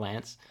Teutonic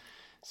plants.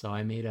 So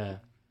I made an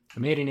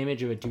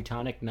image of a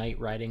Teutonic knight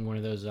riding one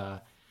of those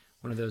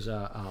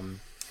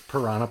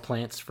piranha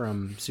plants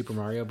from Super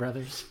Mario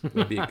Brothers.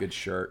 Would be a good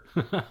shirt.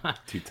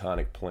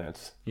 Teutonic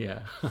plants. Yeah.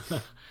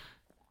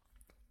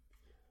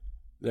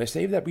 Did I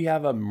say that we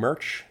have a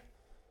merch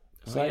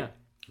site? Yeah.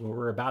 Well,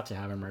 we're about to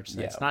have a merch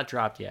site. Yeah. It's not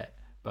dropped yet,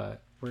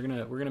 but we're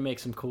gonna make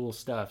some cool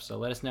stuff. So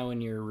let us know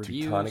in your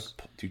reviews.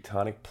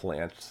 Teutonic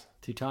plants.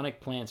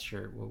 Teutonic plants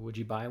shirt. Would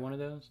you buy one of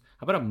those?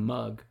 How about a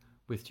mug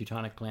with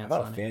Teutonic plants How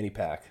about on a fanny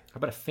pack? How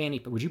about a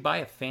fanny? Would you buy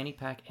a fanny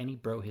pack? Any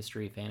bro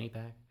history fanny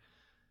pack?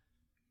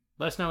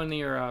 Let us know in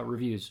your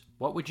reviews.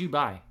 What would you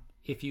buy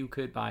if you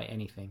could buy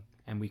anything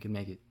and we could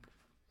make it?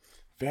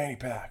 Fanny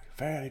pack.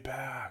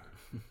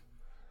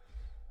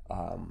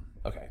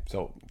 Okay,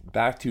 so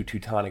back to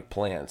Teutonic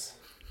plants.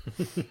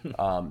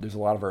 There's a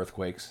lot of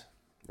earthquakes,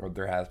 or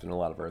there has been a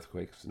lot of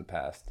earthquakes in the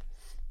past.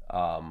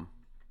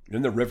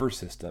 In the river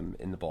system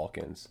in the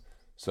Balkans.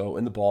 So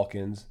in the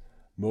Balkans,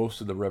 most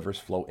of the rivers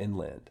flow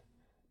inland,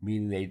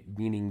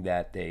 meaning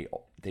that they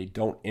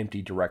don't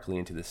empty directly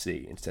into the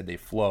sea. Instead, they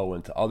flow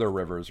into other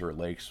rivers or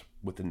lakes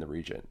within the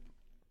region.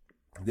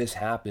 This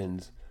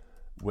happens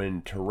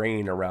when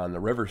terrain around the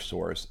river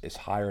source is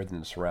higher than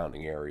the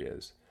surrounding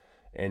areas,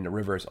 and the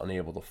river is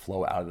unable to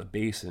flow out of the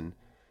basin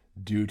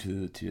due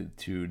to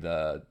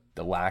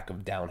the lack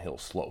of downhill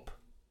slope.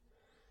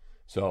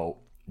 So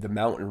the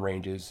mountain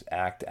ranges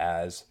act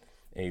as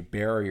a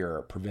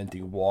barrier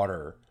preventing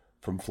water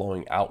from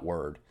flowing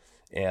outward,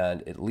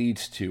 and it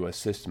leads to a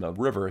system of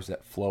rivers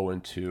that flow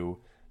into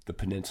the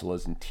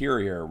peninsula's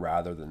interior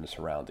rather than the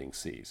surrounding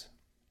seas.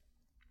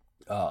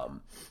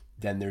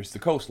 Then there's the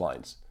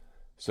coastlines.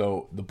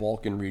 So the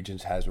Balkan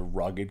regions has a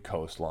rugged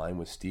coastline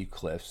with steep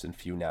cliffs and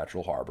few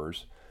natural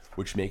harbors,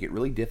 which make it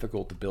really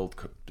difficult to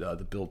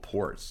build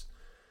ports.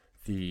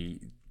 The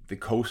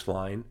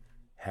coastline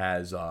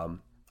has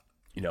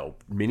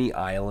many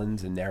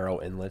islands and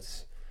narrow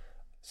inlets.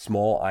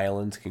 Small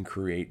islands can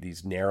create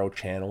these narrow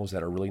channels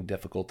that are really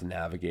difficult to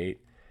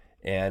navigate,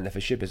 and if a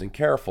ship isn't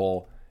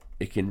careful,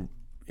 it can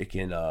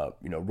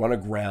run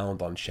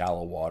aground on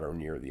shallow water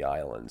near the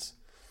islands.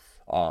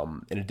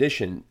 In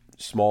addition,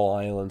 small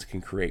islands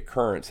can create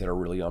currents that are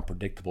really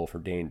unpredictable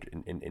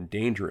and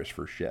dangerous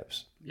for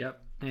ships.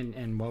 Yep.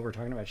 And while we're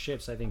talking about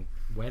ships, I think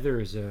weather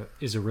is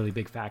a really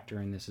big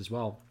factor in this as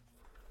well.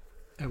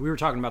 We were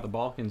talking about the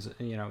Balkans,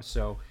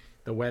 so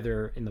the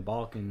weather in the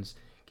Balkans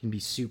can be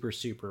super,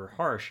 super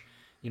harsh,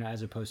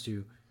 as opposed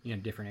to,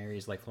 different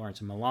areas like Florence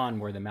and Milan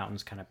where the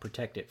mountains kind of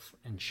protect it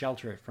and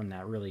shelter it from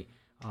that really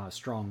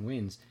strong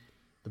winds.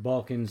 The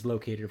Balkans,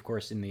 located, of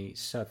course, in the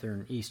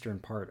southern eastern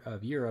part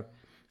of Europe,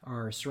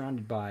 are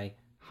surrounded by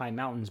high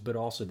mountains, but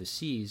also the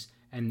seas.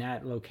 And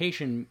that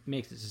location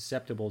makes it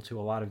susceptible to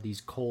a lot of these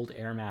cold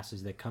air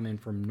masses that come in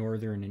from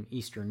northern and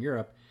eastern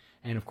Europe,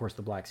 and of course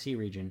the Black Sea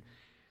region.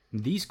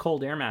 These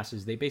cold air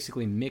masses, they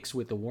basically mix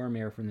with the warm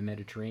air from the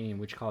Mediterranean,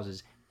 which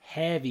causes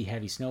heavy,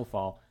 heavy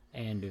snowfall,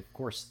 and of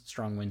course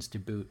strong winds to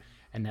boot.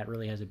 And that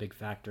really has a big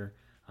factor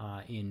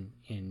in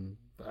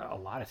a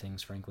lot of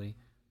things, frankly.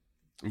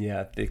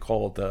 Yeah, they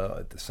call it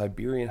the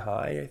Siberian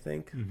High, I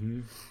think.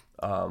 Mm-hmm.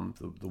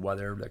 The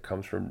weather that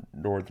comes from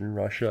northern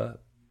Russia,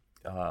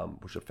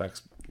 which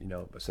affects,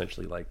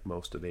 essentially like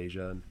most of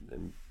Asia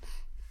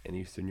and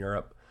Eastern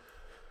Europe.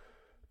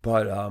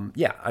 But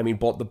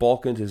the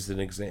Balkans is an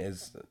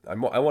example.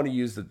 I want to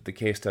use the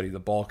case study of the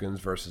Balkans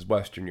versus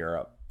Western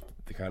Europe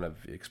to kind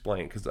of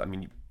explain, because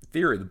in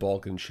theory the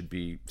Balkans should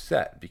be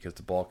set because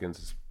the Balkans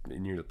is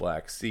near the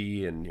Black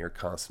Sea and near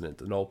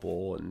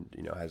Constantinople, and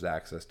has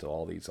access to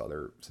all these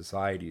other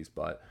societies,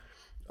 but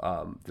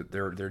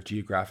their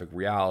geographic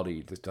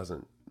reality just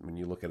doesn't. When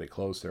you look at it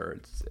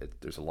closer,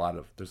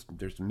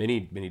 there's many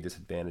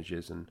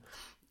disadvantages, and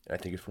I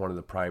think it's one of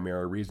the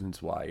primary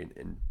reasons why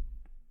in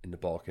the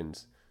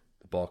Balkans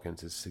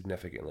is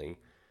significantly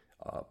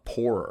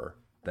poorer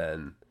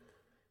than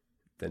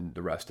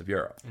the rest of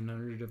Europe,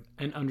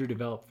 and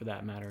underdeveloped for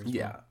that matter. As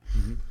yeah. Well.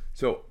 Mm-hmm.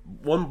 So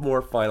one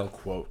more final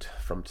quote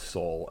from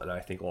Sol, and I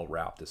think we'll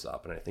wrap this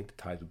up. And I think it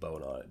ties a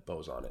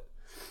bows on it.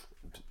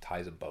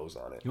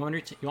 You want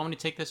me to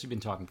take this? You've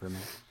been talking for a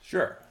minute.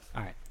 Sure.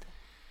 All right.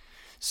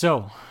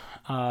 So,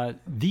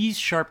 these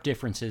sharp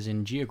differences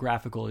in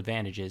geographical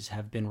advantages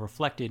have been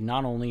reflected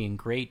not only in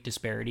great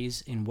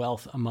disparities in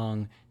wealth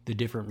among the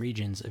different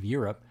regions of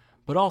Europe,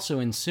 but also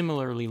in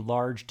similarly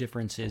large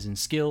differences in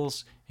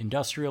skills,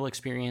 industrial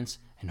experience,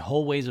 and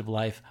whole ways of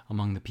life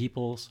among the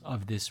peoples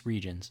of these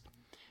regions.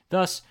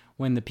 Thus,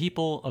 when the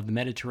people of the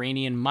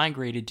Mediterranean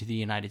migrated to the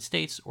United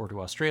States or to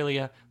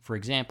Australia, for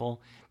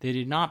example, they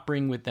did not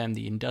bring with them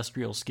the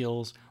industrial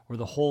skills or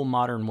the whole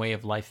modern way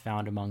of life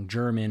found among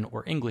German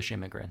or English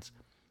immigrants.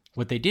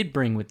 What they did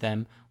bring with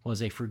them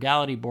was a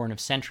frugality born of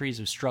centuries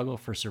of struggle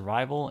for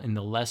survival in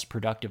the less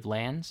productive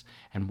lands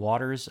and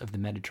waters of the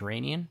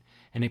Mediterranean,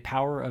 and a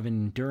power of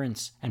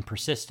endurance and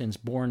persistence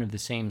born of the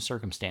same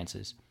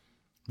circumstances.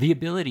 The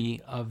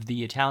ability of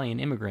the Italian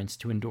immigrants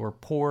to endure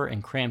poor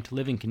and cramped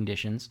living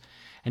conditions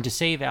and to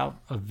save out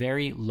of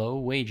very low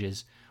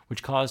wages,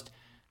 which caused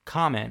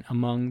comment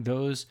among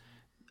those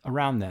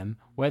around them,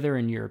 whether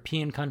in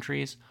European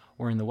countries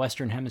or in the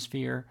Western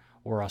Hemisphere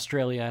or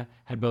Australia,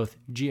 had both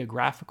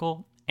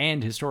geographical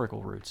and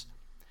historical roots.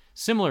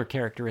 Similar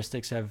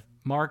characteristics have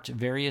marked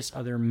various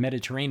other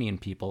Mediterranean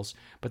peoples,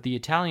 but the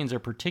Italians are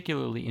a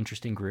particularly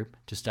interesting group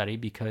to study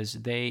because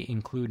they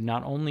include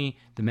not only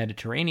the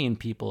Mediterranean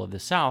people of the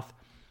south,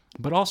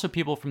 but also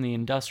people from the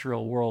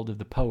industrial world of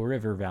the Po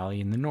River Valley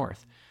in the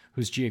north,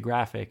 whose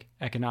geographic,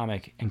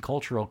 economic, and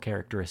cultural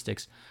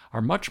characteristics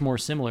are much more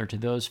similar to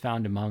those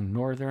found among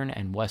northern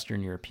and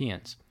western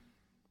Europeans.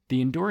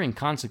 The enduring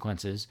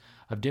consequences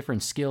of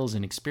different skills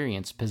and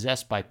experience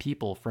possessed by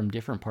people from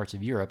different parts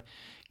of Europe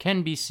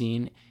can be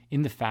seen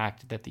in the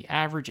fact that the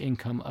average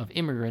income of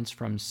immigrants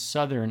from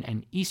southern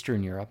and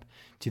eastern Europe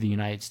to the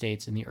United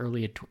States in the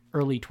early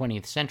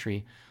 20th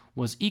century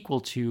was equal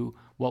to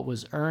what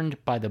was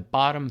earned by the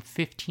bottom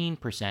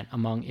 15%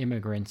 among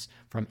immigrants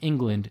from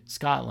England,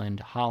 Scotland,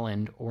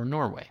 Holland, or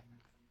Norway.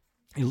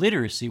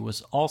 Illiteracy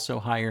was also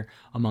higher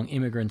among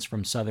immigrants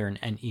from southern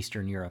and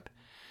eastern Europe.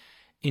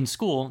 In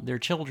school, their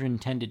children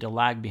tended to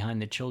lag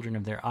behind the children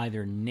of their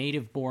either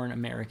native-born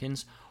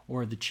Americans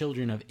or the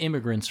children of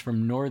immigrants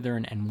from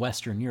Northern and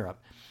Western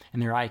Europe,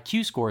 and their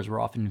IQ scores were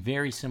often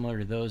very similar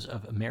to those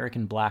of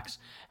American blacks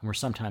and were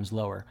sometimes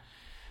lower.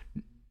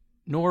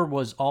 Nor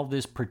was all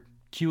this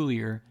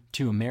peculiar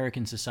to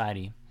American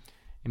society.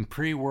 In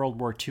pre-World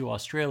War II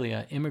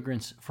Australia,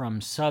 immigrants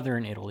from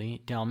southern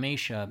Italy,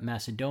 Dalmatia,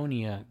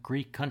 Macedonia,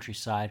 Greek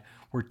countryside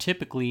were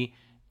typically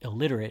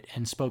illiterate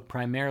and spoke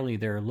primarily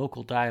their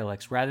local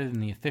dialects rather than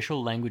the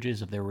official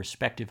languages of their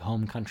respective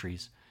home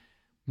countries.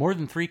 More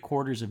than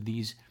 3/4 of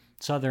these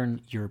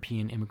southern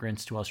European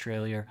immigrants to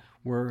Australia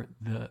were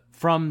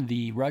from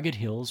the rugged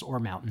hills or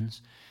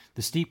mountains,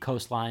 the steep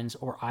coastlines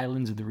or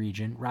islands of the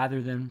region,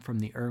 rather than from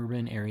the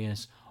urban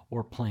areas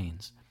or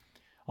plains.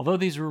 Although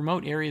these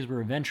remote areas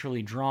were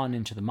eventually drawn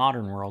into the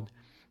modern world,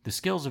 the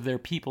skills of their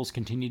peoples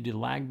continued to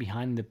lag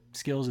behind the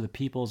skills of the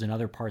peoples in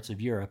other parts of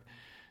Europe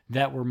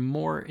that were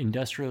more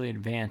industrially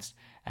advanced,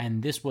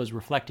 and this was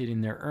reflected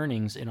in their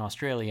earnings in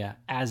Australia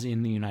as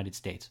in the United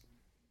States.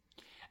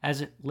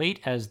 As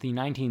late as the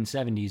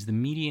 1970s, the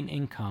median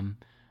income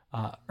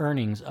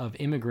earnings of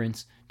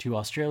immigrants to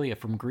Australia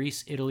from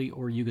Greece, Italy,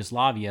 or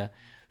Yugoslavia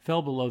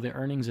fell below the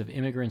earnings of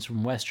immigrants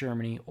from West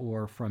Germany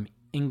or from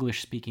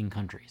English-speaking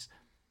countries.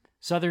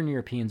 Southern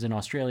Europeans in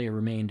Australia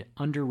remained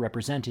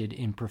underrepresented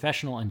in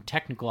professional and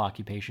technical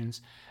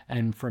occupations,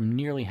 and from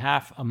nearly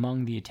half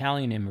among the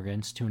Italian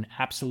immigrants to an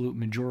absolute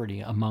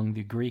majority among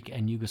the Greek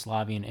and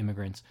Yugoslavian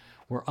immigrants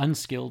were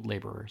unskilled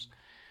laborers.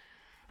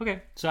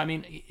 Okay, so I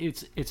mean,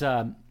 this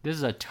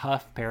is a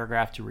tough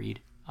paragraph to read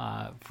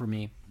for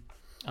me,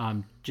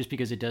 just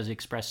because it does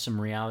express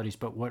some realities.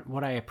 But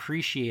what I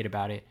appreciate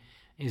about it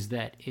is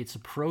that it's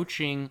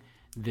approaching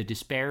the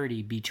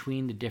disparity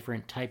between the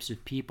different types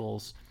of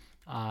peoples,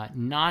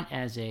 not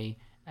as a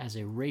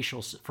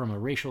racial, from a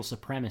racial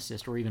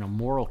supremacist or even a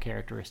moral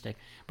characteristic,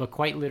 but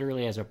quite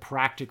literally as a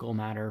practical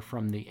matter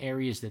from the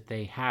areas that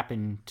they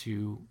happen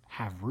to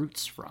have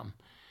roots from.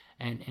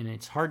 And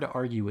it's hard to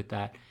argue with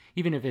that,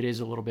 even if it is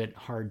a little bit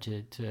hard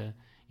to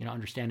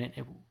understand it.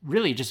 It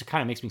really just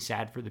kind of makes me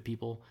sad for the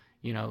people,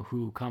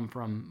 who come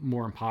from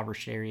more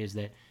impoverished areas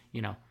that,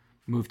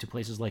 move to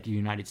places like the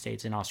United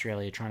States and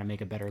Australia trying to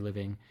make a better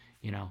living,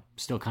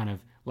 still kind of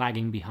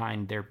lagging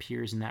behind their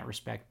peers in that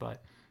respect.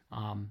 But,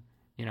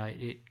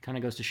 it kind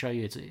of goes to show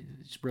you it's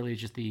really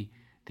just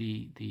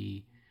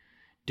the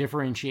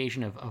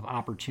differentiation of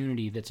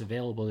opportunity that's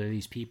available to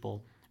these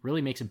people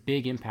really makes a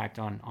big impact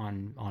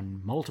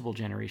on multiple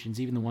generations,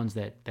 even the ones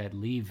that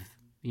leave,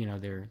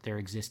 their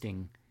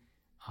existing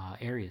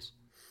areas.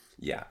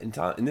 Yeah,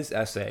 in this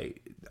essay,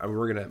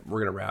 we're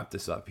gonna wrap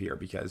this up here,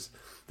 because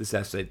this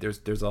essay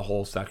there's a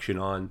whole section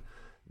on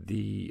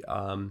the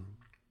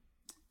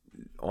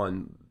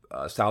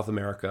South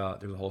America.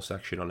 There's a whole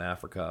section on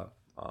Africa.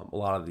 A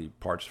lot of the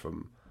parts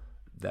from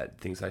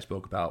things I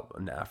spoke about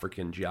in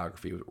African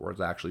geography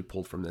was actually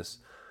pulled from this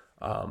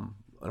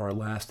in our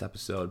last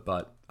episode.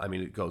 But I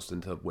mean, it goes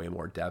into way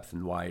more depth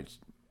and why it's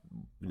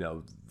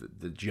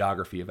the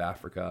geography of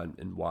Africa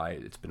and why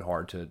it's been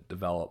hard to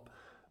develop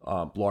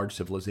large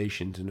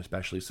civilizations, and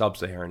especially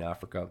sub-Saharan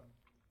Africa.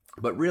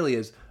 But really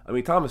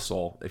Thomas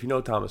Sowell, if you know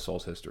Thomas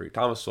Sowell's history,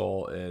 Thomas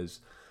Sowell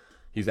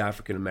he's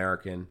African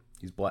American,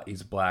 he's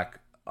black,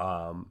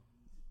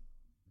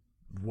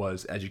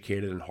 was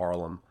educated in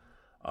Harlem.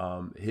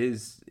 But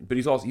he's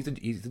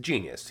a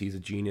genius. He's a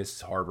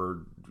genius,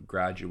 Harvard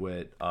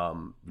graduate,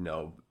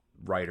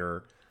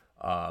 writer.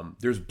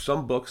 There's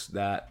some books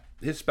that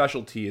his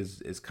specialty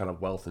is kind of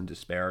wealth and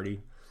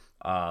disparity.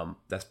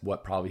 That's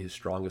what probably his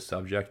strongest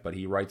subject, but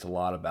he writes a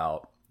lot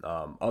about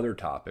other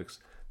topics.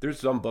 There's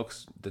some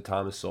books that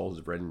Thomas Sowell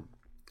has written,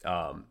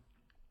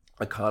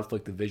 A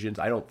Conflict of Visions.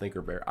 I don't think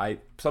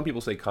some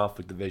people say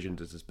Conflict of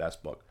Visions is his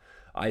best book.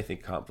 I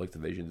think Conflict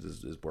of Visions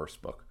is his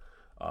worst book.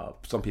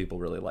 Some people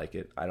really like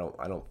it. I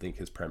don't think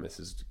his premise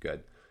is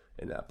good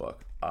in that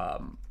book.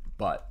 And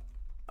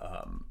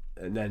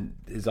then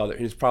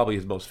probably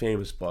his most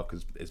famous book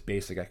is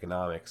Basic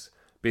Economics.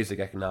 Basic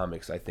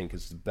Economics, I think,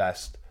 is the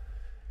best.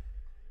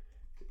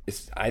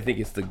 I think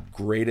it's the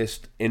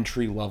greatest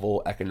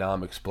entry-level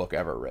economics book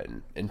ever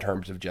written, in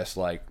terms of just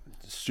like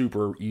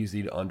super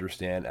easy to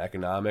understand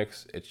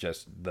economics. It's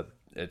just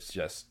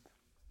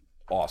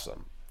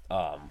awesome.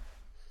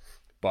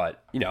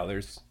 But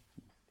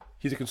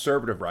he's a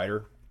conservative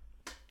writer,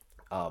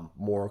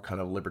 more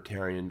kind of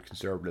libertarian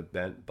conservative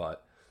bent,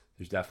 but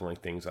there's definitely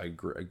things I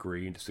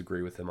agree and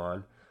disagree with him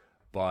on.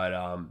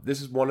 But this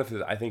is one of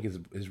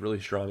his really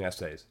strong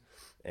essays,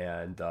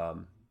 and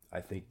I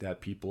think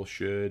that people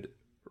should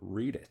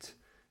read it,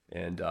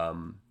 and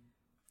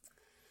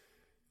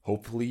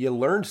hopefully you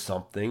learned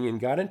something and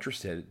got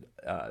interested.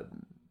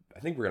 I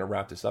think we're going to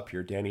wrap this up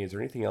here. Danny, is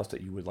there anything else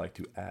that you would like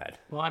to add?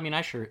 Well, I mean,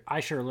 I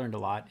sure learned a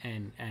lot,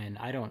 and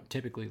I don't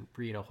typically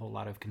read a whole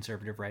lot of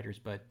conservative writers,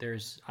 but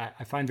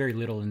I find very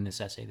little in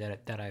this essay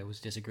that I was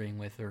disagreeing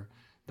with or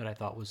that I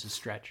thought was a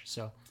stretch.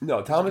 So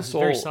no, Thomas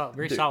Sowell,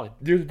 very solid.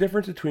 There's a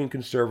difference between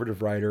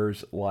conservative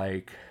writers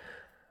like,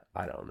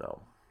 I don't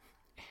know,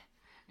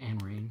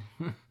 Ayn Rand.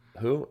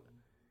 Who?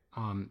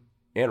 Ayn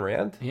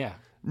Rand? Yeah.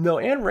 No,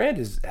 Ayn Rand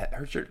is.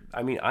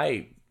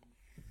 I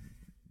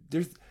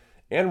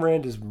Ayn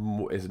Rand is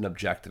an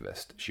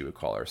objectivist, she would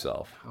call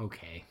herself.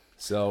 Okay.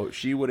 So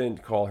she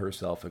wouldn't call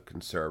herself a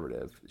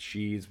conservative.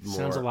 She's more...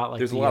 Sounds a lot like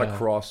there's a lot of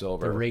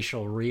crossover. The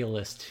racial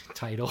realist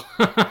title.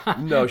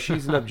 No,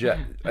 she's an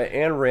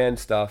Ayn Rand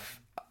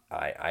stuff.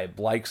 I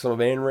like some of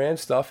Ayn Rand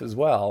stuff as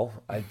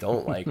well. I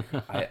don't like...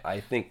 I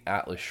think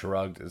Atlas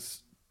Shrugged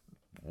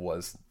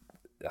was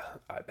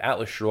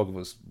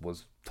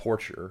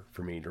torture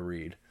for me to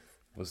read.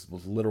 Was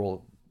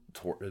literal...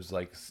 It was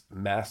like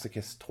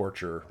masochist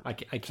torture,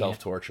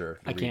 self-torture.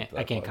 I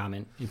can't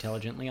comment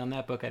intelligently on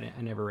that book. I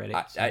never read it.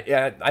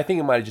 So. I think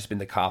it might have just been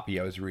the copy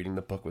I was reading.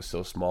 The book was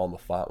so small and the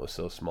font was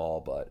so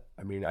small. But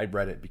I mean, I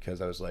read it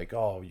because I was like,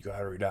 oh, you got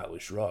to read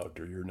Atlas Shrugged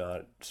or you're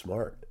not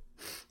smart.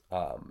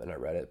 And I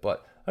read it.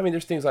 But I mean,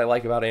 there's things I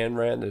like about Ayn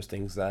Rand. There's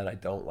things that I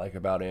don't like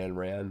about Ayn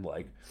Rand.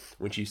 Like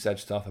when she said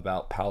stuff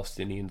about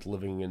Palestinians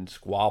living in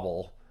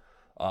squabble.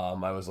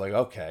 I was like,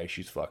 okay,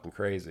 she's fucking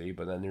crazy.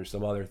 But then there's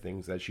some other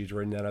things that she's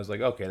written that I was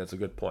like, okay, that's a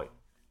good point.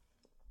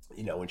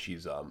 You know, when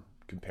she's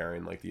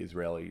comparing like the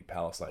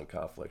Israeli-Palestine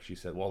conflict, she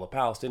said, well, the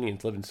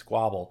Palestinians live in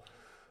squabble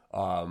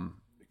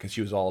because she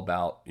was all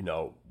about, you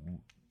know,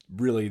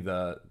 really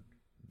the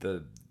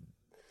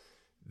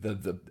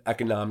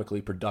economically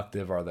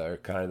productive are the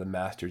kind of the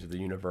masters of the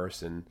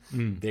universe, and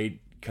they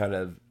kind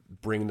of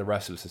bring the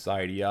rest of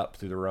society up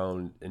through their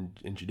own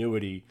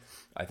ingenuity.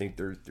 I think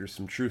there's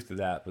some truth to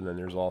that, but then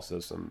there's also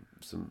some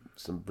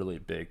really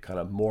big kind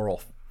of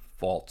moral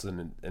faults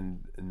in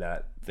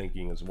that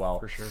thinking as well.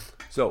 For sure.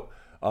 So,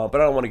 but I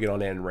don't want to get on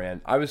Ayn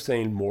Rand. I was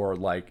saying more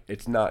like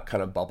it's not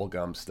kind of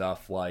bubblegum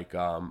stuff, like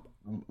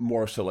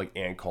more so like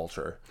Ann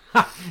culture.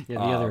 Yeah, the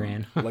other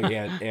Ann. Like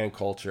Ann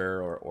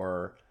culture,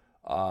 or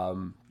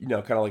you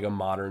know, kind of like a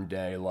modern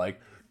day like.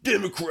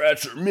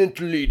 Democrats are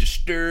mentally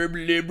disturbed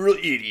liberal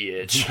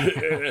idiots.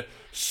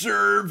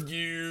 Served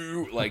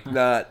you. Like,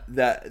 not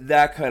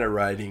that kind of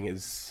writing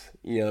is,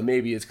 you know,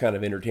 maybe it's kind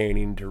of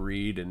entertaining to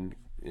read and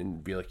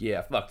be like,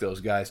 yeah, fuck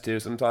those guys too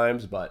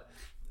sometimes, but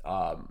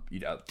you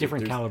know,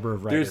 different caliber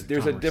of writing.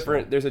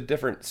 There's a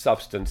different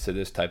substance to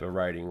this type of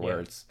writing where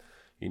it's,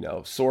 you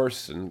know,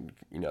 source, and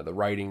you know, the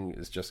writing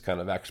is just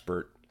kind of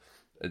expert.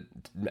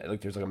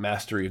 Like there's like a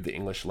mastery of the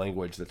English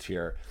language that's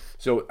here.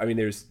 So I mean,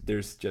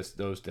 there's just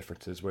those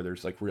differences where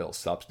there's like real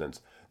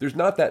substance. There's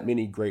not that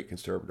many great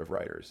conservative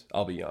writers,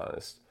 I'll be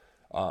honest.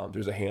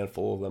 There's a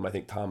handful of them. I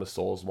think Thomas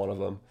Sowell is one of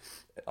them.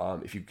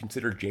 If you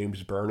consider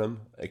James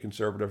Burnham a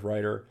conservative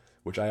writer,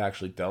 which I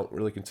actually don't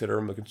really consider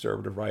him a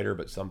conservative writer,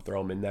 but some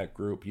throw him in that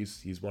group.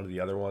 He's one of the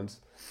other ones.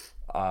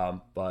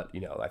 But you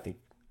know, I think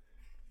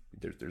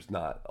there's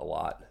not a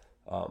lot.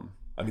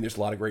 I mean, there's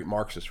a lot of great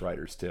Marxist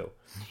writers too.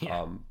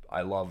 Yeah.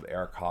 I love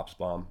Eric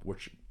Hobsbawm,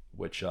 which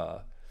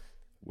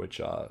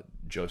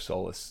Joe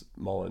Solis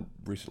Mullen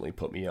recently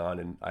put me on,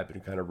 and I've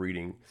been kind of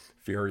reading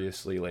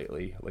furiously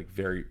lately, like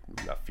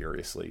not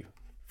furiously,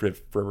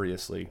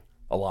 frivolously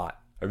a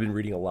lot. I've been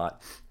reading a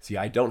lot. See,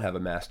 I don't have a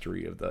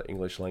mastery of the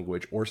English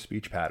language or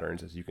speech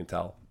patterns, as you can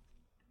tell.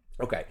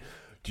 Okay,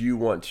 do you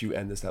want to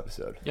end this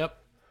episode? Yep.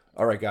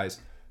 All right,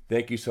 guys.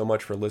 Thank you so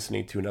much for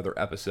listening to another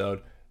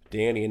episode.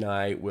 Danny and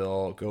I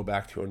will go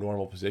back to a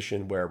normal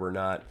position where we're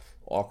not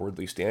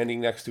awkwardly standing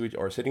next to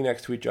sitting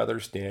next to each other,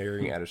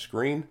 staring at a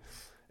screen,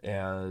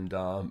 and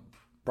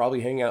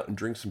probably hang out and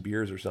drink some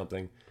beers or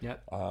something.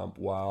 Yep.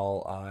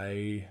 While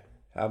I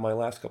have my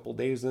last couple of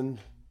days in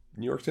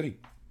New York City.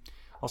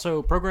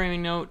 Also,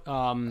 programming note,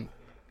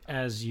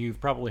 as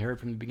you've probably heard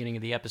from the beginning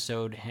of the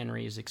episode,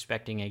 Henry is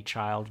expecting a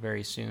child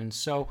very soon.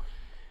 So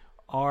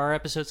our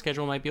episode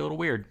schedule might be a little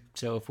weird.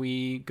 So if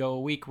we go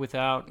a week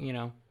without,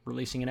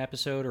 releasing an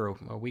episode, or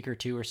a week or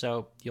two or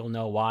so, you'll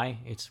know why.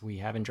 We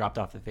haven't dropped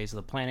off the face of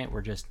the planet.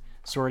 We're just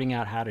sorting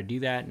out how to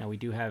do that. Now, we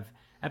do have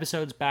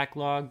episodes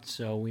backlogged,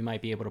 so we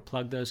might be able to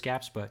plug those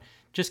gaps, but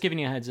just giving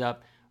you a heads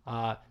up,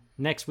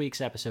 next week's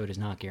episode is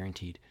not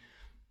guaranteed.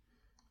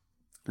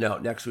 No,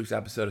 next week's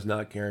episode is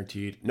not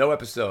guaranteed. No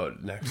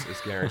episode next is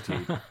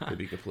guaranteed, to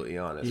be completely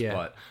honest. Yeah.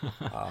 But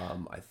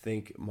I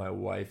think my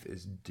wife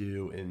is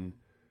due in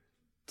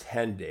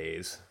 10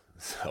 days.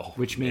 So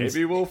which means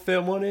maybe we'll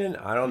fit one in.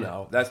 I don't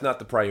know. That's not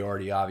the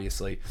priority,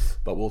 obviously,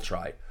 but we'll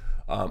try.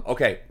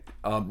 Okay.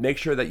 Make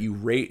sure that you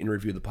rate and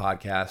review the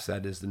podcast.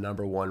 That is the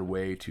number one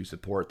way to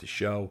support the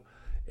show.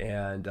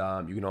 And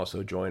you can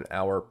also join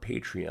our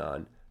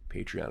Patreon.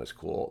 Patreon is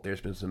cool.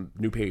 There's been some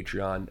new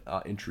Patreon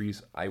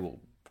entries. I will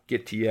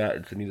get to you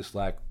and send you the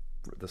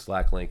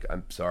Slack link.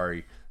 I'm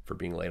sorry for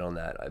being late on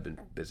that. I've been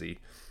busy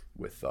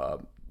with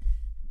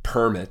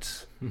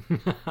permits.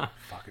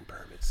 Fucking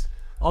permits.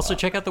 Also,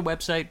 check out the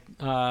website,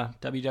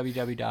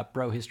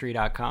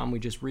 www.brohistory.com. We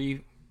just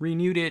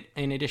renewed it.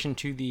 In addition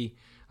to the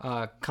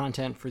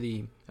content for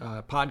the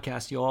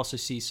podcast, you'll also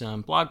see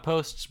some blog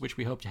posts, which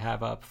we hope to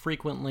have up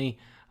frequently.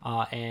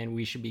 And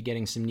we should be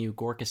getting some new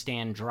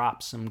Gorkistan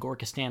drops, some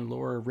Gorkistan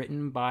lore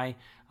written by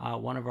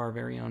one of our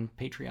very own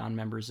Patreon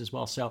members as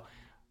well. So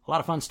a lot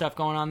of fun stuff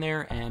going on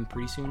there, and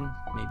pretty soon,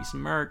 maybe some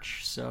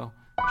merch. So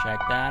check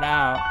that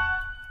out.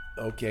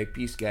 Okay,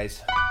 peace,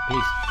 guys.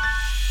 Peace.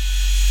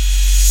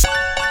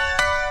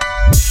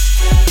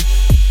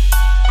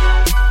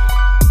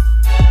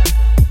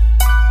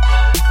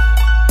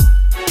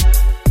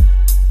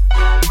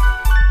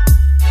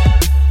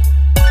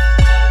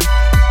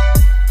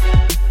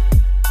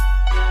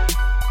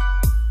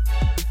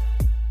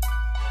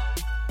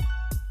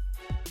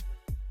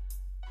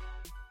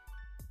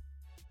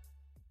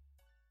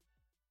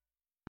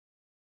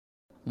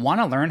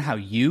 Want to learn how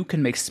you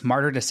can make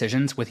smarter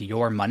decisions with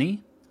your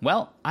money?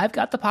 Well, I've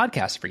got the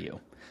podcast for you.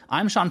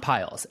 I'm Sean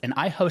Piles, and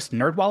I host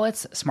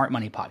NerdWallet's Smart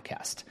Money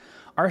Podcast.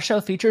 Our show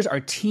features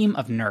our team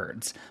of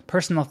nerds,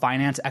 personal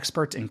finance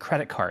experts in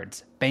credit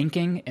cards,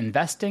 banking,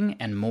 investing,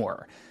 and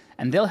more.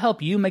 And they'll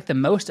help you make the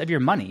most of your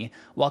money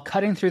while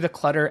cutting through the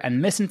clutter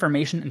and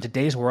misinformation in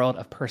today's world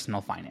of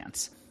personal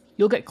finance.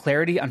 You'll get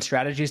clarity on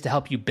strategies to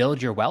help you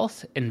build your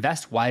wealth,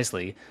 invest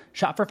wisely,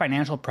 shop for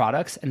financial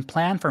products, and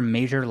plan for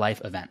major life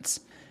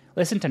events.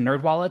 Listen to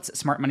NerdWallet's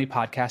Smart Money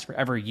Podcast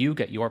wherever you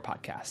get your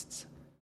podcasts.